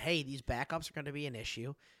out that, hey, these backups are going to be an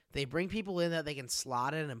issue. They bring people in that they can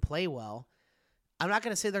slot in and play well. I'm not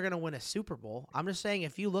going to say they're going to win a Super Bowl. I'm just saying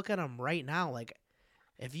if you look at them right now, like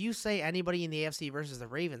if you say anybody in the AFC versus the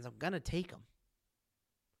Ravens, I'm going to take them.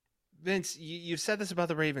 Vince, you've said this about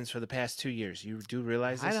the Ravens for the past 2 years. You do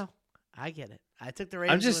realize this? I know. I get it. I took the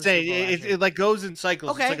Ravens. I'm just saying, it like goes in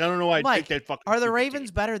cycles. Okay. It's like, I don't know why I Mike, think that fucking... Are the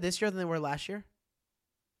Ravens better this year than they were last year?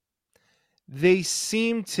 They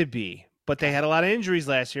seem to be, but they had a lot of injuries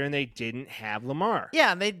last year, and they didn't have Lamar.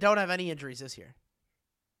 Yeah, and they don't have any injuries this year.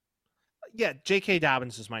 Yeah, J.K.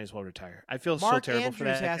 Dobbins just might as well retire. I feel Mark so terrible Andrews for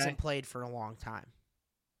that hasn't guy. played for a long time.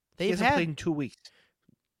 He hasn't played in 2 weeks.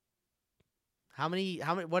 How many,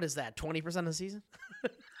 what is that, 20% of the season?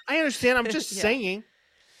 I understand. I'm just saying.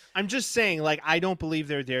 I'm just saying, like, I don't believe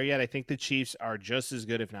they're there yet. I think the Chiefs are just as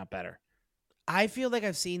good, if not better. I feel like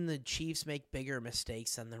I've seen the Chiefs make bigger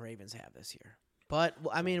mistakes than the Ravens have this year. But,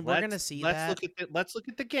 I mean, we're going to see that. Let's look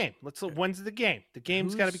at the game. When's the game? The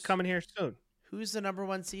game's got to be coming here soon. Who's the number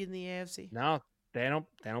 1 seed in the AFC? No, they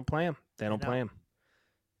don't play him. They don't play him.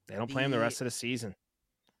 They don't play him the rest of the season.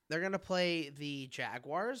 They're going to play the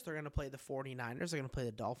Jaguars. They're going to play the 49ers. They're going to play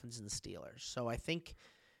the Dolphins and the Steelers. So I think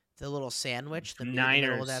the little sandwich, the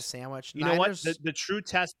middle of that sandwich. You know what? The true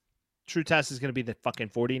test True test is going to be the fucking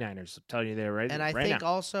 49ers. I'm telling you there right And I right think now.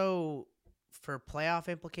 also for playoff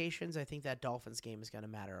implications, I think that Dolphins game is going to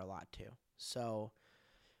matter a lot too. So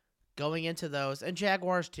going into those, and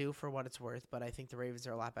Jaguars too, for what it's worth, but I think the Ravens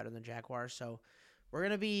are a lot better than Jaguars. So we're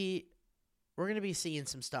gonna be seeing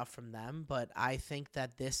some stuff from them. But I think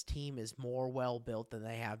that this team is more well built than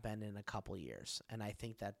they have been in a couple years, and I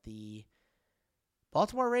think that the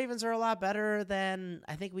Baltimore Ravens are a lot better than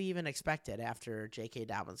I think we even expected after J.K.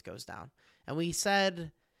 Dobbins goes down. And we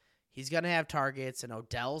said he's going to have targets, and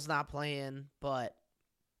Odell's not playing, but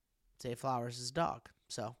Zay Flowers is a dog.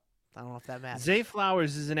 So I don't know if that matters. Zay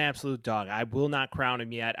Flowers is an absolute dog. I will not crown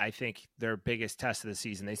him yet. I think their biggest test of the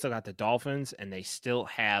season. They still got the Dolphins, and they still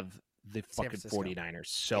have the fucking 49ers.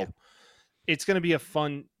 So it's going to be a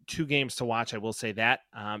fun 2 games to watch. I will say that.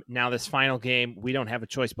 Now this final game, we don't have a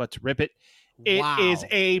choice but to rip it. It is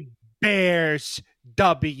a Bears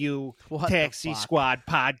W Taxi Squad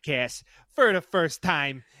podcast for the first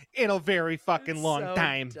time in a very fucking long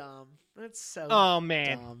time. Dumb. It's so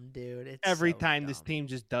dumb, dude. It's every so time dumb. this team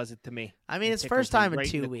just does it to me. I mean, it's first time in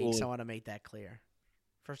 2 weeks. I want to make that clear.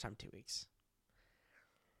 First time 2 weeks.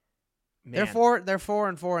 Man. They're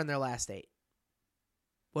 4-4 in their last 8.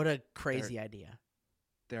 What a crazy idea.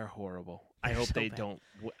 They're horrible. I hope they don't.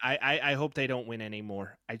 I hope they don't win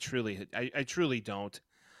anymore. I truly don't.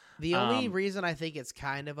 The only reason I think it's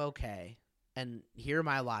kind of okay, and hear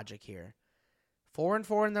my logic here: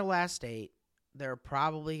 4-4 in their last 8. They're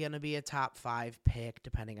probably going to be a top 5 pick,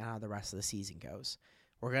 depending on how the rest of the season goes.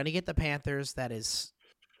 We're going to get the Panthers. That is,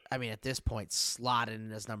 I mean, at this point, slotted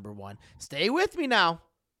in as number 1. Stay with me now.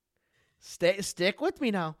 Stick with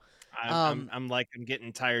me now. I'm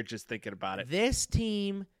getting tired just thinking about it. This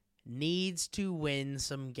team needs to win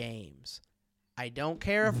some games. I don't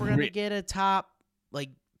care if we're going to get a top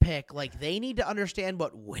pick. They need to understand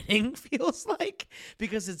what winning feels like,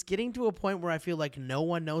 because it's getting to a point where I feel like no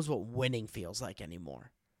one knows what winning feels like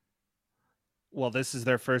anymore. Well, this is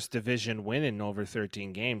their first division win in over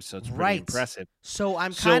 13 games, so it's pretty impressive. So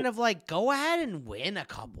I'm kind of like, go ahead and win a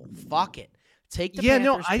couple. Fuck it. Take the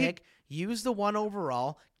Panthers pick. Use the 1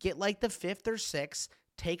 overall, get the 5th or 6th,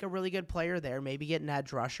 take a really good player there, maybe get an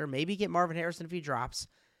edge rusher, maybe get Marvin Harrison if he drops.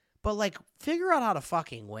 But, figure out how to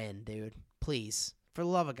fucking win, dude. Please. For the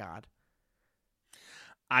love of God.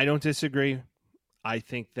 I don't disagree. I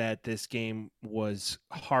think that this game was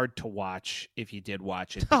hard to watch if you did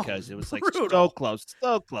watch it, because it was so close.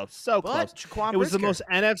 It was the most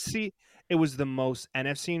NFC. It was the most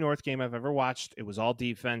NFC North game I've ever watched. It was all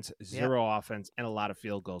defense, 0 offense, and a lot of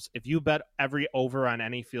field goals. If you bet every over on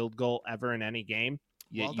any field goal ever in any game,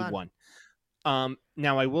 you won.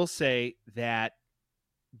 Now, I will say that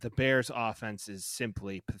the Bears' offense is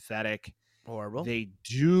simply pathetic. Horrible. They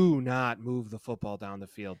do not move the football down the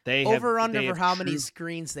field. They over under for how many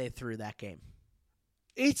screens they threw that game.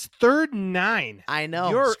 It's 3rd and 9. I know.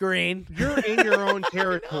 You're in your own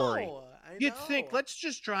territory. You'd think, let's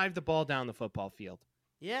just drive the ball down the football field.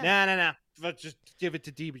 Yeah. No. Let's just give it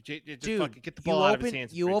to DBJ. Dude, get the ball out of his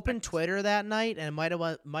hands. You opened Twitter that night, and it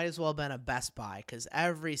might as well have been a Best Buy, because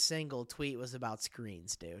every single tweet was about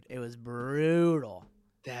screens, dude. It was brutal.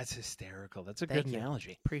 That's hysterical. That's a good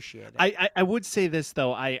analogy. Appreciate it. I would say this,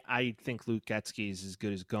 though. I think Luke Getzky is as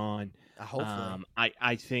good as gone. Hopefully.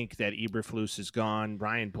 I think that Eberflus is gone.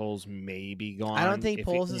 Ryan Poles may be gone. I don't think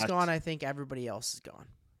Poles is gone. I think everybody else is gone.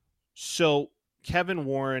 So Kevin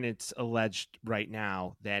Warren, it's alleged right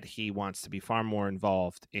now that he wants to be far more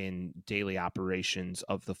involved in daily operations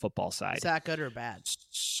of the football side. Is that good or bad?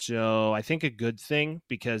 So I think a good thing,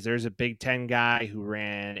 because there's a Big Ten guy who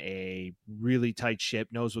ran a really tight ship,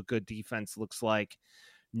 knows what good defense looks like,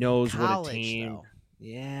 knows what a team. Though.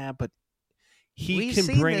 Yeah, but he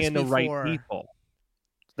can bring in the right people.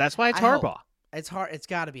 That's why it's Harbaugh. It's hard. It's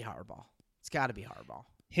got to be Harbaugh.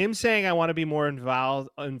 Him saying I want to be more involved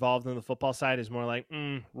in the football side is more like,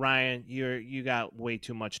 Ryan, you got way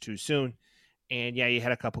too much too soon. And yeah, you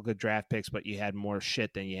had a couple good draft picks, but you had more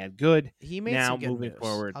shit than you had good. He made some good moves.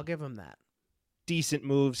 Forward, I'll give him that. Decent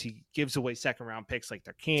moves. He gives away 2nd round picks like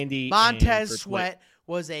they're candy. Montez Sweat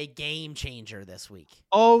was a game changer this week.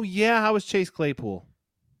 Oh yeah, how was Chase Claypool?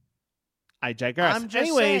 I digress. I'm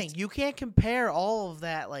just saying, you can't compare all of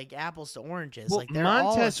that like apples to oranges. Well,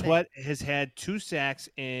 Montez Sweat has had 2 sacks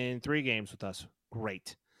in 3 games with us.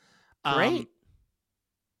 Great. Awesome.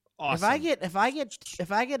 If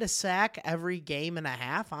I get a sack every game and a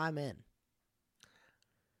half, I'm in.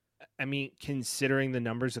 I mean, considering the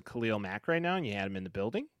numbers of Khalil Mack right now, and you had him in the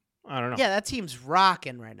building, I don't know. Yeah, that team's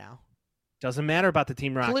rocking right now. Doesn't matter about the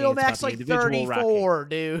team rocking. Khalil It's about Mack's the like individual 34,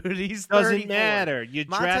 dude. He's Doesn't 34. matter. You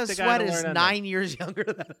draft Montez the guy Sweat to is learn on 9 years younger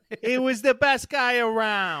than him. He was the best guy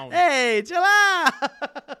around. Hey, chill out.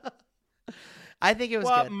 I think it was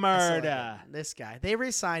What good. murder? This guy. They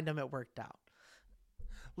re-signed him. It worked out.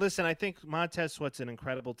 Listen, I think Montez Sweat's an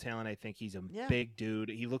incredible talent. I think he's a Yeah. big dude.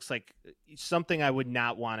 He looks like something I would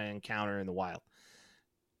not want to encounter in the wild.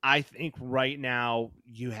 I think right now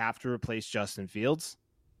you have to replace Justin Fields.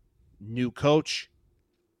 New coach.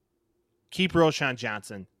 Keep Roshan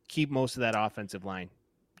Johnson. Keep most of that offensive line.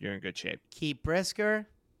 You're in good shape. Keep Brisker,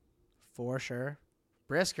 for sure.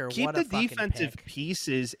 Brisker, Keep what the a fucking defensive pick.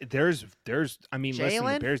 pieces. I mean, listen,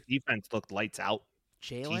 the Jalen? Bears defense looked lights out.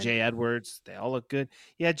 Jalen? TJ Edwards, they all look good.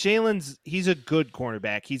 Yeah, he's a good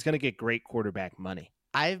cornerback. He's going to get great quarterback money.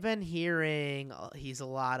 I've been hearing he's a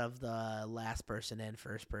lot of the last person in,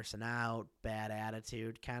 first person out, bad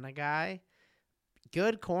attitude kind of guy.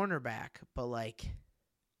 Good cornerback, but like,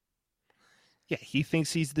 Yeah, he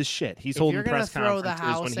thinks he's the shit. He's If holding you're gonna press throw the conferences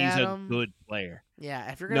house when he's at a him- good player.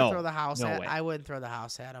 yeah, if you're gonna No, throw the house no at, way. I wouldn't throw the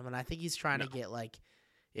house at him. And I think he's trying No. to get like,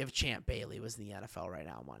 if Champ Bailey was in the NFL right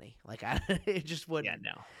now, money. Like, it just Yeah, wouldn't.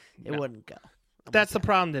 no. It no. wouldn't go. That's the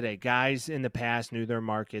problem today. Guys in the past knew their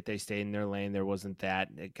market. They stayed in their lane. There wasn't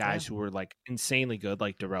that. Guys who were like insanely good,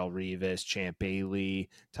 like Darrell Revis, Champ Bailey,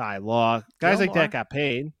 Ty Law. Guys like Gilmore. that got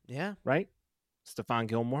paid, Yeah. right? Stephon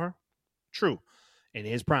Gilmore. True. In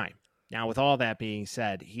his prime. Now, with all that being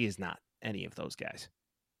said, he is not any of those guys.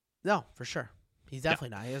 No, for sure. He's definitely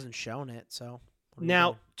not. He hasn't shown it. So what are you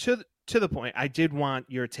Now, doing? to the point, I did want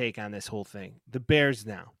your take on this whole thing. The Bears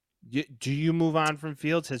now. Do you move on from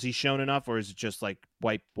Fields? Has he shown enough, or is it just like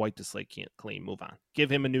wipe the slate clean, move on?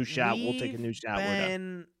 Give him a new shot. We'll take a new shot. We're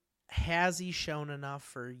done. Has he shown enough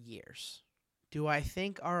for years? Do I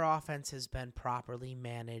think our offense has been properly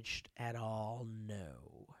managed at all?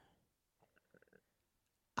 No.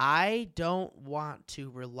 I don't want to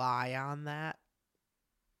rely on that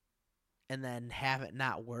and then have it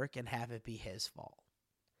not work and have it be his fault.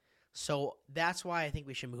 So that's why I think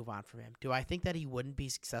we should move on from him. Do I think that he wouldn't be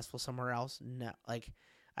successful somewhere else? No. Like,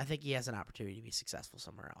 I think he has an opportunity to be successful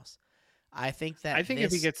somewhere else. I think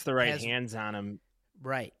if he gets the right hands on him,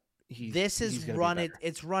 right. he's gonna run be it. better.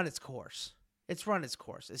 It's run its course. It's run its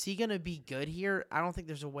course. Is he going to be good here? I don't think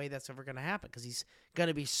there's a way that's ever going to happen because he's going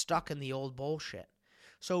to be stuck in the old bullshit.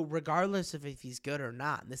 So regardless of if he's good or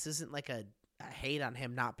not, this isn't like a hate on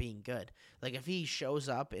him not being good. Like if he shows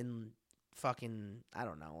up in fucking, I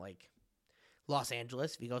don't know, like Los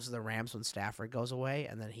Angeles, if he goes to the Rams when Stafford goes away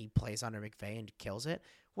and then he plays under McVay and kills it,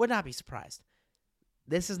 would not be surprised.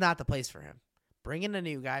 This is not the place for him. Bring in a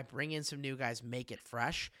new guy, bring in some new guys, make it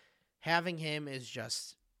fresh. Having him is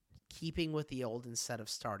just keeping with the old instead of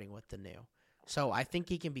starting with the new. So I think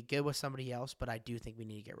he can be good with somebody else, but I do think we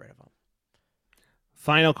need to get rid of him.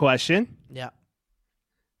 Final question: Yeah.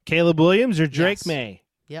 Caleb Williams or Drake Yes. May?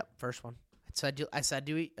 Yep, first one. I said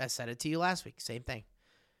it to you last week. Same thing.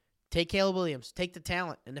 Take Caleb Williams. Take the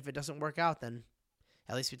talent, and if it doesn't work out, then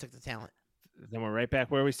at least we took the talent. Then we're right back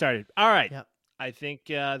where we started. All right. Yep. I think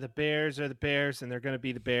the Bears are the Bears, and they're going to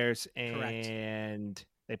be the Bears, and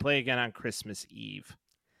they play again on Christmas Eve.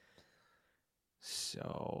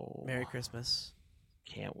 So Merry Christmas.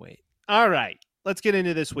 Can't wait. All right. Let's get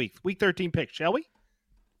into this week. Week 13 pick, shall we?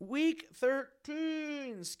 Week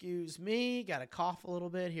 13. Excuse me. Got to cough a little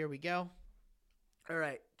bit. Here we go. All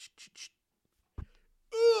right.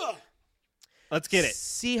 Ugh. Let's get it.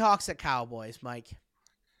 Seahawks at Cowboys, Mike.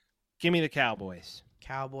 Give me the Cowboys.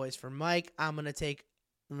 Cowboys for Mike. I'm going to take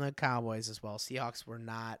the Cowboys as well. Seahawks were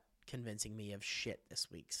not convincing me of shit this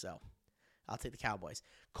week, so I'll take the Cowboys.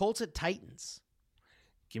 Colts at Titans.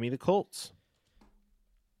 Give me the Colts.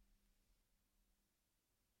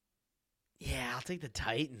 Yeah, I'll take the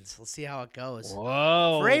Titans. Let's see how it goes.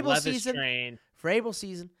 Whoa. Vrabel Levis season. train. Vrabel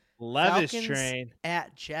season. Levis Falcons train.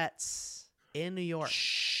 at Jets in New York.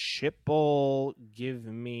 Ship Bowl. Give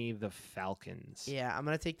me the Falcons. Yeah, I'm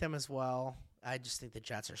going to take them as well. I just think the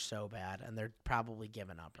Jets are so bad, and they're probably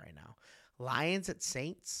giving up right now. Lions at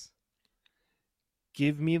Saints.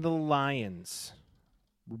 Give me the Lions.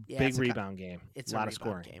 Yeah, Big it's a rebound game. It's a lot a of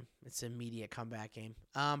scoring. game. It's an immediate comeback game.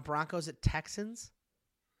 Broncos at Texans.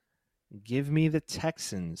 Give me the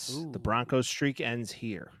Texans. Ooh. The Broncos streak ends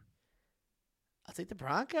here. I'll take the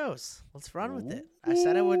Broncos. Let's run with it. I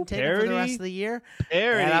said I wouldn't take it for the rest of the year,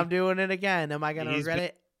 Parody. and I'm doing it again. Am I going to He's regret been-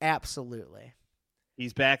 it? Absolutely.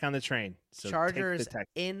 He's back on the train. So Chargers take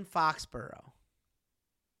the in Foxborough.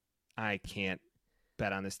 I can't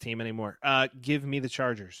bet on this team anymore. Give me the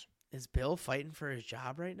Chargers. Is Bill fighting for his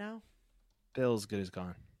job right now? Bill's good as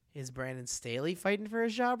gone. Is Brandon Staley fighting for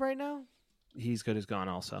his job right now? he's good as gone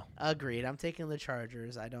also. Agreed. I'm taking the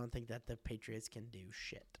Chargers. I don't think that the Patriots can do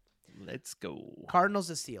shit. Let's go. Cardinals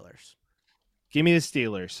and Steelers. Give me the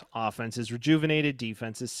Steelers. Offense is rejuvenated.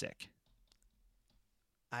 Defense is sick.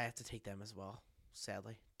 I have to take them as well,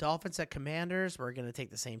 sadly. Dolphins at Commanders. We're going to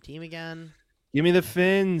take the same team again. Give me the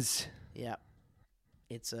Fins. Yep.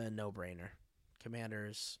 It's a no-brainer.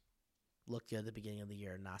 Commanders looked good at the beginning of the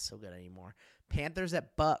year. Not so good anymore. Panthers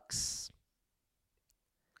at Bucks.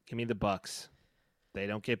 Give me the Bucks. They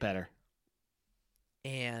don't get better.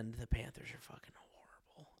 And the Panthers are fucking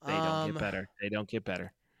horrible. They don't get better. They don't get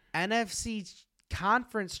better. NFC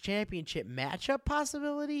Conference Championship matchup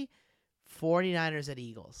possibility, 49ers at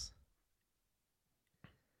Eagles.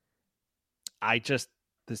 I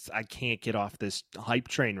can't get off this hype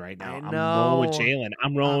train right now. I I'm know. rolling with Jalen.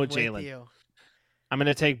 I'm rolling with with Jalen. you. I'm going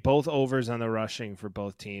to take both overs on the rushing for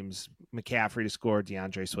both teams. McCaffrey to score,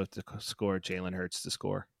 DeAndre Swift to score, Jalen Hurts to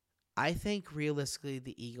score. I think realistically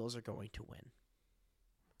the Eagles are going to win.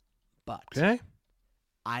 But Okay.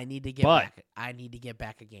 I need to get back. I need to get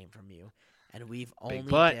back a game from you, and we've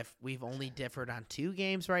only differed on 2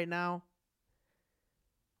 games right now.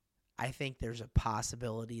 I think there's a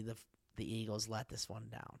possibility the Eagles let this one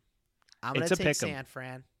down. I'm going to take San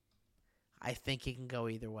Fran. I think it can go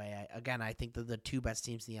either way. I think they're the 2 best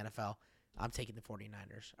teams in the NFL. I'm taking the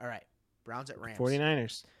 49ers. All right, Browns at Rams.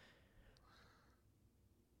 49ers.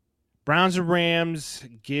 Browns and Rams.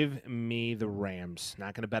 Give me the Rams.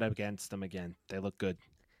 Not going to bet against them again. They look good.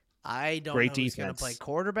 I don't Great know who's going to defense. play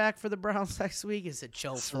quarterback for the Browns next week. Is it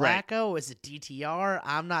Joe Flacco? Is it DTR?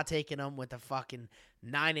 I'm not taking them with a fucking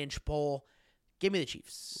 9-inch pole. Give me the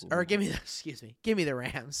Chiefs. Or give me the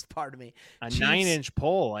Rams. Pardon me. A Chiefs, 9-inch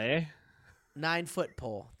pole, eh? 9-foot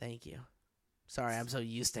pole. Thank you. Sorry, I'm so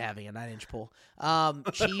used to having a 9-inch pole.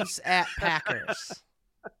 Chiefs at Packers.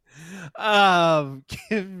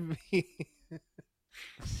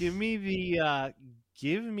 Give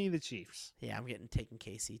me the Chiefs. Yeah, I'm taking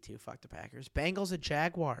KC too. Fuck the Packers. Bengals at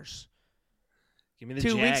Jaguars. Give me the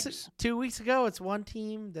Jags. 2 weeks ago, it's one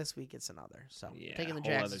team. This week, it's another. So Yeah, taking the whole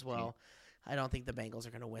Jags other as well. team. I don't think the Bengals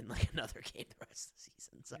are going to win like another game the rest of the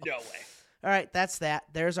season. So. No way. All right, that's that.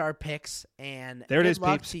 There's our picks, and There it good is,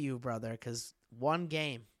 luck peeps. to you, brother. Because one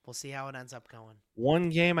game, we'll see how it ends up going. One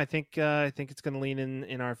game, I think it's going to lean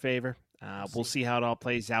in our favor. We'll see how it all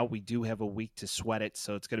plays out. We do have a week to sweat it,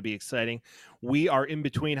 so it's going to be exciting. We are in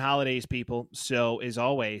between holidays, people. So, as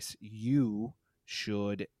always, you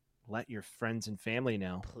should let your friends and family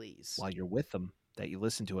know, Please, while you're with them, that you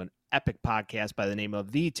listen to an epic podcast by the name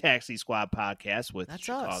of the Taxi Squad Podcast with That's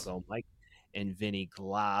Chicago us. Mike and Vinny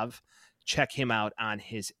Glav. Check him out on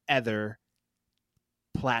his other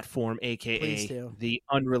platform, Please a.k.a. do. The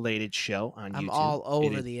Unrelated Show on YouTube. I'm all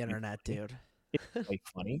over is the internet, dude. It's quite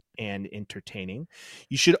funny and entertaining.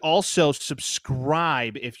 You should also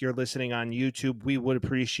subscribe if you're listening on YouTube. We would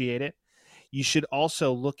appreciate it. You should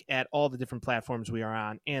also look at all the different platforms we are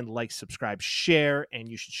on and like, subscribe, share, and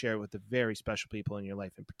you should share it with the very special people in your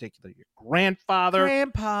life, in particular your grandfather.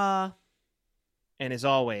 Grandpa. And as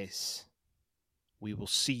always, we will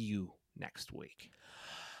see you next week.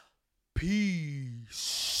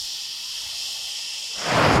 Peace.